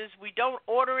houses. We don't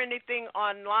order anything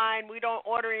online. We don't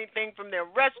order anything from their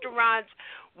restaurants.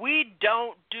 We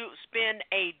don't spend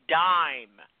a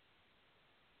dime.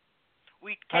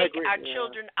 We take our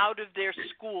children out of their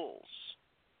schools.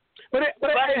 But bus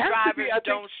drivers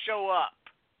don't show up.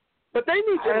 But they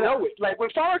need to know it. Like when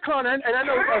Farrakhan, and I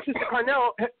know Sister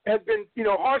Carnell has been,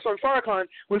 harsh on Farrakhan.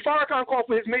 When Farrakhan called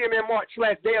for his Million Man March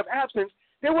 / Day of Absence,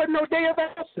 there was no day of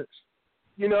absence.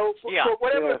 For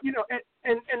whatever,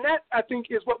 and that I think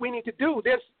is what we need to do.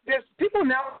 There's people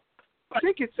now. I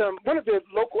think it's one of the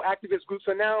local activist groups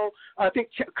are now, I think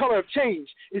Color of Change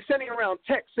is sending around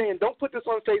text saying, don't put this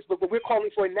on Facebook, but we're calling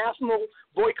for a national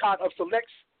boycott of select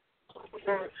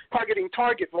targeting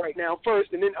Target right now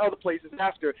first and then other places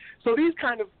after. So these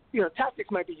kind of tactics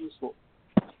might be useful.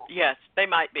 Yes, they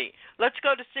might be. Let's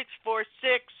go to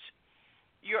 646.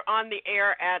 You're on the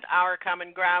air at Our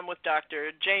Common Ground with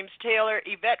Dr. James Taylor,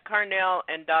 Yvette Carnell,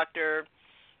 and Dr.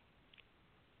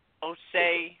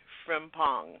 Osei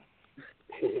Frimpong.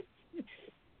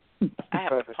 I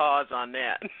have to pause on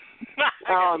that.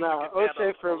 Oh, no.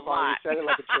 Osei Frimpong. You said it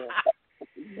like a champ.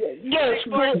 Yes,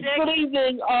 good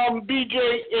evening, BJ,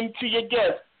 and to your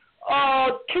guest.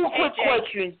 Two quick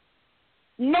questions.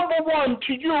 Number one,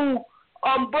 to you,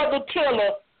 Brother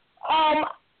Taylor,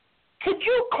 could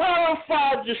you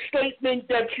clarify the statement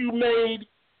that you made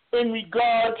in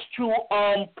regards to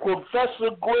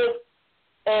Professor Griff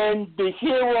and the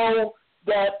hero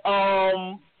that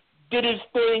did his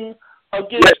thing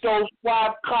against those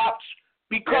 5 cops?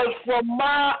 Because from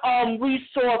my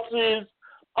resources,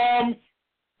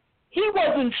 he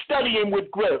wasn't studying with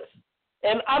Griff.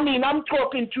 And I mean, I'm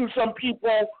talking to some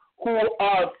people who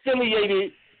are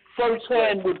affiliated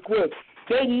firsthand with Griff.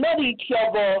 They met each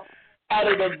other at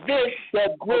an event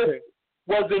that Griff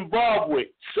was involved with.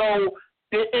 So,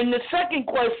 and the second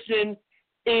question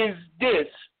is this.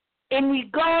 In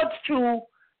regards to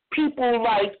people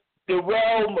like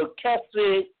Darrell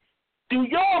McKessie Do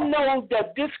y'all know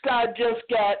that this guy just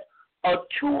got a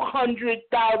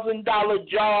 $200,000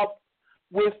 job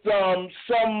with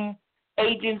some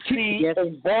agency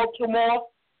in Baltimore?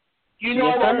 You know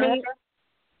what I mean?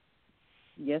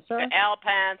 Yes, sir.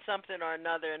 Alpine something or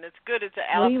another, and it's good it's an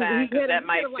Alpine because that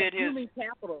might fit his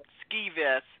ski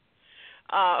vest.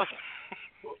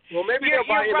 Well, maybe they'll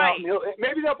buy him out.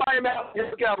 Maybe they'll buy him out.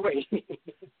 He'll get away.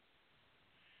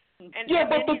 And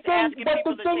but the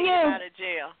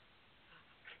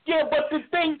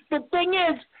thing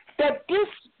is that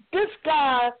this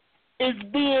guy is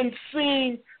being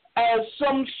seen as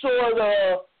some sort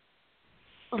of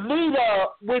leader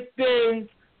within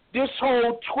this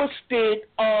whole twisted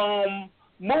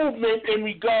movement in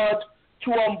regards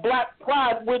to Black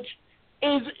Pride, which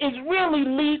is really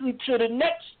leading to the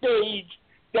next stage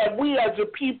that we as a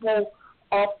people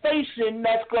are facing.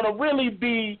 That's going to really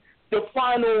be the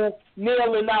final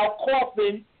nail in our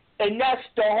coffin, and that's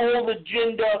the whole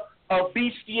agenda of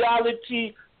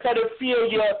bestiality,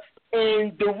 pedophilia,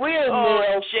 and the real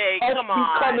nail of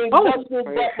becoming Dustin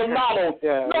Bernardo.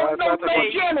 No,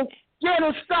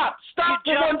 Janice, stop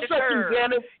for 1 second,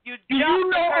 Janice. Do you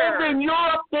know over in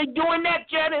Europe they're doing that,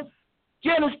 Janice?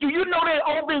 Janice, do you know they're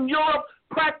over in Europe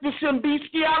practicing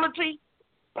bestiality?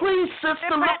 Please,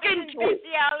 sister, look into it.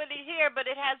 Bestiality here, but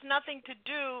it has nothing to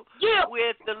do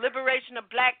with the liberation of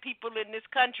Black people in this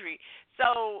country.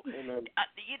 So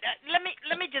let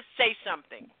me just say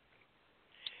something.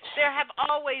 There have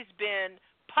always been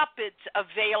puppets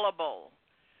available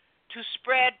to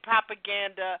spread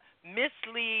propaganda,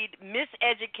 mislead,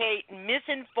 miseducate,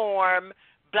 misinform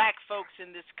Black folks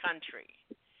in this country.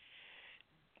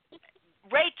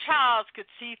 Ray Charles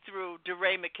could see through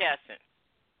DeRay McKesson.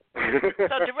 So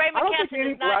DeRay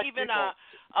McKesson is not even a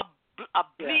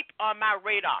bleep on my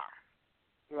radar.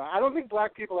 I don't think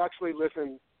Black people actually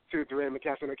listen to DeRay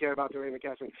McKesson or care about DeRay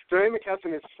McKesson. DeRay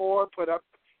McKesson is put up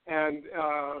and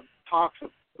talks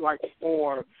like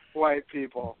for white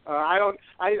people.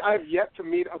 I've yet to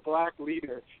meet a Black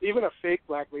leader, even a fake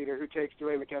Black leader, who takes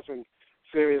DeRay McKesson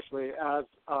seriously as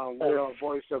a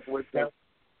voice of wisdom.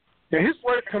 Yeah, his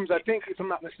work comes, I think, if I'm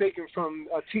not mistaken, from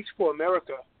Teach for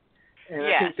America. And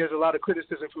I think there's a lot of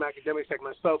criticism from academics like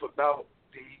myself about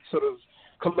the sort of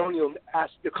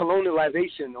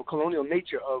colonialization or colonial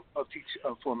nature of Teach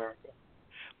for America.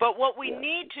 But what we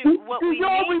need to be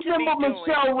doing.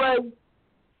 Michelle Ray?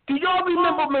 Do y'all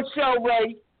remember Michelle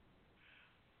Ray?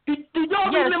 Do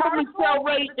y'all remember Michelle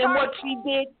Ray and what she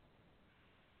did?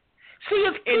 See,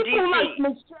 it's people like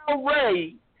Michelle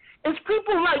Ray. It's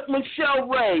people like Michelle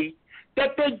Ray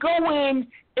that they go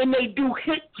in and they do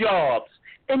hit jobs,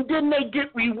 and then they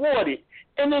get rewarded.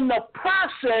 And in the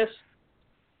process,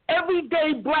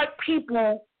 everyday Black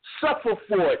people suffer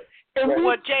for it. And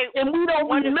we don't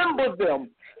remember them.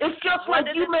 It's just like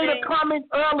you made a comment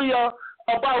earlier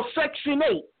about Section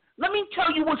 8. Let me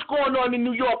tell you what's going on in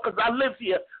New York, because I live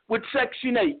here with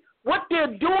Section 8. What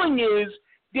they're doing is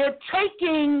they're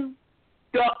taking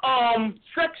the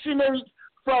Section 8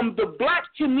 from the Black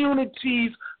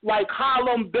communities like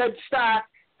Harlem, Bed-Stuy,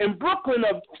 and Brooklyn,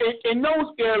 in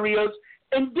those areas,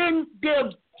 and then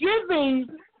they're giving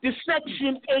the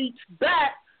Section 8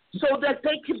 back so that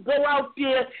they can go out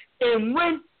there and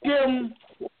rent them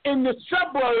in the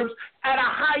suburbs at a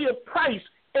higher price.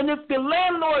 And if the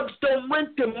landlords don't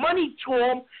rent the money to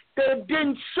them, they're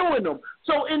then suing them.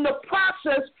 So in the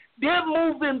process, they're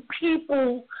moving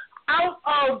people out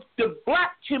of the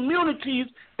Black communities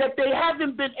that they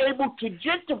haven't been able to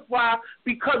gentrify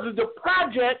because of the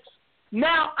projects,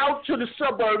 now out to the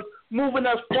suburbs, moving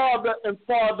us farther and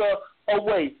farther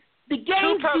away. The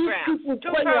games these people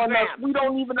play on us, we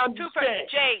don't even understand.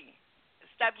 Jay,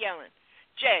 stop yelling.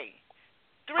 Jay,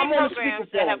 three programs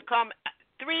that have come,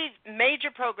 3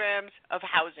 major programs of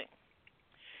housing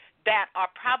that are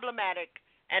problematic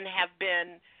and have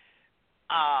been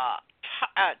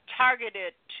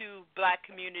targeted to Black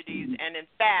communities, and in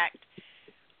fact,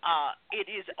 it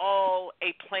is all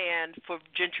a plan for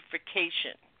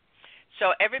gentrification.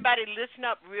 So everybody listen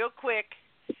up real quick.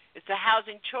 It's the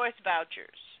housing choice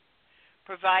vouchers,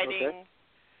 providing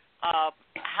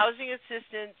housing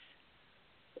assistance,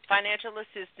 financial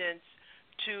assistance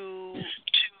to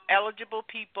eligible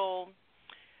people,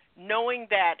 knowing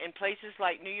that in places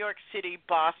like New York City,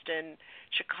 Boston,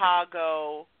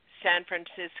 Chicago, San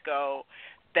Francisco,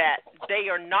 that they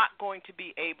are not going to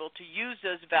be able to use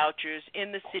those vouchers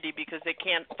in the city because they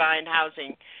can't find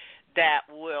housing that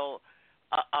will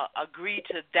agree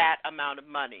to that amount of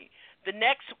money. The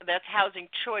next, that's housing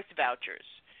choice vouchers.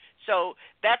 So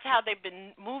that's how they've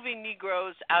been moving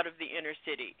Negroes out of the inner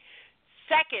city.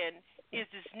 Second is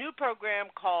this new program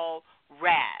called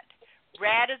RAD,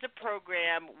 RAD is a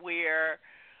program where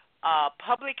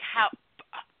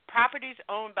properties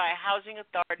owned by housing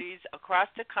authorities across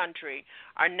the country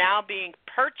are now being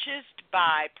purchased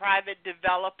by private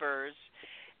developers,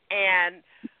 and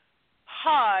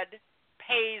HUD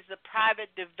pays the private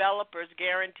developers,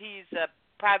 guarantees the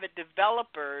private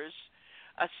developers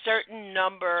a certain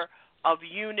number of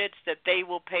units that they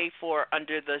will pay for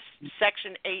under the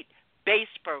Section 8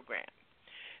 base program.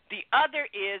 The other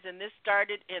is, and this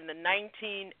started in the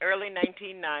early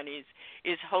 1990s,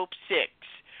 is Hope 6,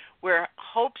 where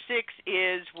Hope 6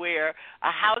 is where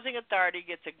a housing authority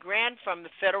gets a grant from the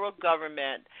federal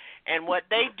government, and what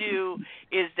they do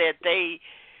is that they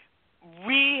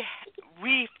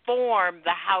reform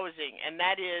the housing, and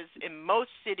that is, in most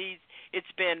cities,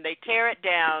 it's been they tear it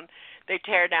down. They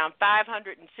tear down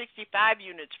 565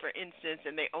 units, for instance,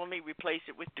 and they only replace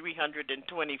it with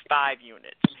 325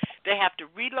 units. They have to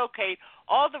relocate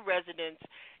all the residents,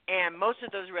 and most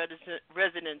of those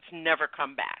residents never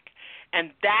come back.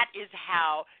 And that is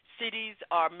how cities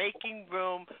are making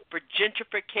room for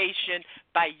gentrification,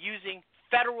 by using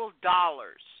federal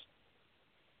dollars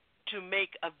to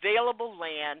make available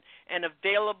land and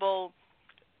available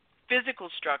physical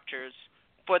structures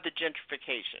for the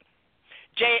gentrification.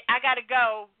 Jay, I got to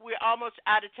go. We're almost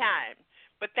out of time.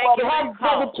 But thank you for your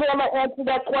call. Brother Taylor answer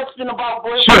that question about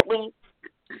Brent, please?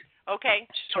 Okay.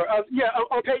 Sure.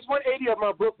 On page 180 of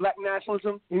my book, Black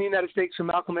Nationalism in the United States from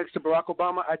Malcolm X to Barack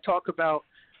Obama, I talk about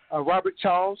Robert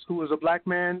Charles, who was a black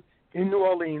man in New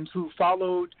Orleans who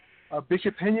followed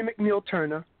Bishop Henry McNeil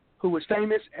Turner, who was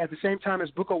famous at the same time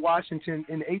as Booker Washington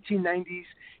in the 1890s.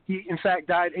 He, in fact,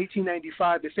 died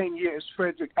 1895, the same year as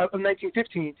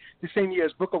 1915, the same year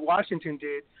as Booker Washington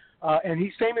did. And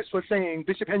he's famous for saying,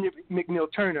 Bishop Henry McNeil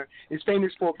Turner is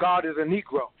famous for God as a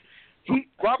Negro.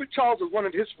 Robert Charles was one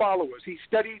of his followers. He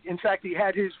studied, in fact, he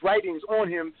had his writings on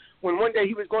him when one day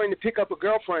he was going to pick up a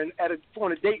girlfriend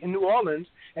on a date in New Orleans,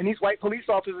 and these white police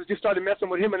officers just started messing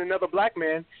with him and another black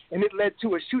man, and it led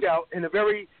to a shootout in a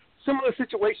very similar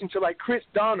situation to like Chris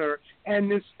Donner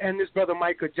and this brother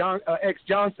Micah X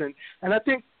Johnson. And I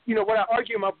think, what I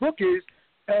argue in my book is,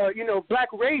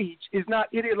 black rage is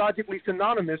not ideologically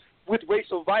synonymous with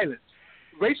racial violence.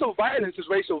 Racial violence is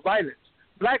racial violence.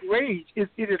 Black rage is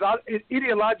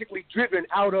ideologically driven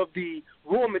out of the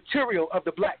raw material of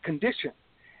the black condition.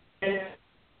 And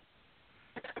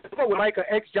what Micah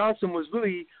X Johnson was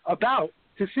really about,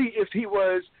 to see if he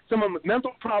was someone with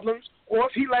mental problems or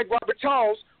if he, like Robert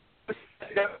Charles,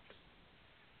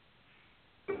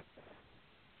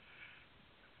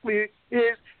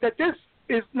 is that this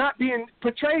is not being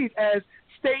portrayed as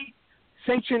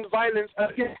state-sanctioned violence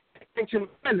against sanctioned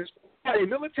violence. A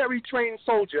military-trained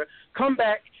soldier come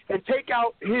back and take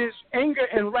out his anger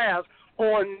and wrath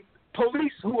on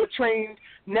police who are trained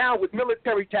now with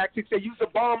military tactics. They use a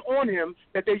bomb on him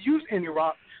that they use in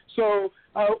Iraq. So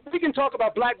we can talk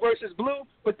about black versus blue,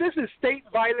 but this is state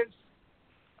violence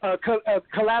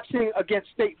collapsing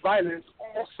against state violence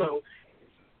also.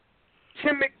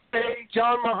 Tim McVeigh,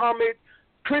 John Muhammad,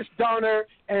 Chris Donner,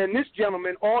 and this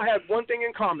gentleman all have one thing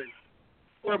in common.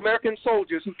 Were American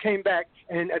soldiers who came back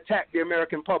and attacked the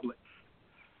American public.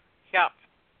 Yeah.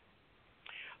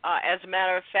 As a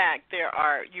matter of fact,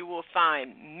 you will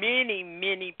find many,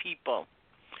 many people,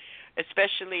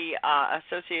 especially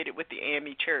associated with the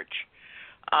AME Church,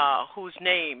 who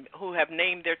have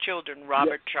named their children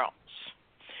Robert Charles.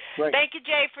 Right. Thank you,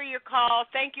 Jay, for your call.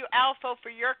 Thank you, Alpha, for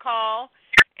your call.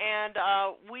 And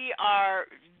we are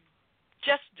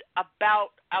just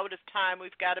about out of time.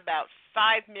 We've got about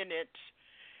 5 minutes.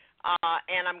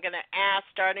 And I'm going to ask,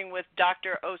 starting with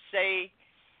Dr. Osei.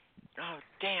 Oh,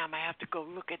 damn, I have to go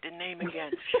look at the name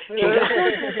again.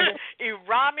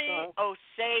 Irami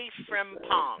Osei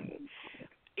Frimpong.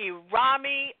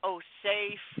 Irami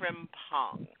Osei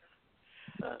Frimpong.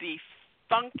 The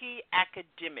Funky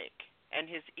Academic. And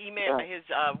his email, his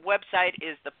website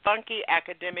is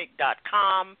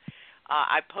thefunkyacademic.com.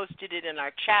 I posted it in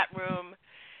our chat room.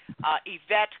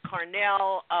 Yvette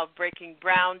Cornell of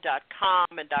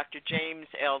BreakingBrown.com and Dr. James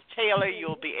L. Taylor.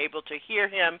 You'll be able to hear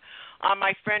him on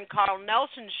my friend Carl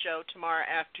Nelson's show tomorrow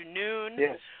afternoon.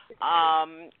 Yes.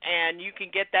 And you can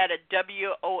get that at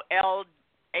WOLAM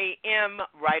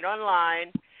right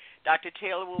online. Dr.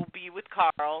 Taylor will be with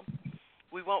Carl.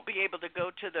 We won't be able to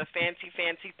go to the fancy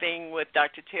thing with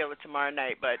Dr. Taylor tomorrow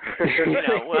night, but, and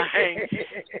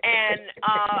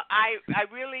I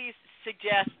really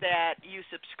suggest that you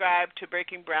subscribe to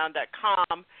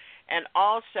BreakingBrown.com and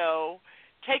also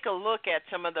take a look at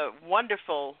some of the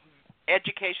wonderful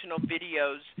educational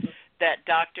videos that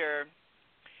Dr.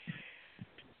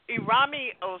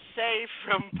 Irami Osei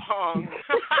Frimpong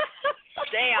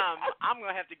damn, I'm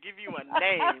going to have to give you a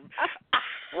name.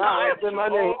 Wow, it's been my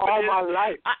name all my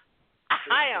life.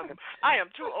 I am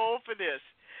too old for this.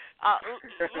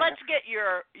 Let's get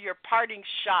your parting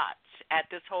shots at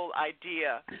this whole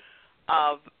idea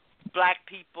of black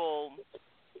people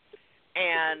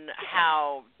and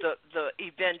how the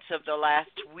events of the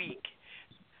last week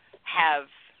have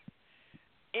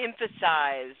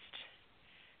emphasized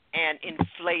and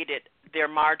inflated their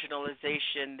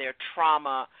marginalization, their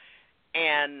trauma,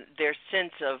 and their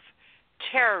sense of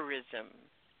terrorism,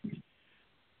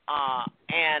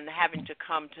 and having to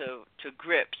come to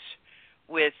grips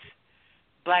with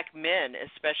black men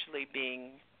especially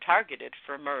being targeted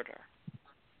for murder.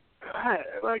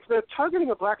 Like, the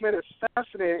targeting of black men is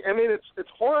fascinating. I mean, it's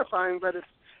horrifying, but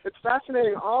it's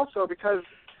fascinating also because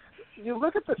you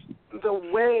look at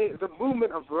the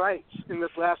movement of rights in this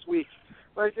last week.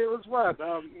 Like, it was what,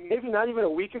 maybe not even a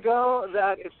week ago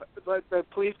that the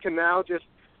police can now just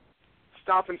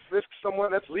stop and frisk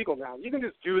someone. That's legal now. You can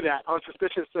just do that on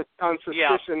suspicion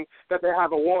that they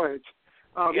have a warrant.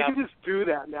 You can just do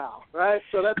that now, right?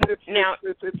 So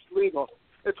it's legal.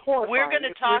 It's horrifying. We're going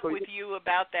to talk with you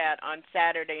about that on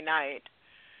Saturday night,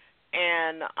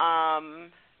 and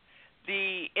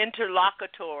the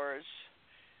interlocutors,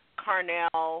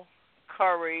 Carnell,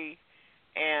 Curry,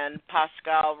 and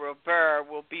Pascal Robert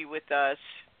will be with us.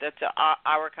 That's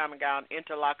our Common Ground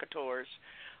interlocutors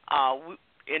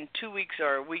in 2 weeks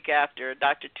or a week after.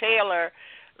 Dr. Taylor,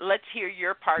 let's hear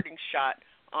your parting shot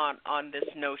on this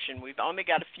notion. We've only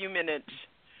got a few minutes,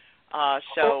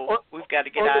 so we've got to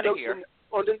get out of here.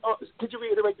 Could you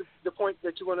reiterate the point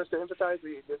that you want us to emphasize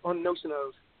on the notion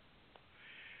of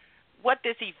what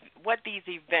these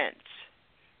events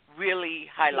really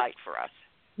highlight for us?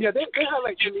 Yeah, they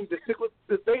highlight to me the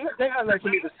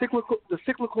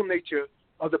cyclical nature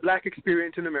of the black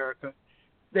experience in America.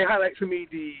 They highlight for me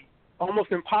the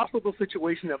almost impossible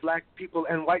situation that black people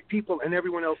and white people and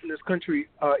everyone else in this country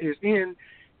is in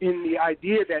the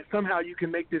idea that somehow you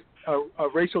can make this a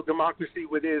racial democracy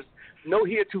where there's no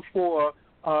heretofore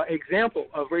example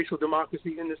of racial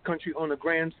democracy in this country on a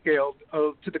grand scale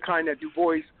to the kind that Du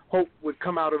Bois hoped would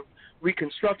come out of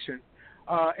Reconstruction.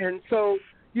 And so,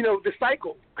 the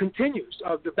cycle continues.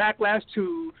 The backlash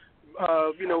to,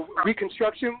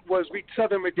 Reconstruction was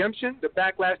Southern redemption. The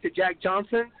backlash to Jack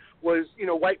Johnson was,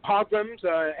 white pogroms,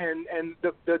 and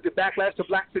the backlash to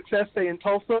black success, say, in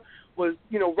Tulsa was,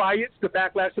 riots. The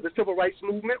backlash to the civil rights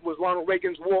movement was Ronald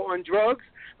Reagan's war on drugs.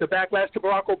 The backlash to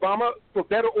Barack Obama, for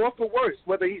better or for worse,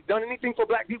 whether he's done anything for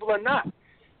black people or not,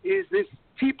 is this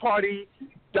Tea Party,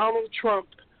 Donald Trump,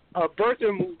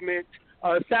 birther movement,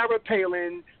 Sarah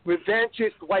Palin,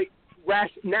 revanchist white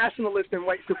nationalist and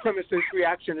white supremacist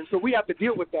reaction. And so we have to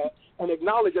deal with that and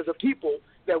acknowledge as a people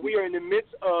that we are in the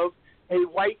midst of a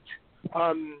white,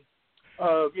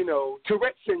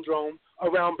 Tourette syndrome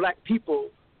around black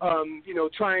people,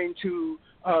 trying to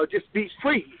just be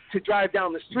free to drive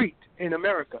down the street in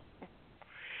America.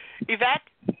 Yvette?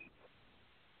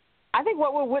 I think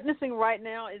what we're witnessing right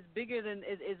now is bigger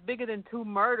than two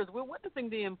murders. We're witnessing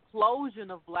the implosion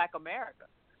of Black America.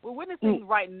 We're witnessing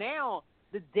right now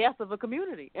the death of a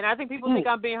community, and I think people think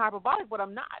I'm being hyperbolic, but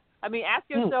I'm not. I mean, ask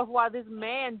yourself why this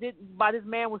man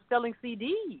was selling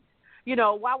CDs.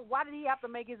 Why did he have to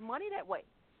make his money that way?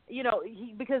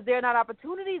 Because there are not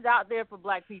opportunities out there for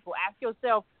black people. Ask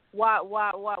yourself why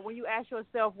when you ask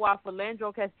yourself why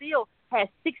Philando Castile has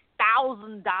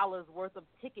 $6,000 worth of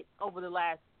tickets over the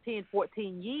last 10,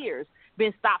 14 years,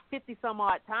 been stopped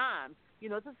 50-some-odd times. This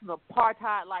is an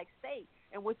apartheid-like state.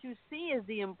 And what you see is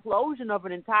the implosion of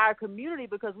an entire community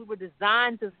because we were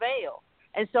designed to fail.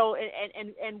 And so,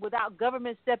 and without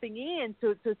government stepping in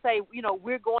to say,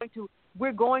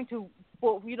 we're going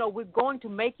to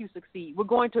make you succeed. We're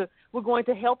going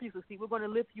to help you succeed. We're going to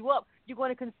lift you up. You're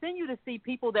going to continue to see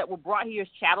people that were brought here as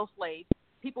chattel slaves,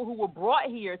 people who were brought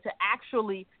here to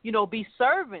actually, be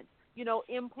servants,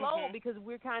 implode because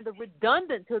we're kind of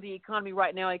redundant to the economy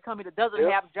right now, an economy that doesn't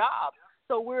have jobs.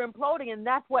 So we're imploding, and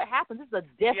that's what happens. This is a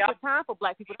desperate time for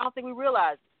black people. I don't think we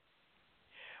realize it.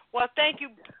 Well, thank you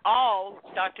all,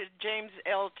 Dr. James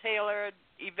L. Taylor,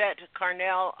 Yvette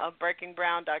Carnell of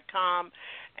BreakingBrown.com,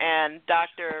 and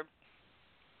Dr.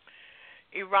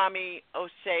 Irami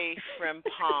Osei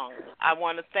Frimpong. I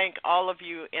want to thank all of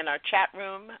you in our chat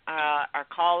room, our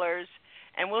callers,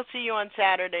 and we'll see you on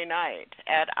Saturday night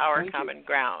at Our Common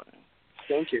Ground.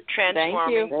 Thank you.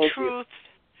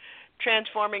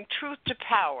 Transforming truth to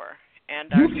power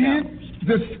and you can't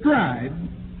describe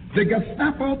the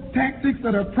Gestapo tactics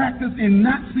that are practiced in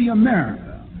Nazi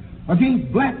America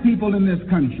against black people in this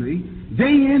country, day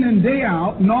in and day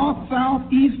out, north,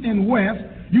 south, east, and west,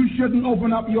 you shouldn't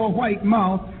open up your white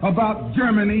mouth about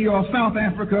Germany or South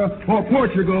Africa or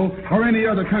Portugal or any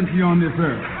other country on this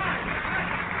earth.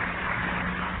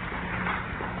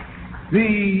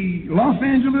 The Los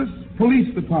Angeles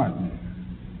Police Department,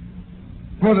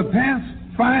 for the past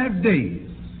 5 days,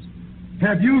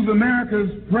 have used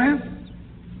America's press,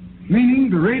 meaning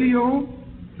the radio,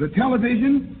 the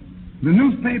television, the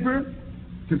newspaper,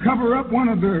 to cover up one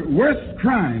of the worst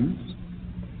crimes,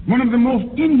 one of the most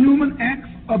inhuman acts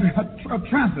of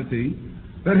atrocity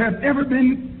that have ever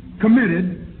been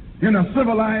committed in a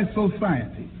civilized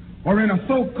society, or in a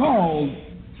so-called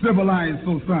civilized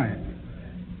society.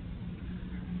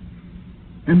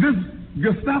 And this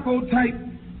Gestapo-type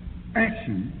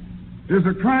action is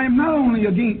a crime not only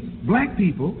against black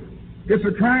people, it's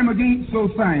a crime against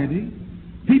society,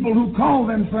 people who call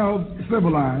themselves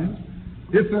civilized.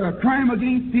 It's a crime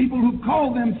against people who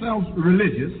call themselves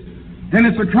religious, and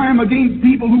it's a crime against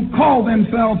people who call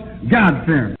themselves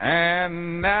God-fearing.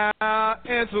 And now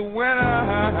it's a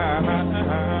winter